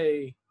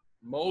today,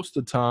 most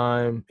of the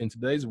time in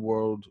today's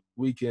world,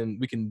 we got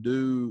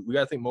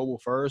to think mobile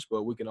first,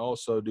 but we can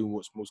also do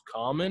what's most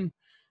common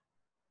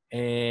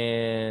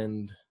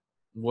and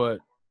what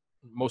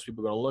most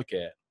people are going to look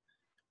at.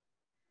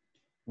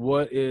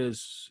 What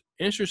is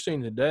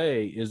interesting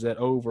today is that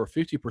over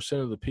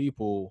 50% of the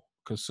people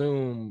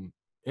consume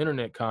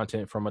internet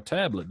content from a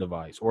tablet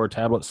device or a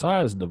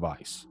tablet-sized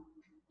device.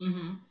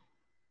 Mm-hmm.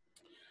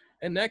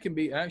 And that can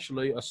be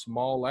actually a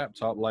small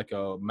laptop like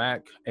a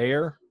Mac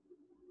Air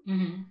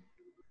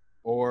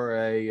or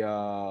a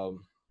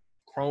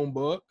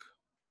Chromebook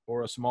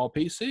or a small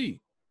PC.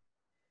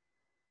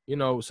 You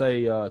know,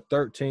 say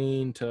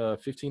 13 to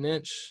 15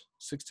 inch,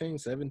 16,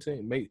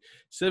 17, maybe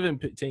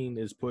 17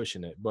 is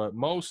pushing it. But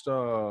most,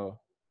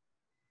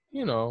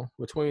 you know,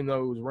 between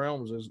those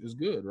realms is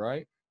good,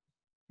 right?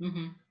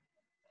 Mm-hmm.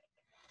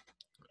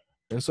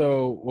 And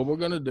so what we're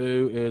going to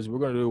do is we're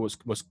going to do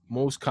what's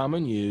most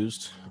common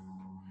used.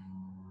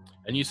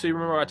 And you see,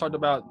 remember I talked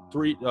about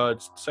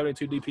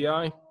 72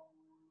 DPI?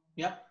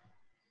 Yep.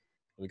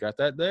 We got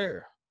that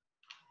there.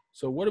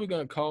 So what are we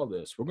going to call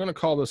this? We're going to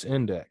call this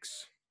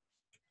index.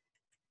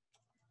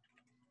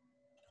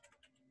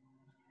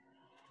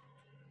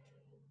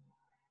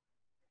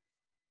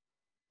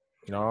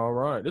 All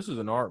right. This is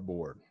an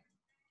artboard.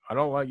 I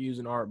don't like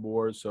using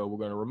artboards, so we're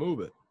going to remove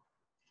it.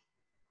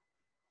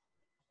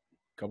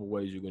 A couple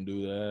ways you can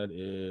do that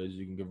is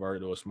you can convert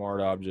it to a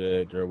smart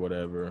object or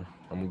whatever.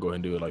 I'm going to go ahead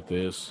and do it like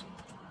this.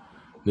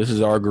 This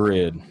is our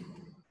grid.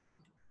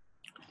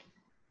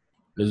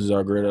 This is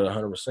our grid at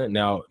 100%.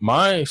 Now,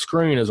 my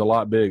screen is a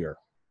lot bigger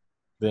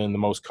than the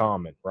most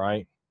common,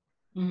 right?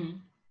 Mm-hmm.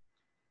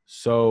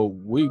 So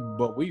we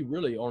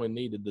really only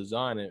need to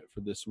design it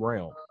for this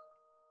realm.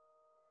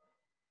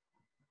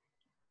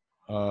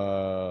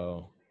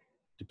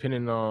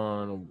 Depending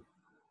on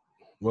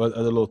what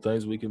other little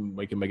things we can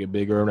make it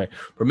bigger.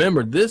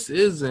 Remember, this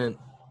isn't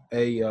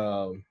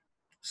a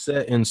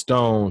set in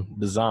stone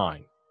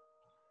design.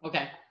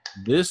 Okay.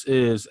 This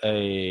is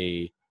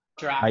a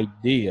Draft.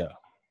 idea.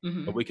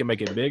 But we can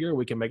make it bigger.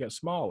 We can make it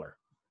smaller.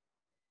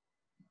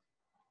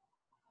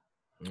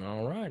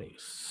 All righty.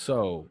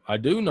 So I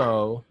do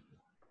know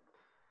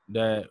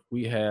that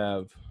we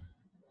have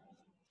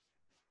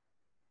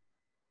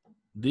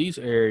these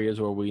areas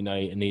where we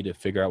need to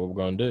figure out what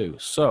we're going to do.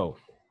 So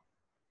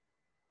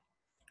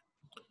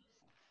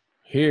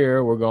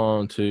here we're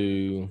going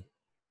to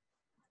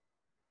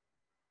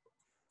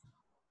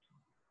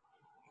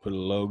put a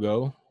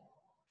logo.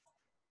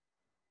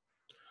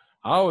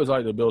 I always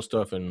like to build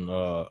stuff in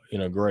a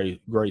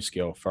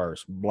grayscale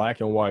first, black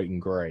and white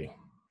and gray.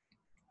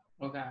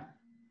 Okay.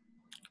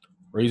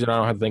 Reason I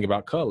don't have to think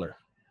about color.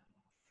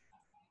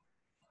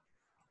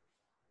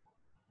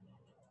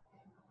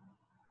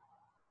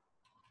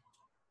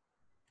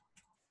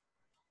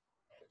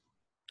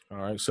 All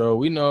right, so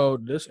we know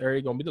this area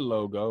is going to be the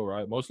logo,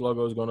 right? Most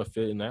logos are going to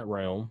fit in that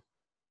realm.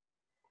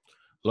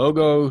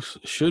 Logos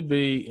should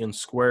be in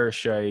square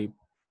shape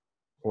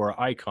or an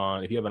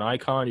icon. If you have an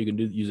icon, you can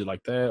use it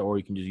like that, or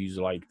you can just use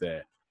it like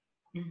that.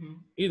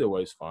 Either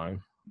way is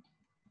fine.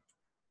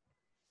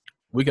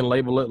 We can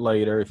label it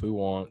later if we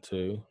want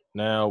to.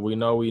 Now we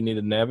know we need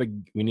a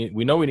we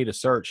need a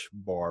search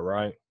bar,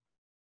 right?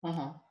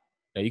 Now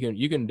you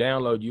can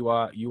download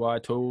UI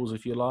tools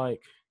if you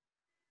like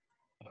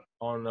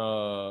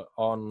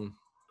on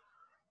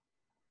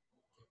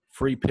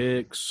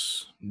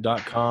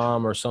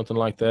freepix.com or something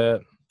like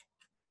that.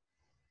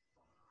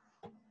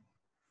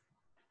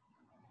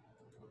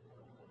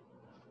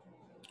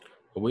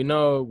 But we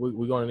know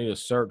we're going to need a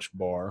search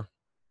bar.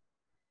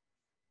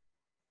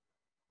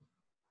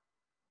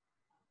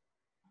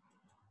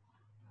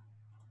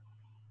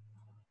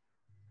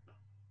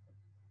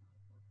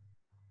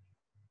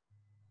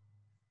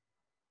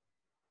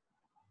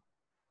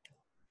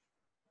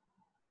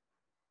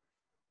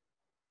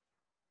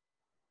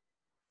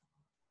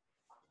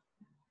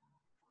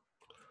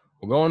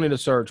 We're going to need a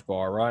search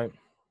bar, right?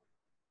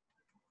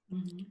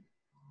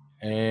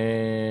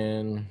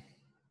 And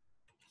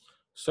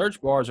search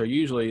bars are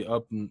usually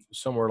up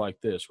somewhere like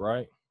this,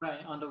 right?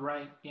 Right, on the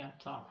right, yeah,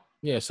 top.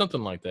 Yeah,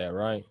 something like that,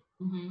 right?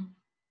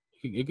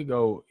 It could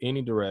go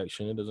any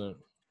direction. It doesn't,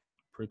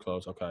 pretty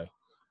close. Okay.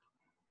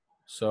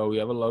 So we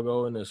have a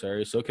logo in this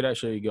area. So it could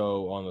actually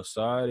go on the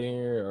side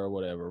here or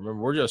whatever.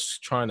 Remember, we're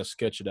just trying to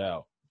sketch it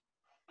out.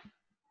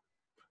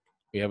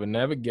 We have a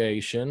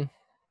navigation.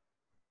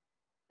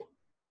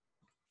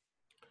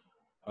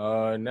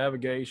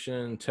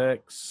 Navigation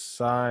text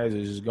size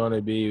is going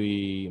to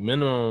be,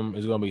 minimum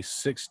is going to be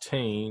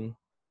 16,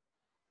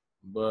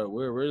 but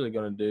we're really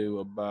going to do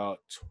about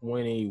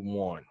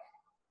 21.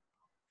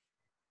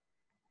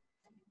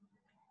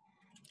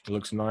 It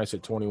looks nice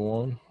at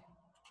 21.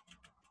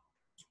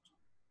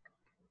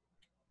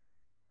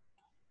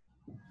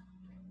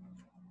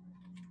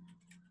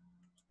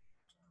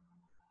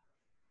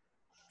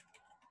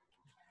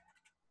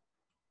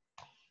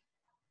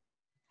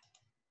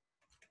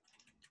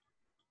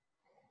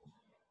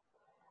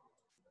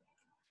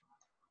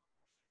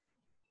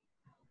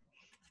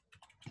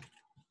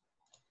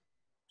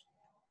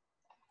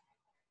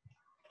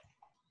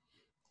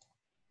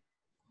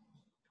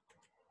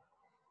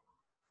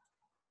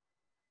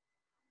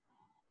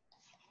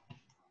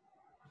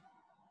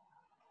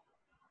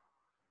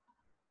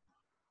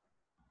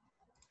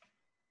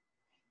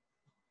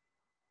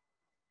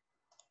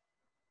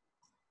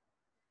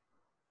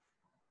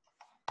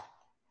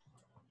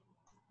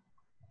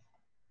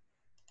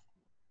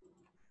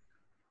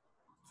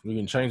 We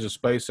can change the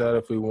space out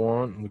if we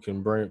want. We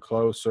can bring it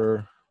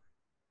closer.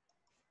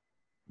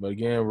 But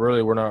again,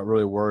 really, we're not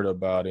really worried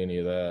about any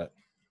of that.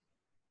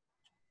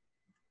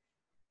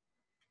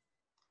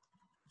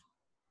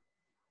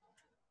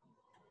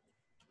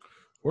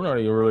 We're not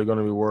even really going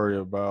to be worried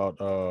about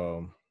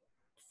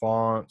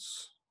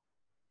fonts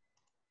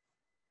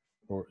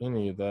or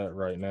any of that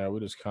right now. We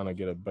just kind of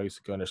get a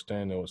basic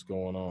understanding of what's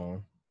going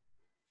on.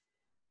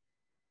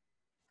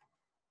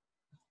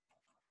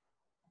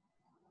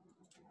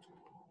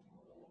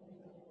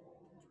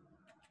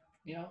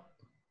 Yeah,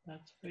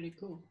 that's pretty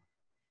cool.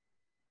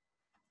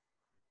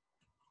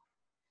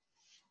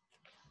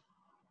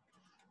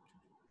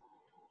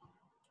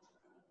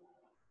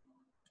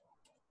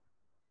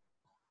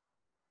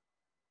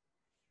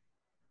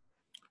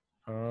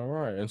 All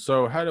right, and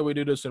so how do we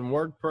do this in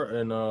Photoshop?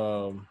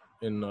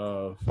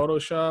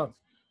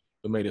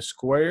 We made a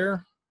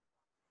square.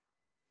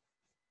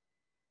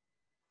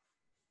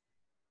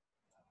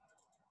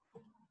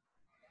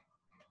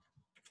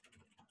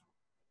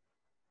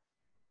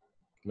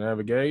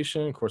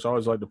 Navigation. Of course, I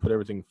always like to put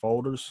everything in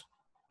folders.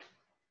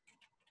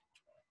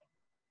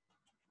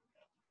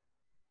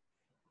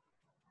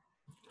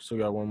 Still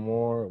got one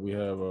more. We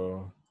have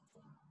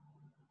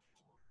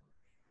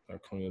I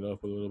clean it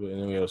up a little bit,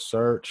 and then we have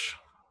search.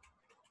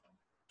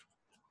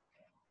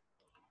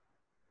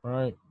 All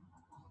right.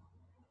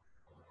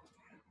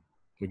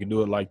 We can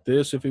do it like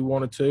this if we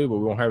wanted to, but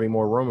we won't have any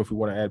more room if we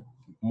want to add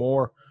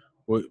more.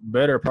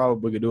 Better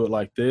probably we could do it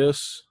like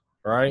this,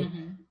 right?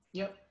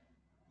 Yep.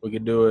 We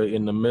could do it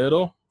in the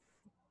middle.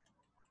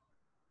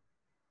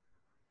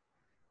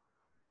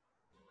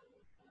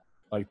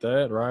 like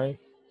that, right?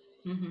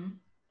 Mm-hmm.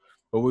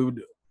 But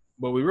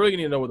we really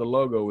need to know what the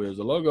logo is.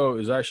 The logo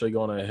is actually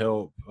going to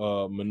help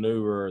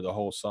maneuver the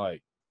whole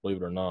site, believe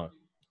it or not.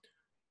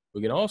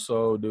 We can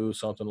also do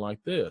something like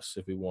this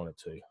if we wanted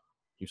to.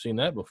 You've seen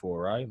that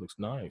before, right? Looks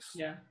nice.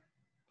 Yeah.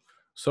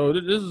 So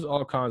this is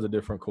all kinds of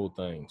different cool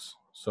things.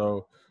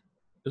 So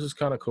this is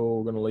kind of cool.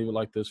 We're going to leave it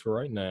like this for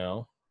right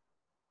now.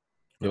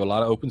 We have a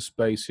lot of open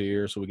space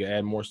here, so we can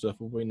add more stuff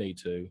if we need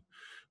to.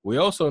 We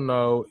also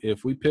know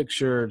if we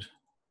pictured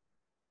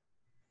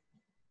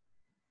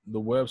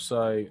the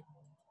website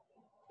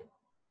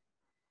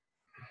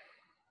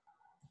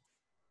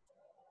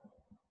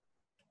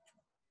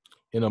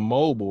in a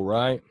mobile,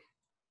 right?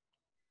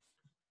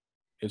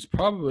 It's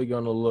probably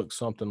going to look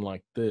something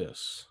like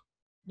this.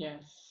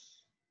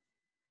 Yes.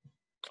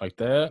 Like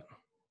that,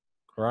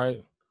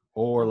 right?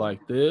 Or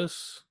like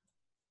this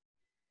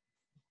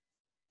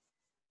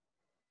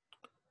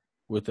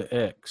with the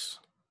X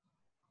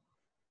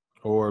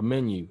or a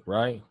menu,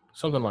 right?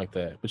 Something like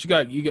that. But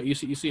you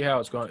see how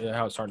it's starting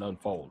to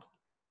unfold.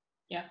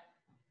 Yeah.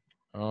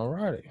 All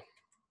righty.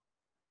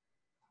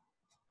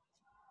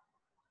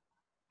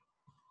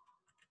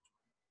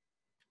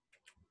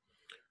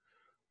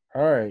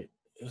 All right.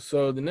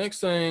 So the next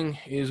thing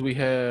is we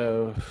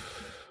have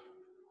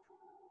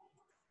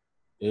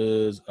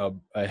is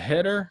a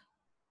header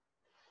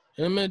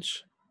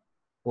image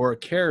or a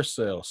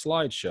carousel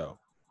slideshow.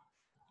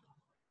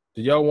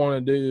 Did y'all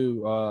want to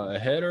do a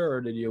header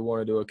or did you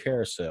want to do a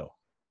carousel?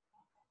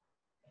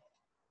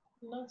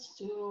 Let's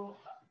do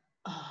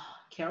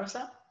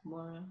carousel.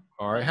 More.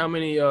 All right. Yeah. How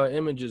many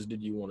images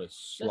did you want to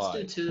Let's do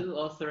slide? 2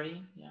 or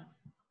 3. Yeah.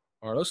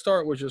 All right. Let's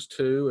start with just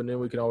 2, and then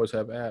we can always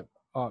have app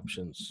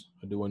options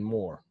for doing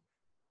more.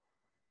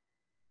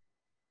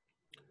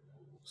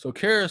 So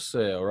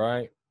carousel,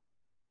 right?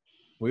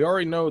 We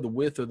already know the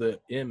width of the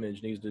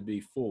image needs to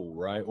be full,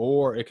 right?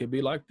 Or it could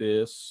be like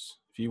this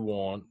if you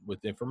want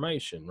with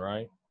information,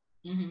 right?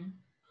 Mm-hmm.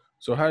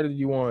 So how did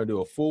you want to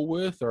do, a full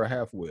width or a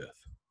half width?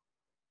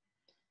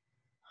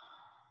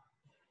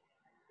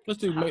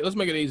 Let's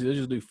make it easy. Let's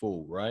just do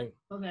full, right?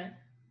 Okay.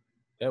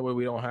 That way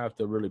we don't have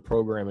to really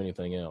program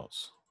anything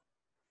else.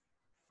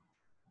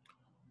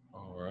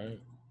 All right.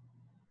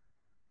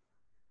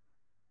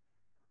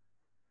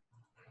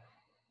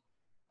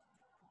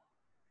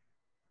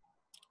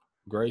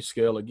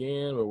 Grayscale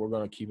again, but we're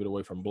going to keep it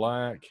away from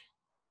black.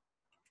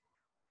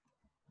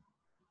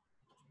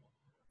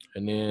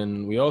 And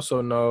then we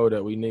also know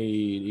that we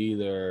need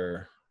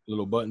either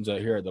little buttons out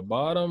here at the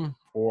bottom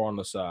or on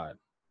the side.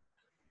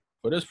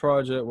 For this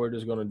project, we're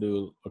just going to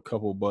do a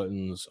couple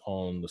buttons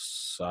on the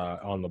side,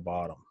 on the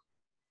bottom.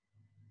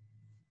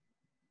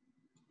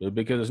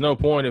 Because there's no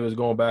point if it's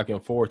going back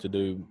and forth to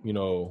do,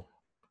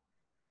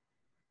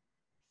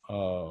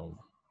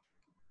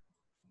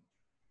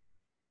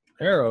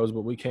 arrows,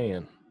 but we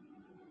can.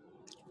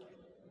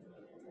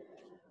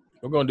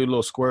 We're going to do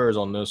little squares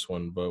on this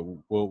one, but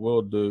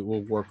we'll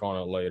work on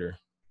it later.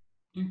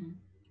 Mm-hmm.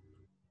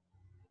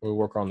 We'll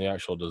work on the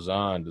actual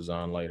design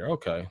later.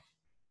 Okay.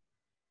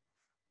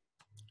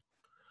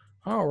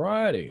 All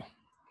righty.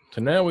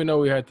 So now we know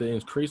we have to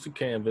increase the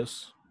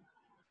canvas.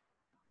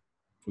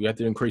 We have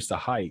to increase the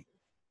height.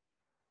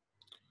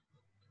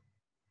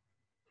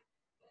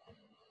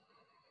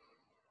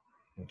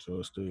 So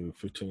let's do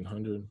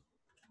 1500.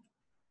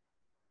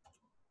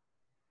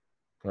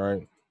 All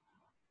right.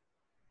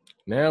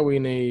 Now we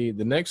need,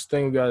 the next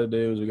thing we got to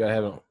do is we got to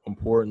have an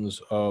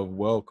importance of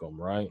welcome,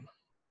 right?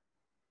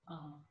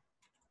 Uh-huh.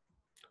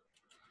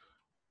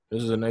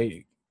 This is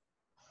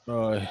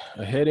a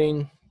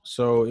heading,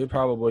 so it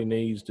probably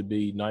needs to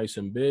be nice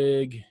and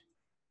big.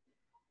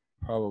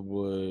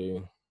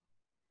 Probably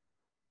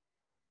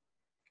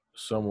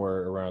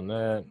somewhere around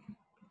that.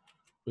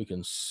 We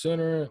can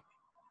center it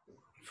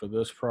for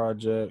this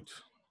project.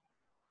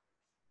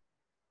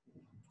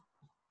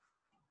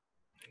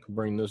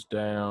 Bring this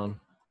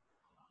down.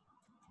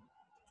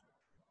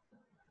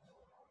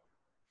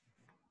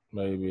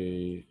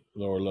 Maybe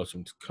lower left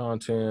some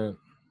content.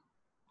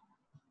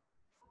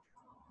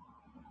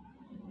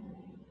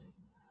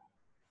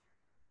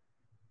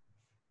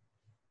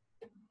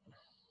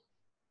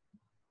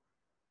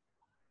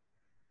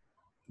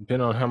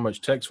 Depending on how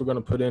much text we're going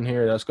to put in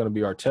here, that's going to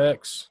be our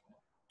text.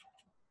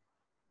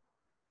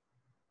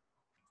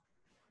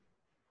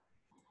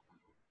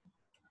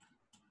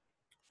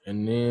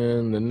 And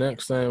then the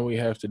next thing we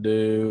have to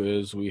do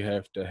is we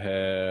have to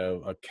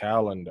have a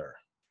calendar,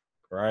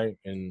 right?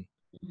 And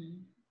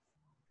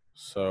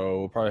so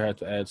we'll probably have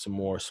to add some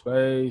more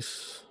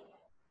space.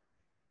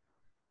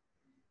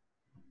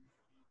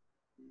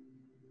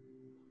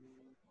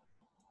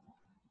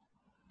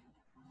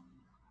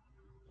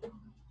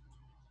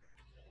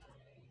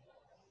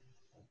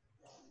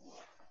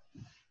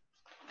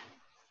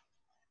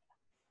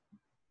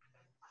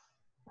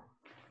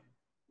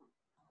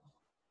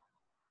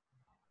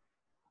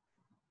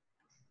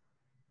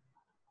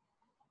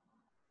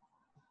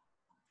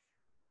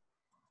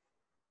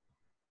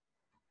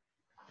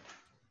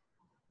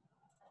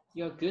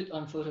 You're good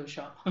on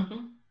Photoshop.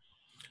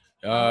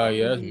 Yeah,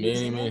 You've that's been many,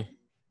 using it? many.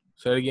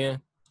 Say it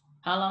again.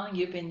 How long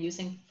you been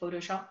using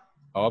Photoshop?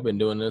 Oh, I've been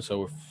doing this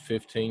over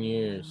 15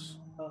 years.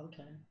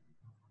 Okay.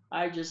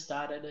 I just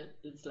started it.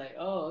 It's like,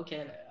 oh,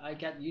 okay. I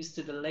got used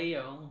to the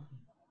layout.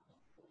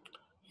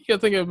 You can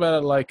think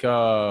about it like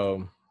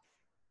on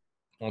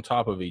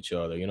top of each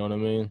other. You know what I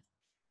mean?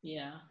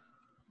 Yeah.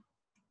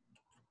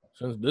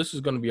 Since this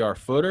is going to be our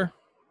footer,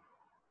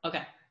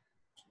 Okay.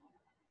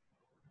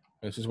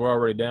 and since we're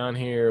already down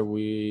here,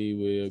 we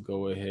will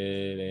go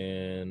ahead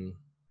and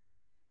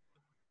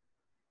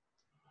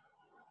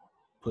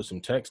put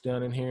some text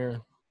down in here.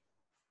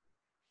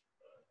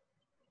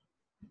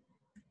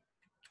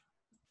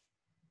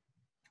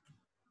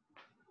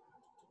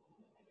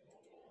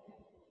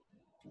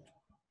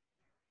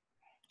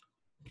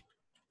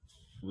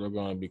 They're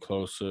going to be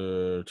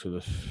closer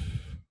to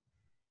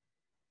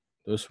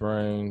this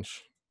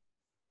range.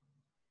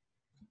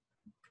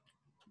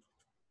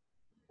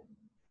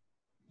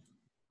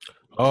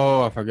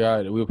 Oh, I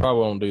forgot. We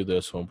probably won't do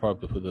this one.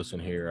 Probably put this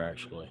in here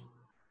actually.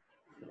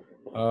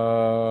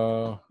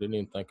 Didn't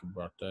even think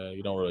about that.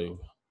 You don't really.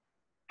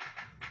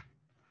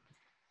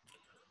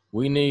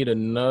 We need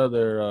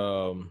another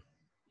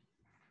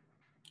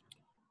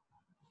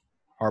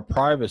our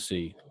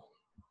privacy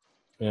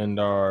and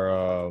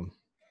our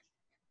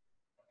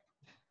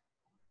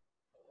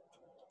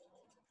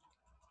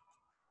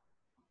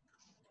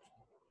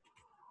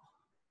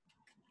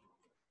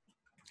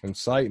and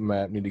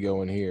sitemap need to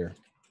go in here.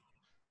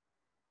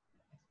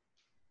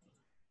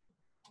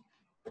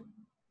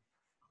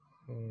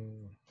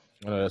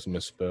 I know that's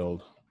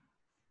misspelled.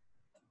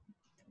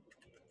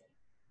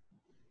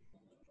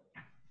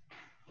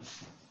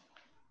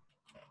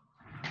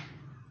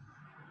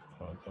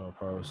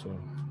 Privacy.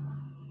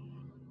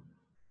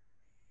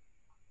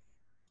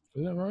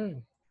 Is that right?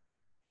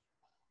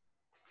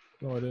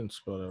 No, I didn't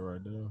spell that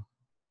right there.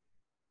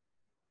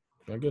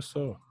 I guess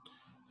so.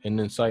 And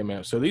then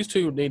sitemap. So these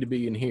two need to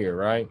be in here,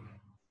 right?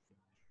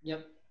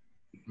 Yep.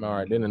 All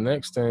right. Then the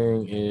next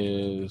thing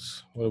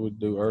is, what did we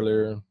do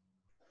earlier?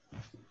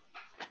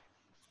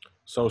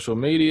 Social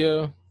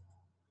media.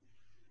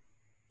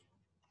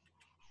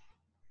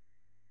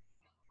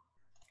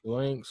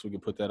 Links. We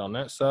can put that on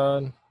that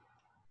side.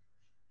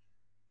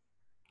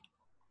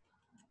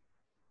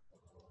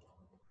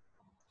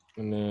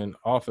 And then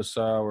office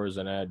hours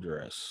and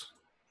address.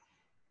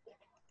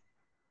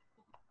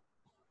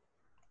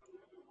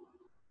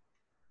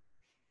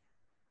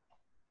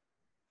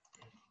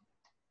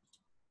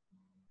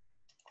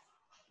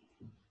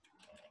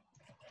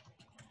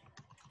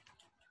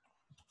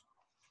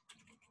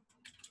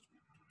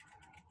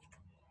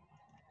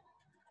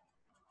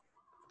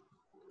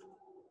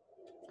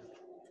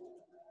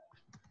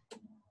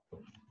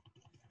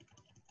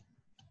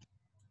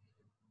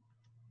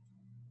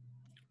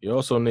 You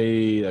also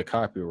need a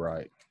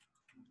copyright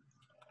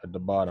at the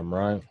bottom,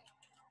 right?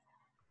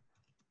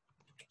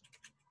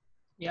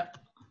 Yep.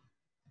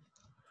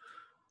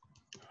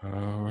 All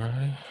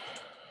right.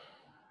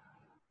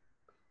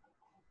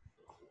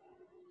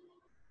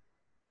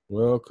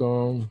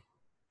 Welcome.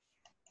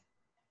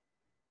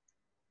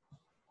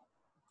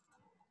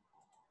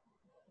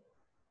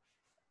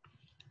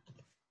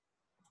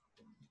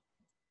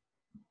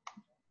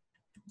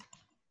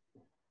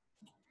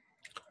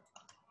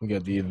 We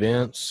got the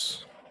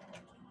events.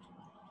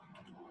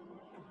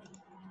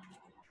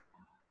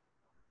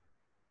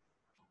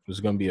 There's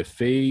going to be a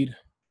feed.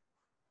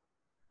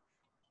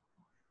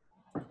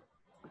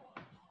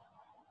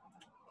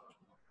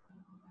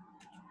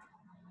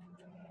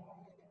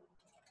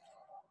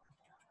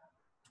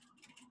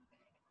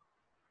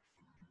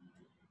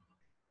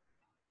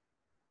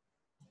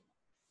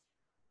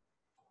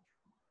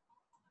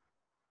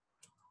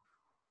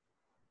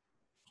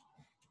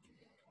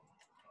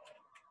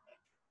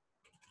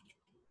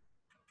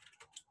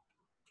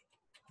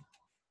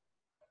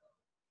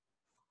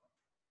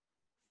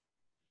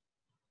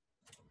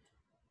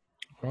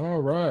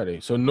 All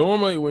righty. So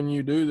normally when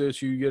you do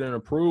this, you get an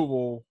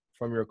approval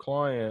from your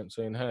client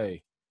saying,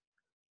 hey,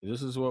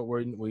 this is what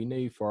we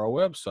need for our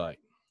website.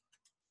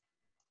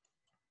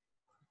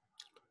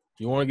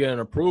 You want to get an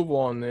approval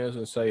on this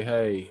and say,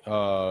 hey,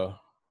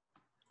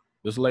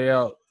 this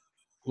layout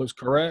looks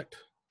correct.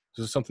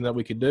 This is something that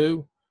we could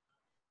do.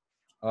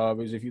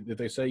 Because if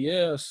they say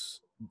yes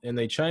and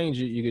they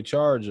change it, you could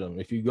charge them.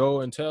 If you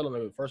go and tell them,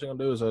 the first thing I'm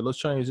gonna do is let's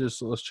change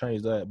this, let's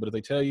change that. But if they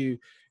tell you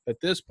at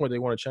this point they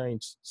want to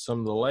change some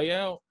of the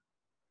layout,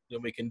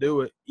 then we can do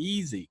it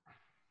easy.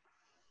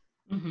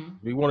 Mm-hmm.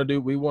 We want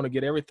to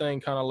get everything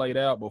kind of laid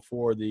out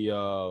before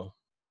the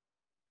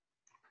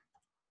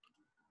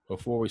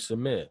before we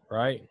submit,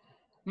 right?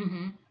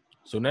 Mm-hmm.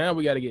 So now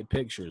we got to get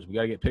pictures. We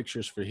got to get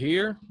pictures for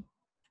here.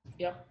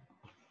 Yep.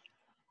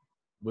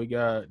 We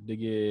got to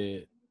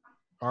get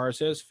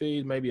RSS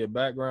feed, maybe a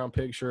background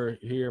picture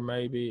here,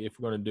 maybe if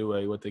we're going to do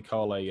a what they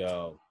call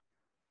a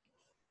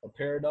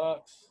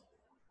paradox.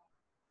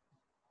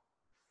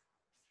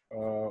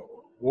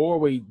 Or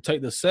we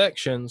take the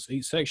sections.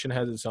 Each section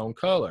has its own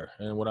color,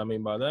 and what I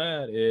mean by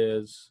that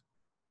is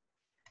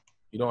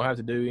you don't have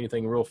to do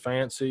anything real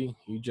fancy.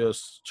 You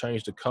just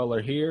change the color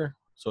here.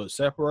 So it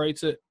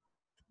separates it,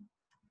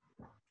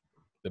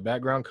 the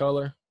background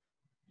color.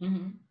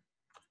 Mm-hmm.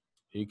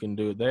 You can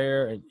do it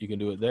there, and you can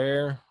do it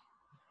there,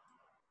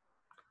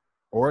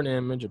 or an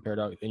image, a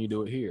paradox, and you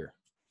do it here.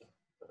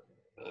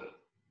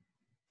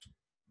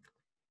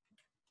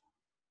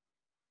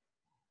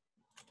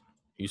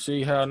 You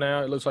see how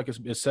now it looks like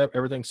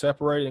everything's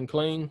separated and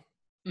clean?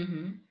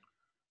 Mm-hmm.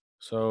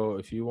 So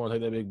if you want to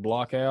take that big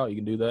block out, you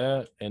can do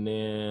that. And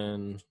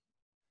then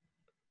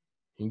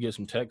you can get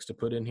some text to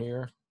put in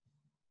here.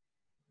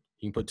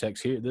 You can put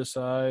text here, this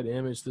side,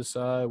 image this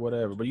side,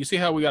 whatever. But you see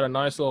how we got a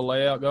nice little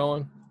layout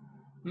going?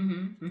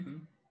 Mm-hmm. Mm-hmm.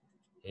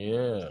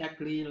 Yeah.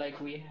 Exactly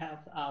like we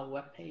have our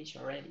web page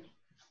already.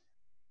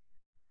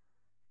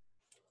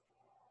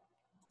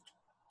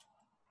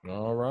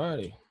 All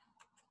righty.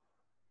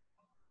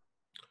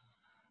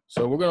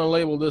 So we're going to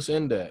label this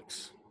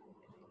index.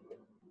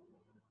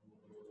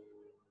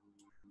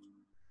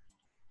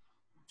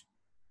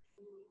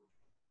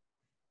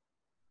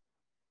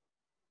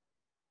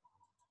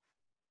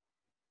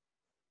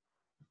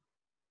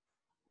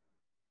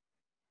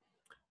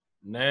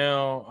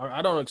 Now,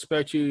 I don't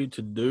expect you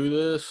to do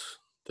this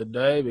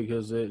today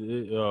because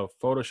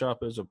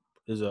Photoshop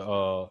is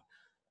a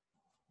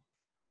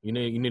you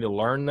need to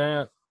learn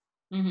that.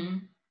 Mm-hmm.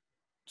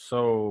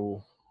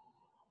 So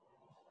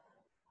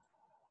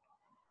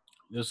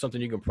this is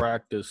something you can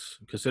practice.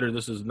 Consider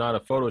this is not a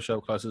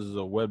Photoshop class. This is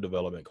a web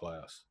development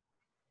class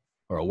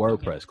or a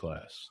WordPress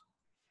class.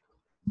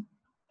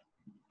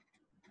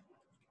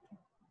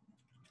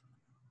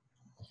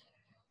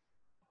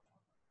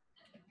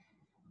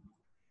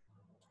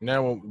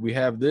 Now, when we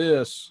have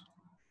this,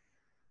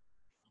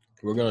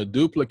 we're going to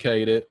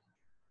duplicate it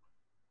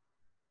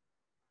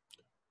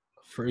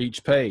for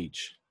each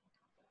page.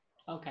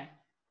 Okay.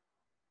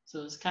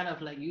 So it's kind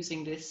of like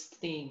using this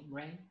theme,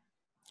 right?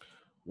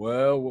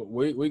 Well,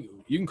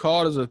 you can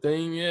call it as a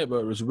theme yet,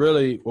 but it's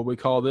really what we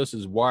call this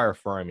is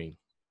wireframing.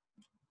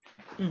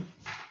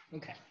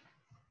 Okay.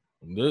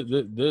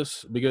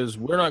 This because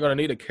we're not going to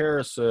need a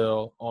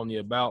carousel on the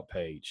about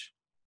page.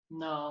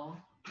 No.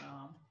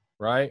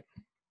 Right?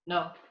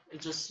 No,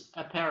 it's just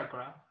a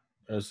paragraph.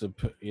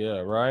 Yeah,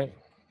 right?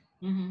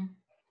 Mm-hmm.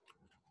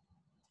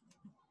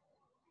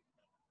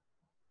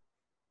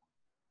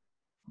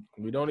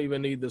 We don't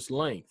even need this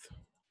length.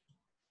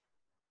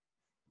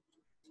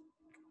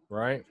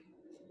 Right?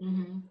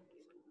 Mm-hmm.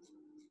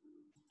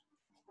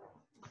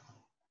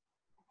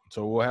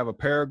 So we'll have a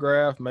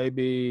paragraph,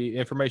 maybe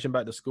information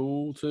about the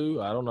school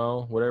too. I don't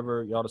know,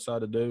 whatever y'all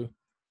decide to do.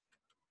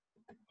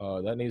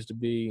 That needs to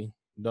be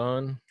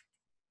done.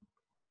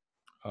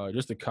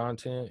 Just the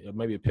content,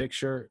 maybe a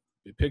picture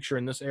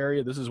in this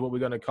area. This is what we're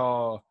going to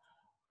call,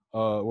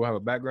 we'll have a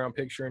background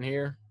picture in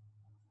here.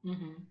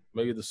 Mm-hmm.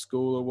 Maybe the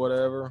school or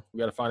whatever. We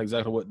got to find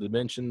exactly what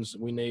dimensions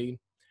we need.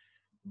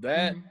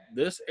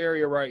 This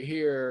area right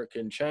here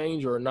can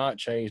change or not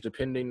change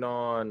depending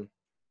on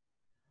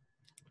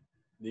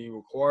the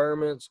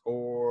requirements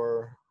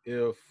or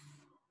if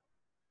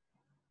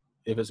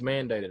it's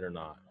mandated or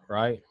not,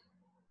 right?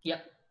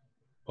 Yep.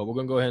 But we're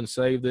going to go ahead and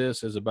save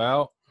this as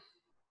about.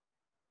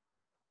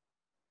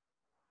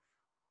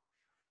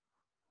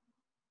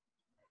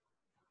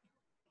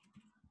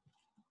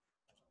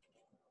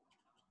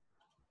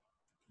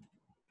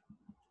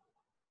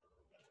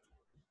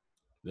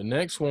 The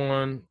next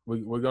one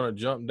we're going to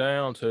jump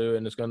down to,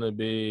 and it's going to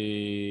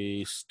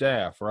be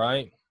staff,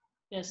 right?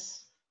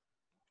 Yes.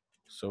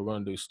 So we're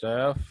going to do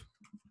staff.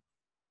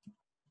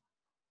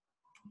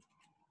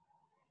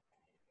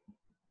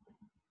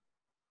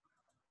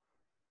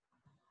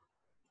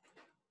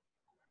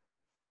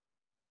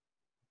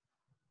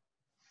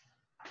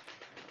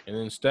 And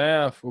then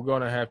staff, we're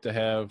going to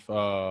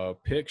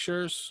have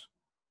pictures.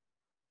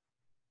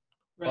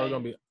 Right. Probably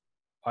going to be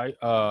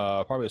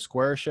probably a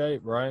square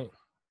shape, right?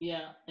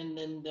 Yeah, and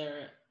then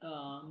their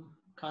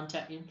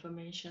contact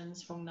information,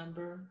 phone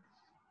number,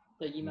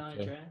 the email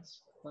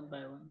address, one by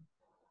one.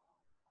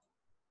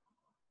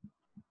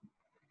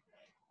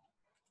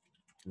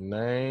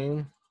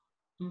 Name.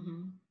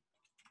 Mm-hmm.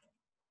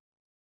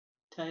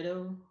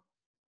 Title.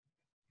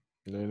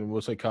 And then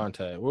we'll say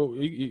contact. Well,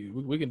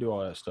 we can do all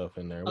that stuff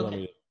in there.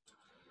 Okay.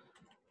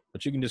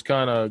 But you can just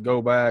kind of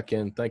go back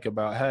and think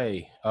about,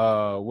 hey,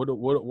 what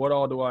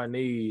all do I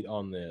need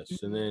on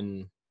this? And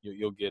then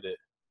you'll get it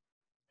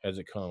as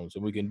it comes.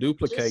 And we can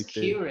duplicate. Just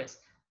curious.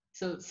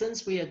 So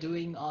since we are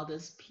doing all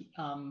this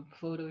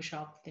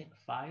Photoshop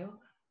file,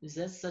 is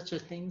there such a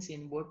thing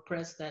in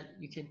WordPress that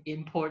you can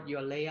import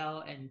your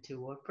layout into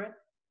WordPress?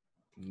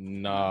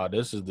 Nah,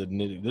 this is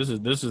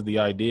the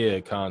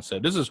idea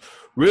concept. This is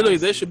really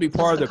this should be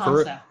part of the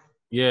concept.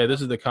 Yeah,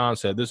 this is the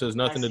concept. This has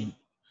nothing to.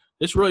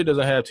 This really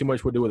doesn't have too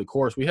much to do with the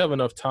course. We have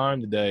enough time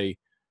today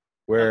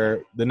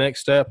where the next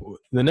step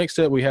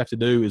we have to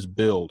do is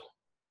build.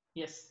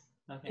 Yes.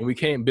 Okay. And we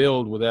can't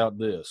build without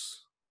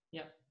this.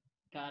 Yep.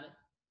 Got it.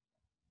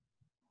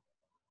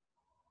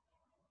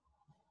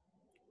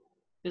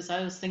 Because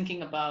I was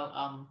thinking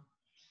about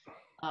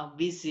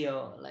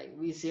Visio. Like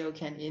Visio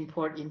can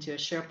import into a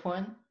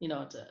SharePoint,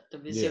 the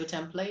Visio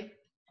template.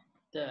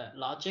 the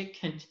logic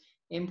and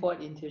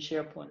import into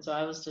SharePoint. So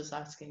I was just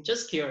asking,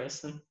 just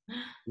curious.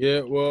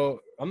 Yeah, well,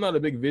 I'm not a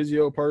big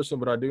Visio person,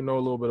 but I do know a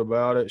little bit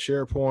about it.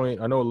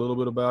 SharePoint, I know a little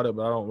bit about it,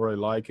 but I don't really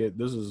like it.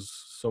 This is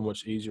so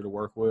much easier to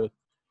work with.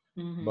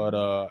 But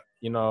Mm-hmm.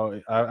 you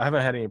know, I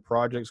haven't had any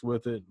projects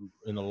with it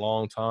in a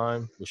long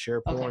time with Okay.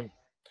 SharePoint.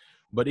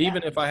 But Yeah.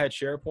 even if I had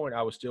SharePoint,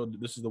 I would still,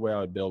 this is the way I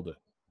would build it.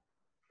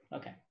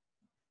 Okay.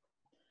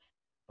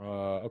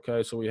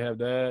 Okay, so we have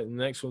that. The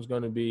next one's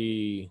going to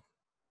be,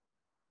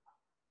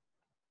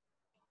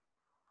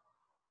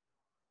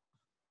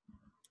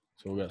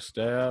 so we got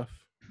staff.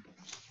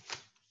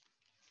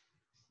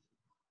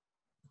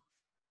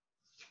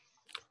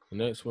 The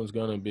next one's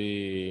going to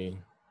be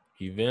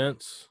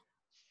events.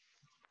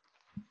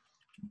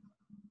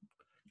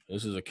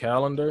 This is a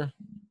calendar.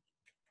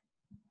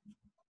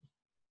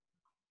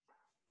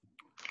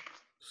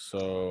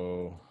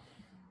 So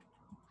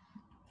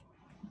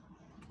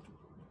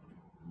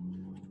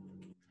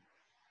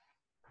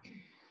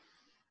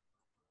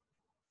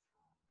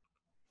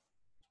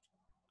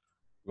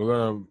we're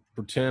going to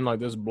pretend like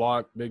this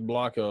block, big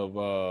block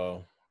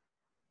of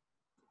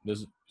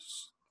this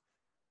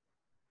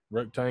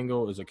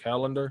rectangle is a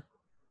calendar.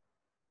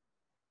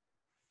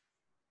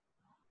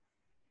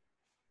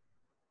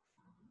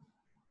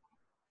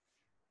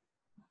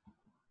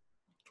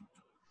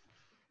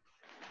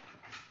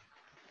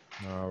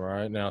 All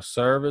right, now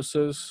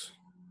services.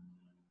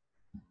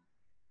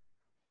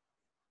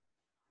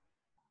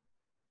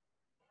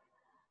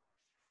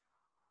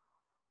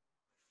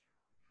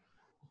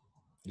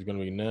 Is going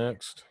to be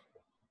next.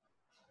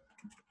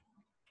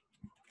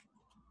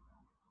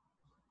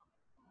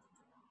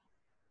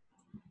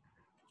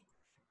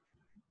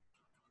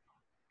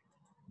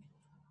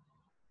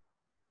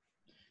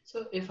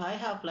 So if I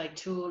have like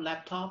two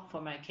laptop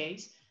for my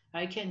case,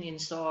 I can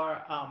install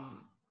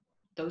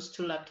those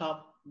two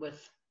laptop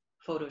with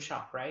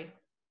Photoshop, right?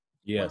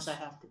 Once I Yes.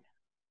 have to.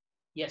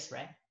 Yes,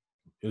 right?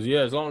 Because yeah,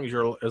 as long as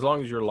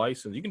you're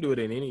licensed, you can do it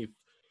in any.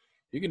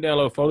 You can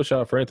download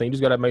Photoshop for anything. You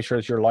just got to make sure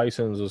that your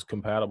license is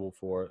compatible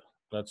for it.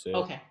 That's it.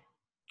 Okay.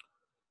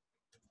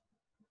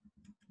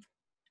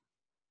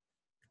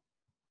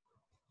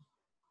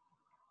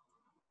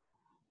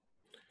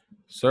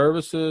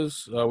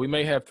 Services. We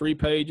may have 3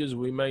 pages.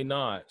 We may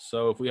not.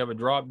 So if we have a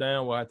drop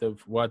down,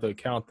 we'll have to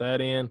count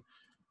that in.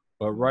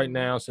 But right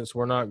now, since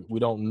we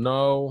don't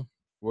know,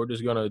 we're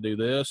just gonna do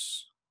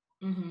this.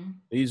 Mm-hmm.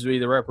 These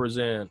either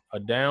represent a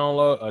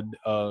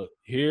download,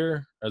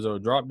 here as a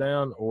drop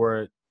down,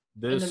 or In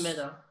the this.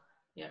 middle.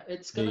 Yeah,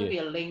 it's gonna Yeah. be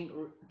a link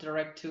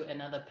direct to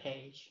another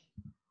page.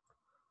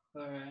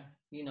 Or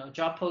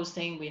job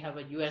posting, we have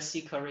a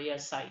USC Korea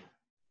site.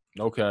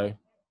 Okay.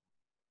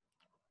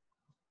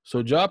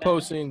 So job That,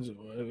 postings,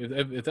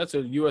 if that's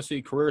a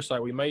USC career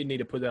site, we may need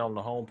to put that on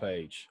the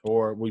homepage,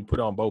 or we put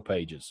it on both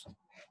pages.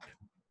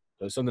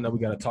 That's something that we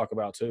got to talk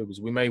about too,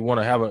 because we may want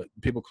to have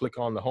people click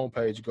on the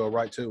homepage, go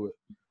right to it,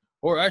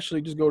 or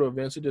actually just go to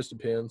events. It just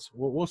depends.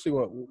 We'll see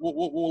what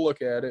we'll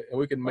look at it, and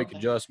we can make okay.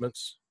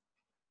 adjustments.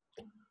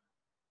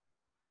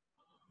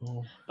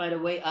 By the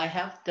way, I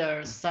have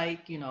the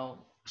site,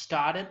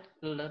 started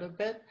a little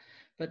bit,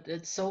 but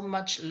it's so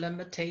much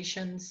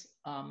limitations,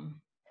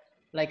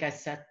 like I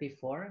said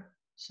before.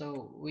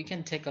 So we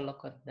can take a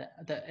look at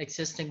the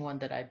existing one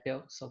that I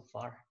built so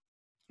far.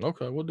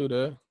 Okay, we'll do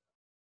that.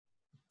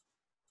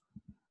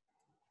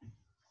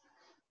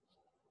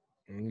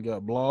 And you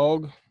got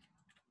blog.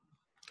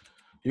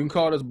 You can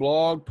call this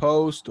blog,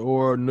 post,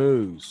 or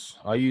news.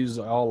 I use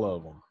all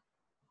of them.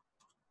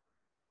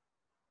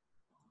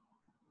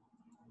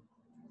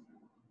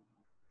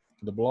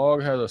 The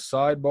blog has a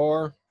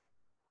sidebar.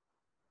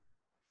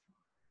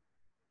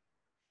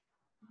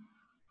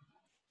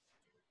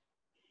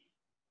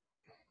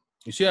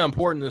 You see how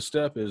important this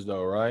step is,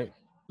 though, right?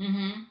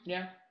 Mm-hmm.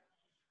 Yeah.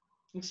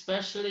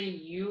 Especially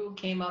you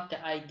came up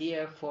the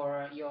idea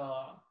for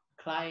your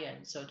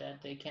client so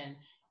that they can,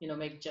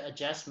 make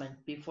adjustment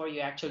before you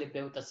actually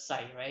build the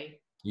site, right?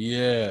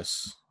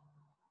 Yes.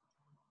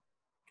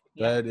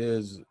 Yeah.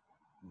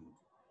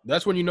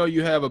 That's when you know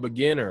you have a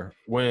beginner,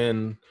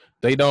 when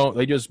they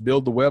just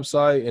build the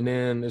website and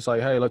then it's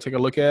like, hey, let's take a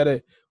look at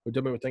it. We do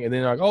everything. And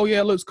then like, oh yeah,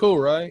 it looks cool,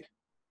 right?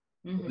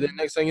 Then Mm-hmm.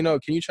 next thing you know,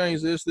 can you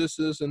change this,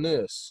 and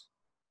this?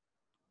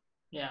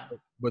 Yeah.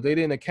 But they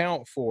didn't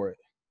account for it.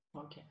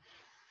 Okay.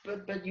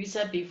 But you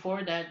said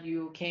before that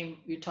you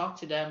talked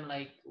to them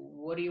like,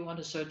 what do you want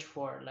to search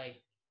for?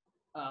 Like,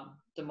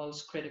 the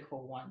most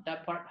critical one.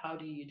 That part, how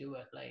do you do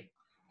it? Like,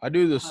 I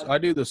do this. how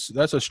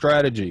That's a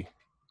strategy.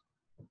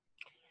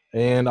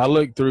 And I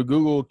look through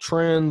Google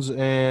Trends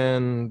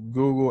and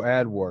Google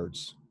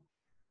AdWords.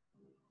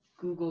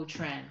 Google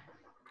Trend.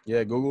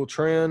 Yeah, Google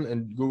Trend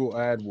and Google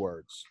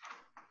AdWords.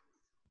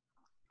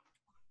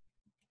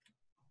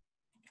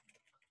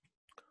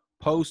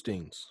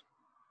 Postings.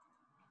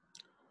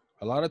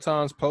 A lot of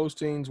times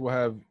postings will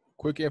have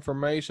quick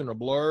information, a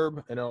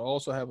blurb, and it'll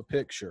also have a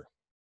picture.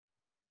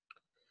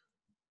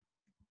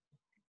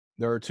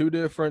 There are 2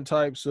 different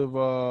types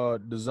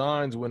of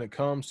designs when it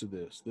comes to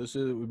this.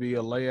 Would be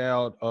a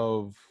layout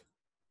of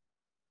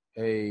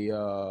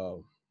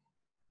a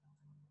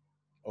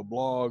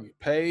blog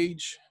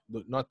page,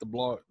 not the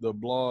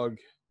blog,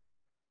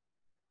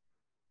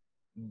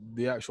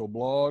 the actual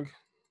blog.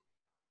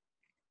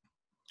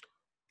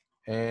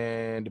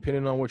 And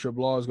depending on what your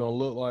blog is going to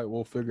look like,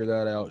 we'll figure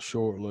that out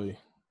shortly.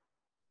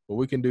 But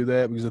we can do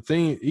that because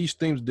each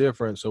theme's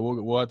different, so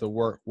we'll have to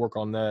work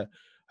on that.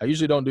 I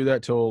usually don't do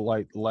that till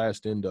like the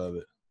last end of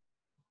it.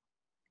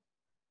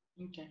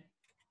 Okay.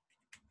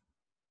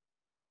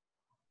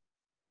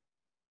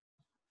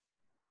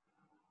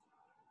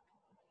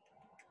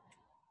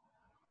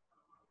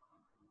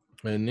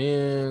 And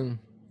then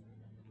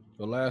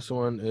the last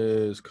one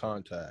is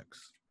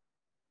contacts.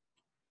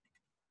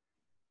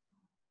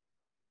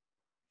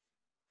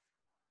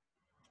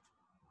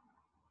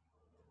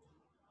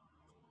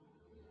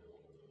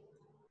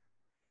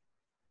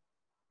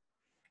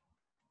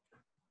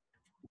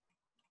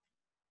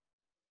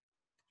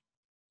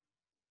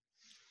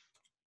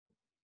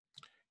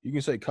 You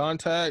can say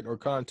contact or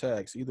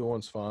contacts. Either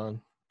one's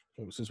fine.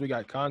 Since we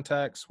got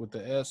contacts with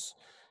the S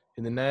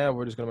in the nav,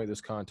 we're just going to make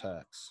this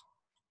contacts.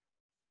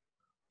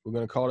 We're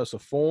going to call this a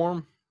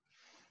form.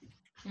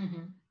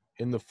 Mm-hmm.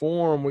 In the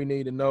form, we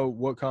need to know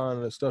what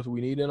kind of stuff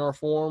we need in our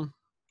form.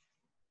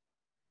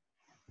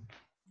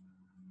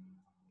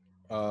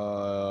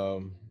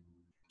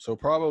 So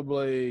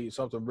probably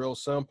something real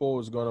simple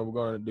is we're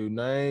going to do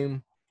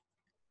name.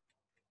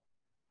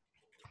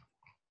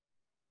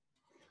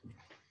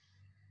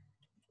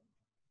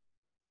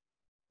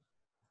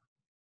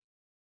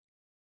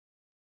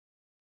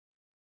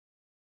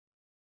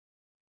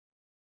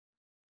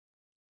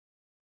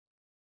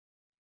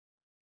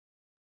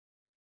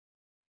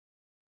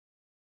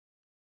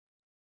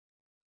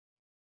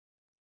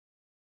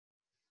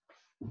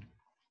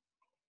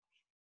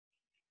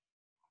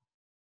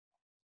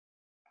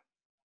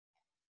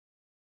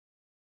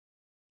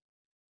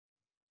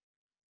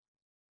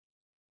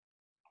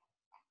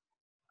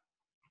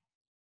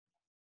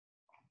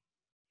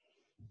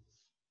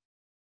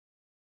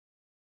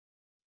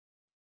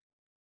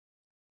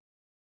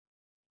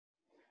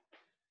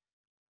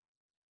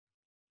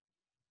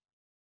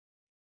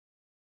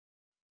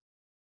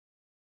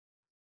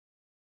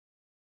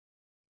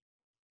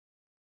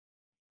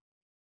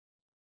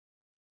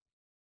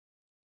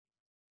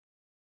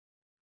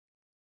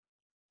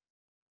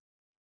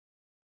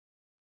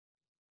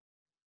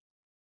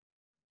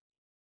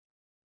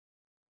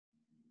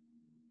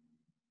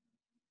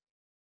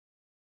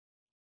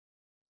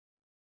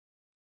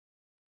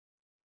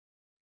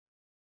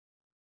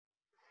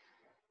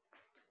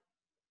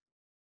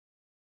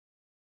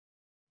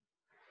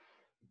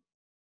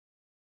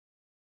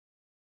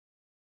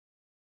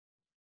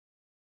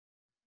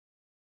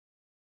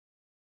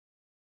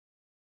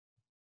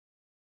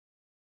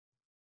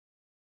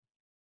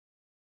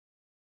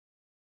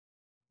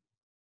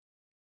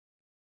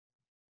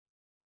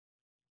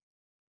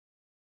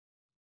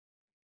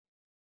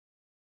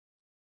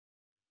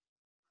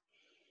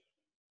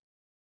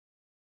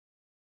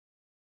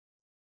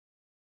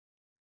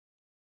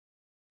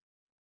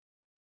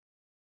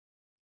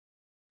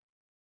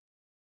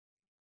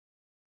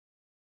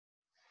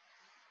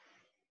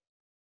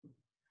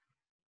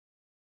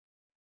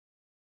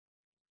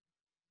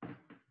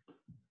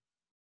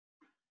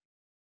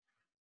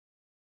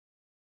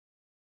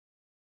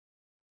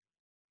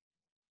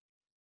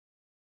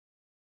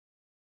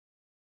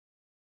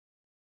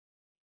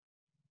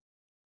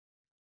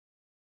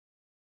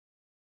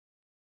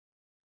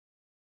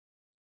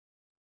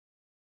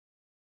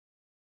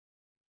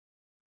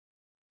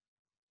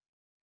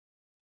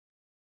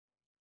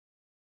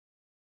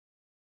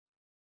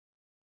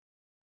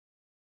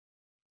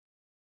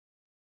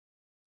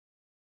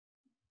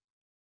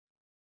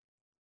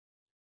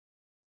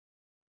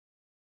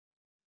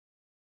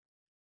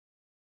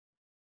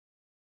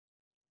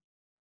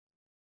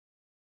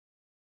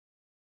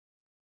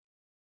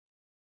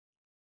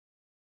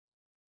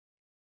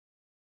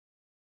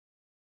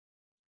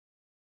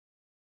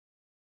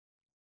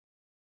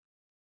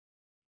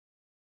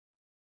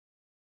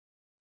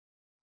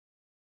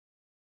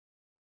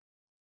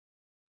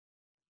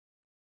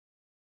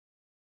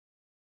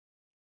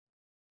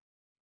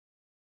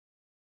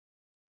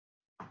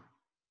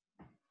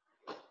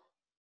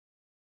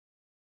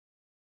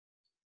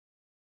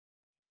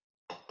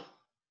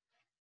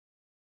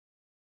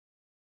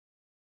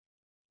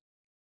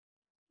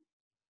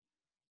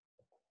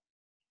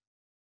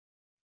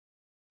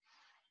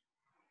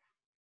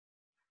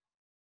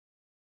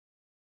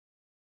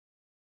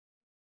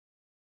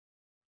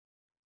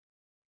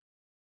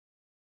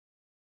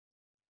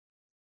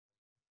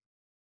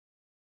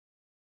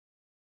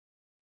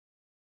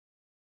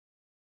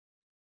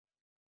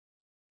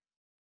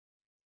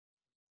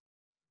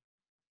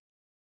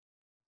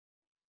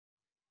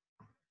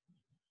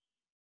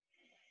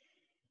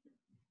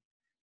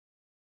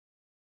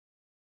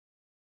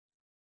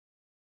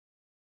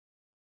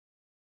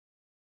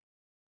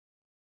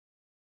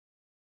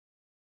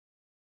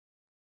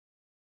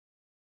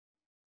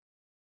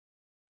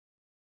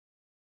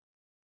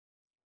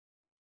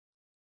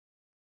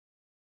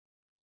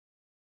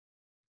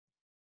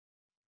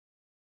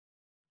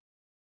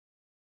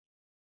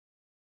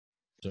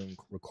 Zoom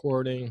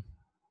recording.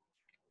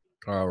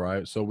 All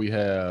right. So we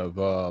have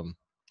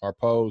our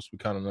post. We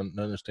kind of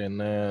understand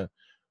that.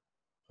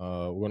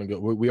 We're gonna go.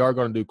 We are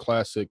gonna do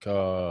classic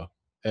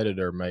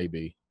editor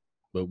maybe,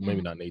 but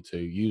maybe not need to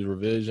use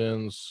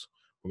revisions.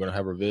 We're gonna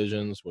have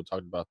revisions. We'll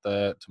talk about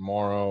that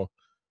tomorrow.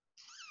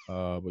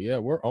 But yeah,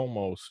 we're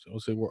almost.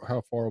 Let's see.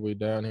 How far are we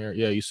down here?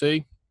 Yeah, you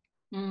see,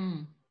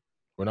 Mm.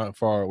 we're not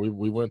far.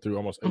 We went through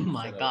almost Oh 80%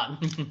 my God.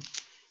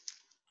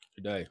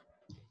 today.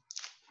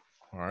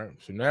 All right.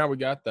 So now we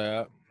got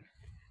that.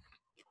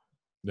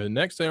 The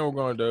next thing we're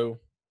gonna do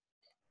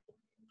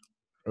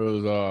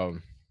is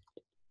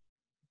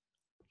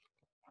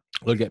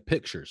look at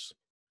pictures.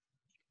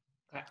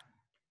 Okay.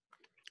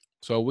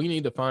 So we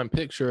need to find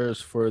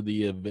pictures for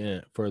the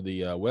event for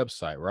the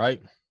website,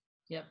 right?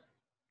 Yep.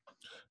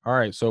 All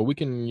right. So we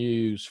can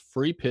use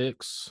free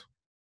pics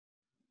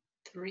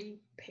 3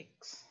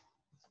 pics.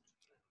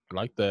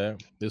 like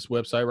that. This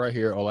website right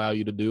here will allow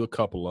you to do a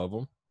couple of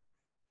them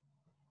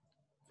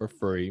for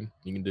free.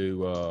 You can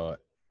do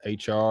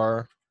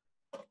HR.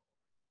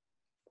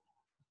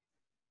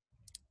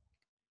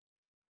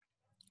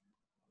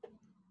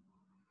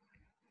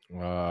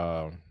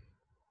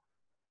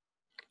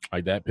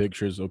 Like that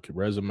pictures, okay,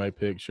 resume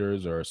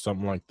pictures or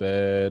something like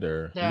that,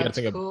 or you got to That's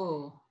think of.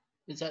 cool.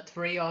 Is that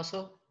 3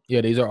 also?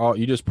 Yeah, these are all.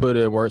 You just put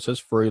in where it says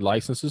free.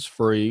 License is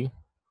free.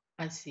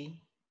 I see.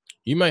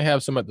 You may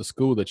have some at the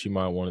school that you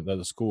might want that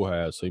the school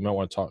has, so you might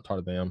want to talk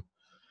to them.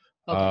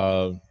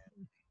 Okay.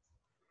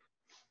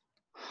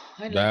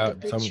 I like the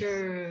That some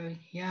picture.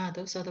 Yeah,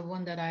 those are the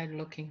one that I'm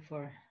looking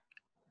for.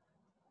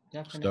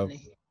 stuff,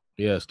 Definitely.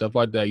 yeah, stuff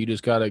like that. You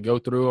just gotta go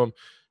through them.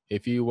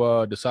 If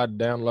you decide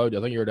to download,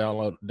 I think you're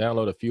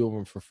download a few of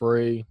them for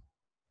free.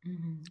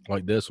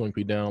 Like this one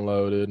can be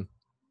downloaded.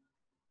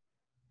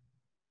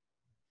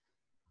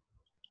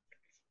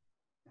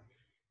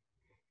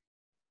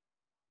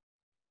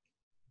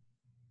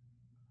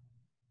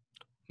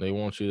 They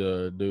want you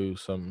to do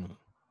some.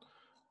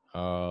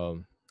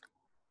 Now,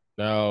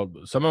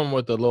 some of them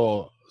with a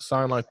little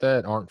sign like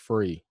that aren't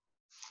free.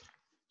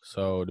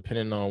 So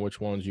depending on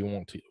which ones you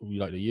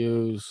like to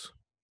use,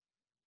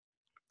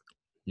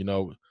 you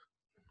know.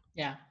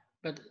 Yeah,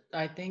 but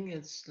I think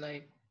it's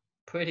like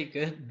pretty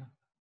good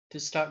to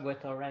start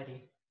with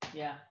already.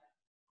 Yeah.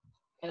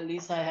 At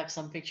least I have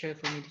some picture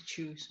for me to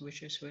choose,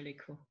 which is really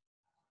cool.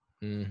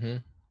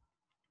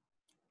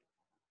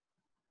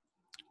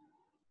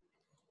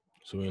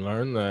 So we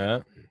learned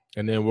that,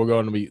 and then we're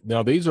going to be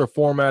now. These are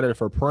formatted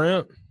for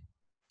print,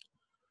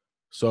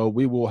 so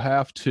we will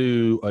have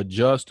to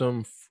adjust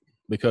them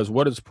because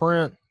what is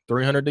print?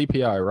 300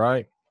 DPI,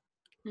 right?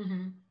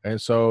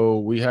 And so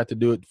we had to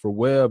do it for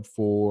web.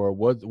 For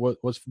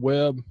what's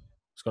web?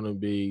 It's going to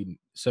be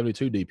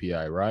 72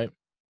 DPI, right?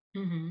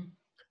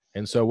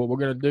 And so what we're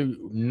going to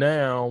do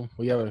now,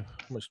 we have how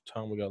much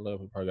time we got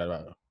left? We probably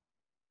got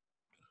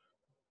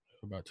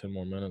about 10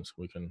 more minutes.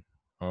 We can.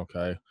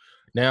 Okay.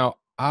 Now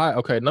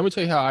let me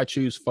tell you how I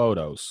choose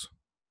photos.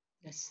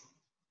 Yes.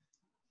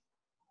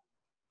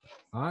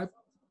 I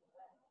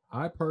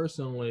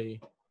personally,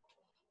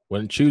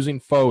 when choosing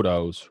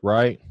photos,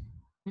 right,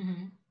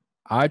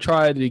 I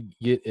try to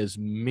get as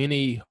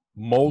many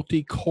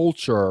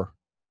multicultural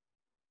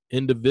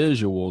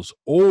individuals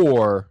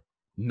or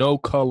no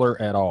color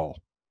at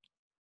all.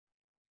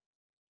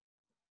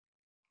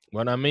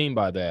 What I mean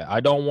by that, I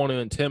don't want to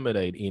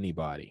intimidate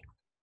anybody.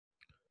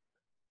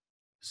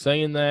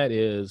 Saying that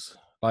is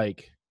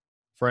like,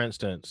 for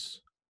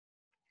instance,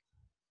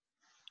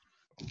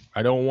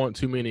 I don't want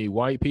too many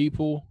white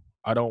people.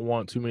 I don't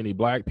want too many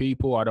black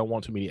people. I don't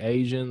want too many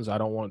Asians. I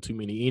don't want too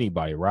many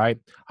anybody, right?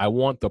 I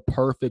want the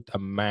perfect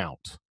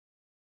amount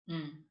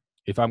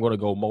if I'm going to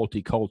go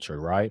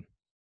multicultural, right?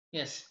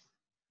 Yes.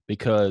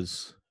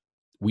 Because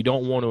we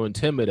don't want to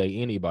intimidate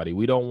anybody.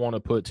 We don't want to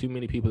put too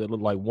many people that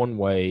look like one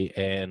way,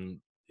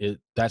 and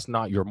that's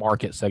not your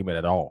market segment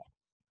at all,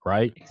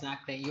 right?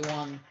 Exactly. You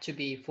want to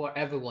be for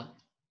everyone.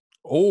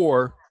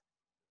 Or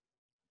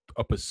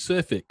a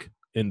specific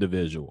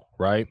individual,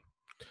 right?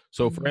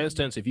 So, for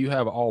instance, if you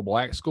have an all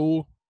black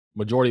school,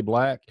 majority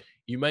black,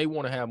 you may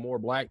want to have more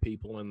black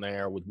people in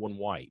there with one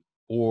white,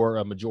 or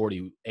a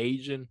majority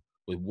Asian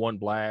with one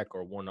black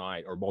or one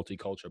white, or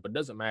multicultural. But it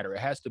doesn't matter. It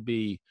has to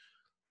be.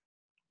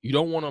 You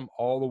don't want them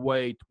all the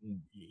way.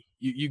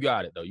 You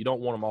got it though. You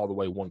don't want them all the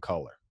way one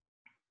color.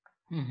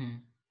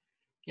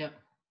 Yep.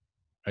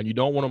 And you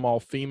don't want them all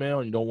female,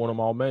 and you don't want them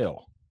all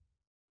male.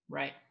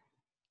 Right.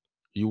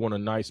 You want a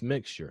nice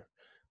mixture.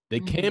 They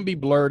can be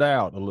blurred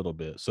out a little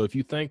bit. So if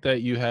you think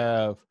that you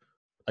have,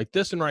 like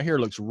this one right here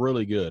looks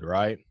really good,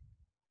 right?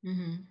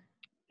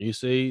 You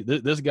see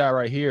this guy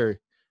right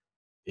here,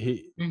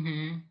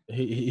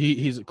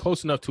 he's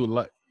close enough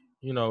to,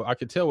 you know, I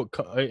could tell what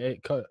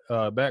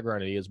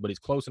background he is, but he's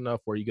close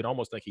enough where you could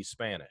almost think he's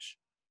Spanish.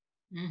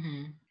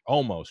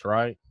 Almost,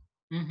 right?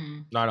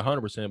 Not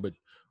 100%, but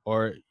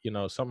or you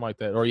know, something like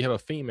that. Or you have a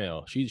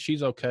female.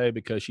 She's okay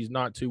because she's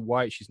not too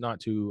white. She's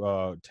not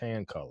too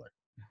tan color.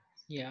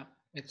 Yeah.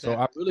 Exactly.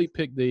 So I really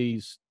pick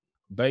these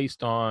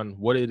based on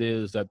what it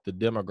is that the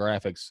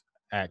demographics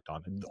act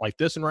on it. Like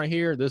this one right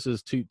here, this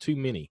is too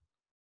many.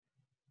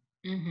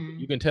 Mm-hmm.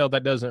 You can tell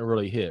that doesn't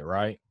really hit,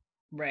 right?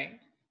 Right.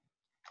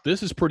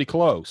 This is pretty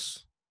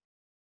close.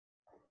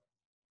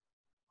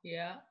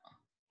 Yeah.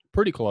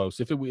 Pretty close.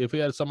 If we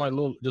had somebody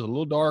just a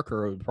little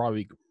darker, it would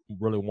probably be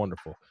really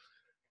wonderful.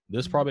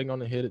 This probably going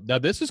to hit it. Now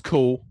this is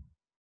cool.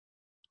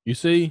 You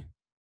see,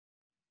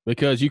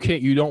 because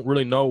you don't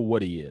really know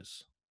what he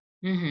is.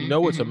 Mm-hmm. You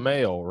know it's a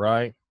male,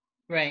 right?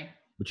 Right.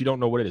 But you don't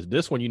know what it is.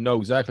 This one, you know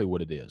exactly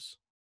what it is.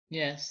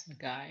 Yes, the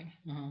guy.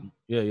 Uh-huh.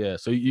 Yeah.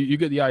 So you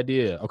get the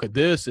idea. Okay,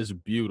 this is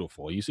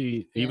beautiful. You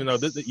see, even though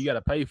you got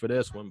to pay for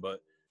this one,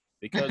 but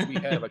because we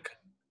have a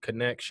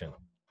connection.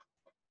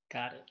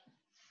 Got it.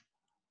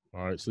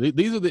 All right. So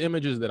these are the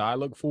images that I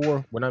look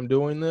for when I'm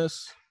doing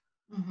this.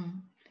 Mm-hmm.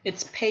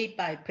 It's paid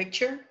by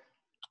picture?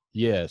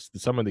 Yes,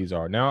 some of these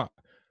are. Now,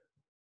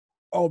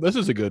 oh, this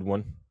is a good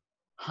one.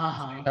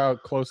 How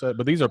close that,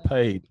 but these are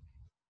paid.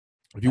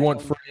 If you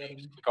want free,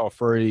 just click on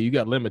free. You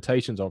got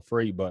limitations on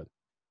free, but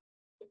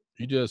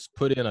you just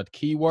put in a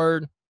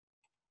keyword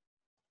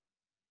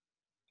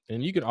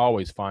and you can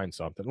always find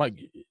something. Like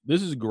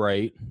this is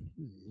great,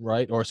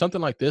 right? Or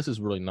something like this is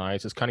really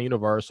nice. It's kind of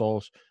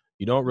universal.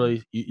 You don't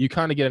really, you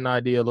kind of get an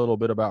idea a little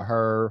bit about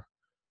her.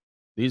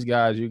 These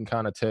guys, you can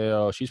kind of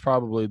tell she's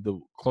probably the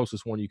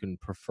closest one you can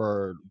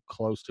prefer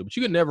close to, but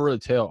you can never really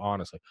tell,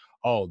 honestly.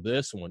 Oh,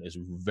 this one is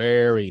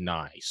very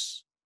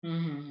nice.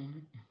 Mm-hmm.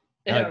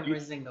 Every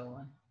single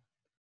one.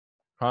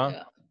 Huh?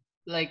 Yeah.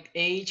 Like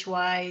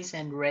age-wise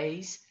and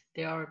race,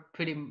 they are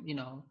pretty,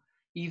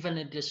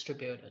 evenly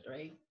distributed,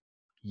 right?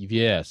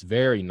 Yes,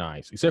 very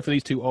nice. Except for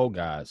these two old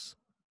guys.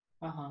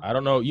 Uh-huh. I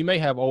don't know. You may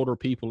have older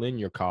people in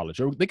your college,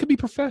 or they could be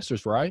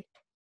professors, right?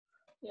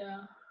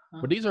 Yeah.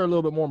 But these are a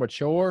little bit more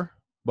mature,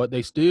 but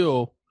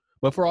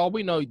but for all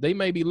we know, they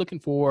may be looking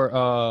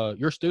for,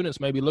 your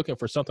students may be looking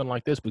for something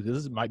like this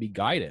because this might be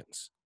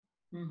guidance,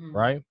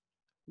 right?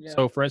 Yeah.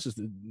 So for instance,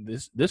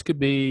 this could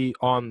be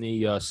on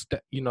the,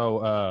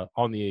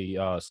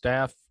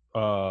 staff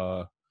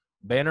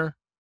banner.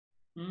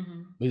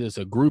 Mm-hmm. It's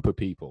a group of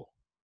people.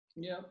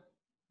 Yep.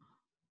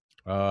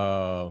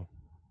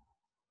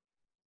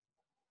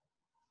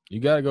 You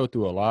got to go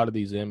through a lot of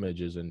these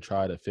images and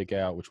try to figure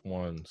out which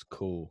one's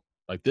cool.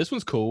 Like this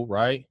one's cool,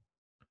 right?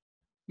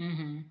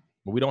 Mm-hmm.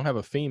 But we don't have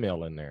a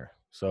female in there,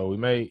 so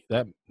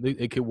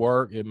it could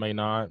work. It may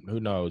not. Who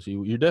knows?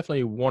 You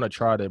definitely want to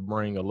try to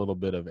bring a little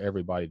bit of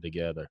everybody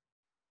together.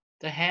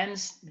 The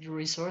hands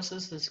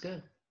resources is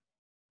good.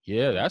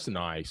 Yeah, that's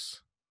nice.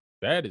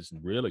 That is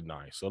really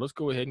nice. So let's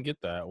go ahead and get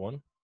that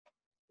one.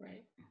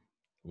 Right.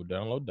 We'll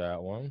download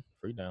that one.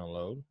 Free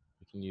download.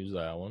 We can use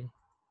that one.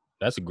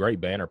 That's a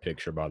great banner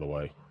picture, by the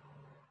way.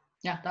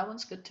 Yeah, that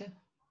one's good too.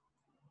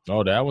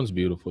 Oh, that one's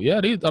beautiful.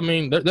 Yeah,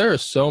 there are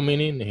so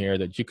many in here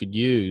that you could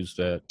use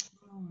that.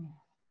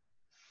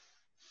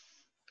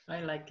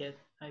 I like it.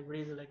 I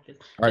really like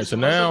it. All right, so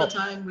most now of the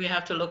time we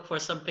have to look for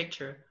some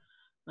picture,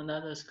 and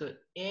that is good.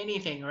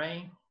 Anything,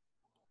 right?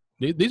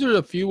 These are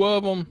a few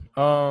of them.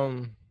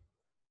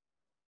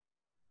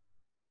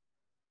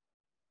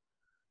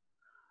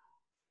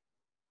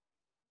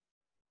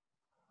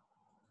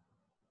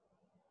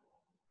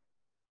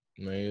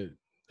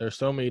 There's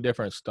so many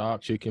different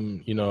stocks you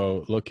can,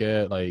 look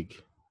at.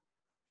 Like,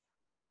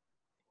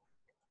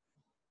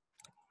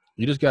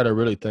 you just got to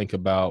really think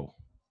about.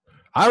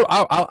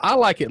 I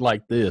like it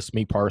like this,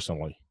 me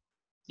personally.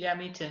 Yeah,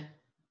 me too.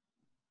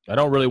 I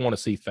don't really want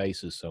to see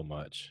faces so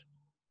much.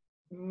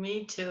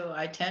 Me too.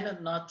 I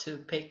tended not to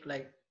pick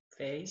like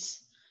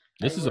face.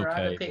 This is okay. I would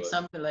rather pick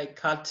something like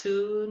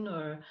cartoon,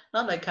 or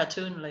not like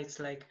cartoon. Like it's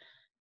like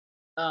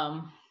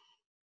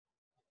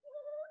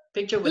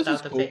picture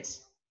without the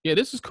face. Yeah,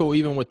 this is cool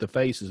even with the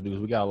faces because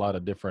we got a lot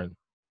of different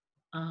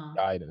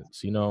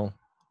guidance,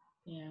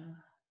 Yeah.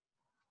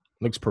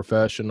 Looks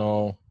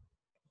professional,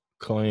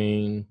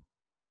 clean.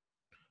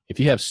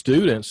 If you have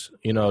students,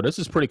 this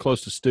is pretty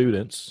close to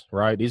students,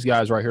 right? These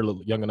guys right here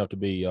look young enough to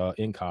be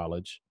in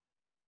college,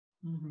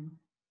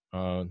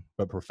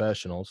 but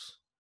professionals.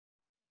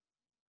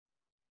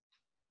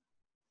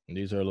 And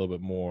these are a little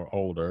bit more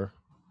older.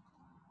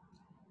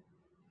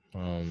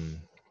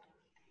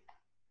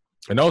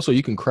 And also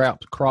you can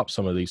crop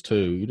some of these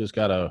too. You just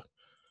got to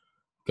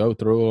go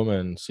through them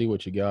and see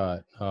what you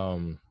got.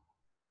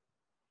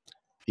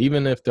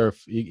 Even if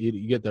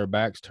you get their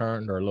backs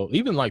turned or a little,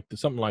 even like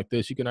something like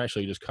this, you can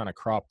actually just kind of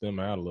crop them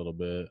out a little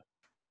bit.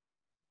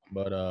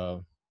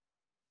 But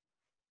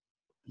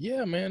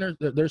yeah, man,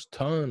 there's a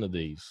ton of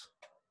these.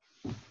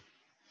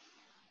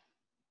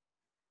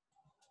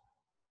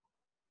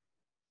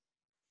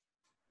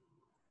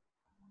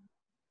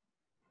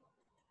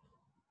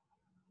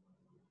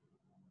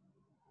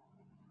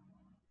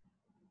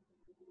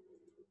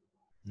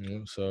 Yeah,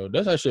 so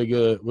that's actually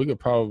good. We could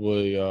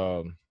probably,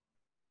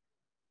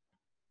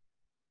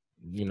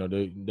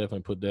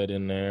 definitely put that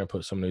in there,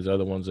 put some of these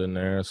other ones in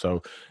there.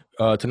 So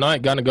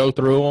tonight, gonna go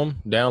through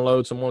them,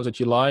 download some ones that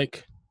you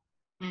like.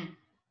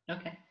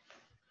 Okay.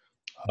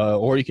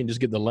 Or you can just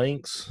get the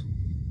links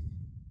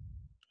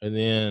and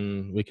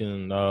then we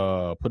can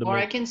put them Or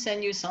in. I can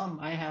send you some.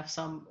 I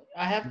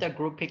have the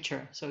group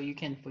picture, so you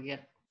can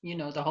forget.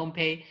 The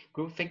homepage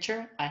group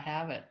picture. I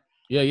have it.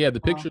 Yeah, the Uh,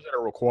 pictures that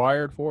are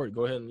required for it.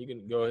 Go ahead and you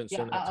can go ahead and yeah,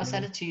 send that I'll to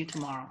send me. it to you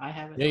tomorrow. I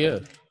have it Yeah.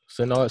 already.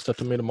 Send all that stuff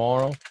to me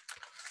tomorrow.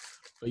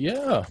 But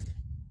yeah,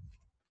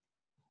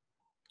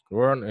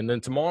 and then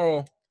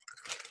tomorrow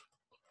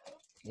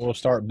we'll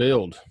start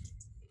build.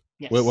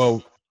 Yes.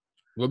 Well,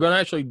 we're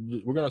gonna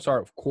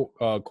start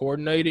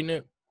coordinating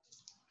it,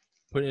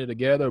 putting it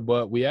together.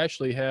 But we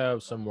actually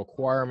have some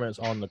requirements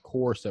on the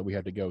course that we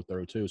have to go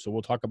through too. So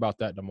we'll talk about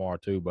that tomorrow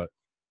too. But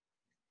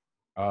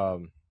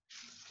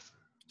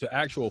to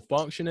actual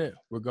function it,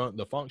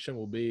 the function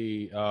will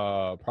be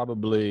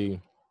probably.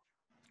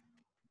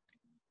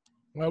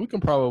 Well, we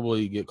can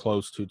probably get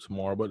close to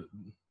tomorrow, but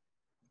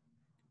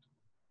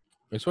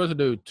we're supposed to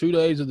do 2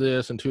 days of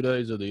this and 2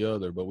 days of the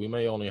other, but we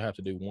may only have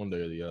to do 1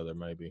 day of the other,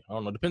 maybe. I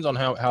don't know. Depends on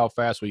how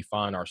fast we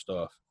find our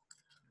stuff.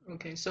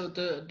 Okay, so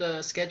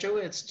the schedule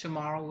is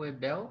tomorrow with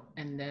Bill,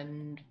 and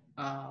then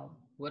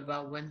what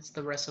about when's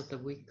the rest of the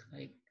week?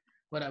 Like,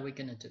 what are we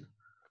gonna do?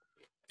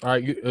 All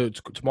right,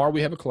 tomorrow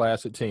we have a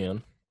class at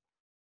 10.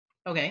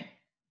 Okay.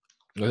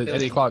 It's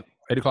Bill's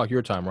 8 o'clock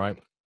your time, right?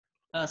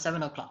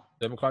 7 o'clock.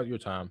 7 o'clock your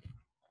time.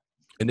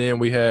 And then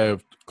we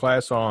have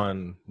class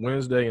on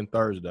Wednesday and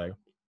Thursday.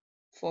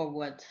 For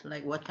what?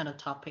 Like, what kind of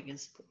topic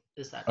is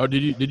that? Oh,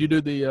 did you do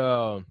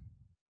the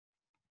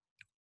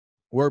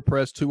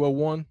WordPress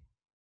 201?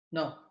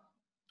 No,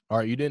 All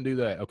right, you didn't do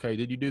that. Okay,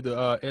 did you do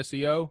the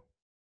SEO?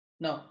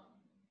 no.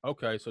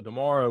 Okay, so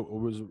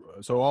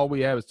all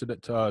we have is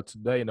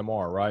today and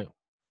tomorrow, right?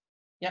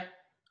 Yep.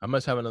 I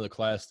must have another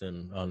class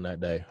then on that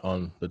day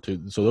on the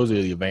two. So those are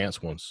the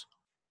advanced ones.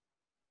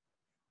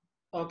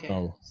 Okay.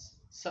 Oh.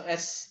 So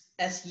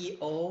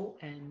SEO,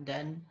 and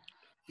then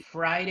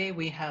Friday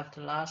we have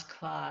the last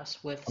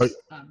class with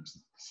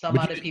some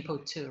But other people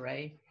too,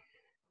 right?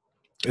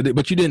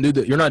 But you didn't do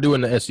that. You're not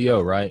doing the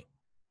SEO, right?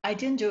 I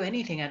didn't do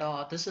anything at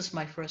all. This is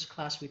my first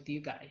class with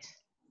you guys.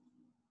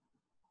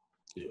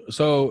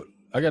 So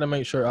I got to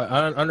make sure.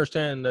 I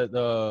understand that.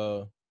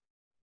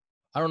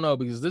 I don't know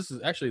because this is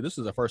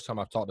the first time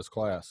I've taught this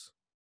class.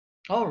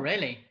 Oh,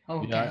 really? Oh,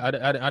 okay. Yeah,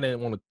 I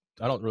didn't want to.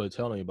 I don't really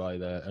tell anybody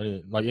that. I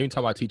didn't, like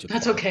anytime I teach a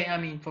That's class. okay. I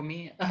mean, for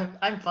me,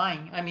 I'm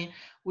fine. I mean,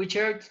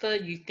 whichever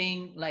you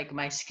think like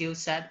my skill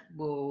set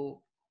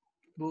will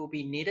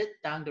be needed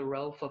down the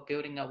road for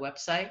building a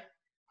website,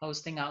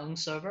 hosting our own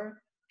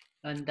server,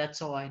 and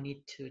that's all I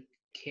need to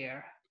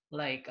care.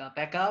 Like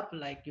backup,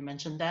 like you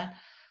mentioned that.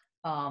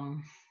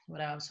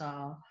 What else?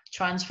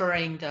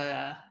 Transferring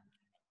the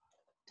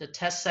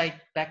test site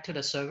back to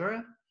the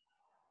server.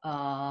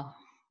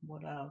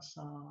 What else?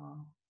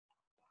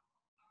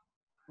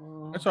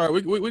 That's all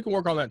right. We can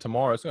work on that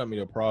tomorrow. It's not gonna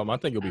be a problem. I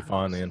think you'll be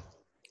fine then.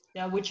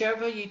 Yeah,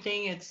 whichever you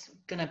think it's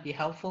gonna be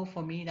helpful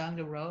for me down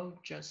the road,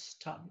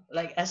 just talk.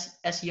 Like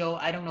SEO,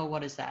 I don't know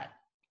what is that.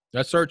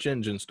 That search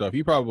engine stuff.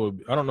 I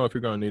don't know if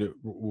you're gonna need it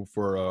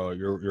for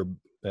your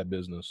that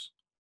business.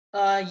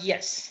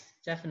 Yes,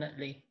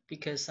 definitely,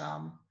 because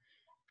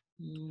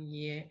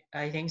yeah,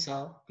 I think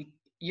so.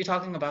 You're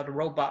talking about the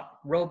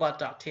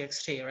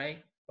robot.txt,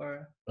 right?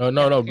 Or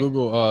No,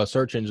 Google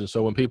search engine.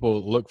 So when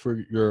people look for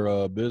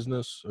your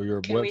business or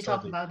your can we website,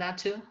 talk about that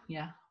too?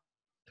 Yeah.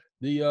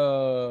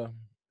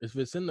 if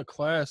it's in the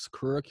class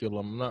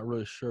curriculum, I'm not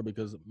really sure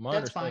because my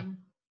That's understanding, fine.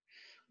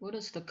 What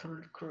is the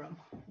curriculum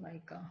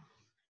like?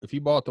 if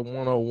you bought the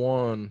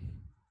 101,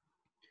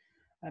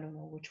 I don't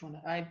know which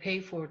one. I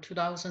paid for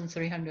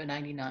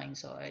 2,399,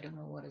 so I don't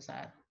know what is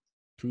that.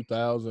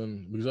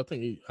 2000, because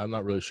I'm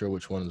not really sure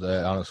which one is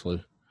that,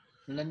 honestly.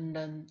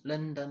 London.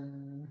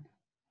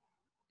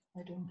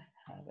 I don't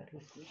have it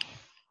with me.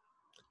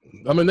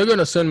 I mean, they're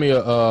gonna send me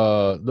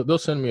they'll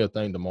send me a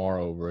thing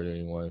tomorrow over it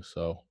anyway.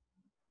 So.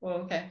 Oh,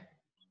 okay.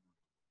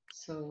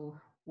 So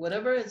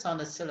whatever is on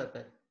the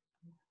syllabus.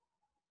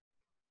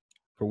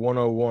 For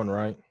 101,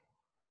 right?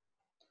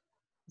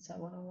 Is that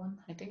 101?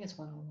 I think it's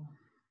 101.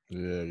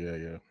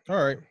 Yeah.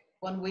 All right.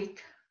 1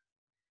 week,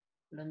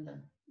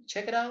 London.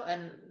 Check it out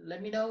and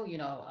let me know.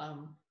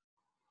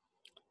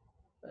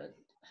 But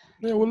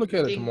Yeah, we'll look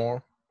at it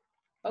tomorrow.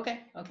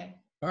 Okay.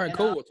 All right,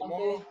 cool.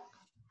 Tomorrow.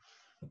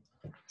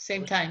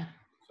 Same time.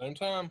 Same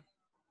time.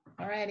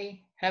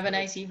 Alrighty. Have a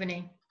nice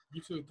evening.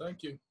 You too.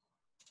 Thank you.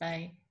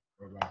 Bye.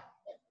 Bye-bye.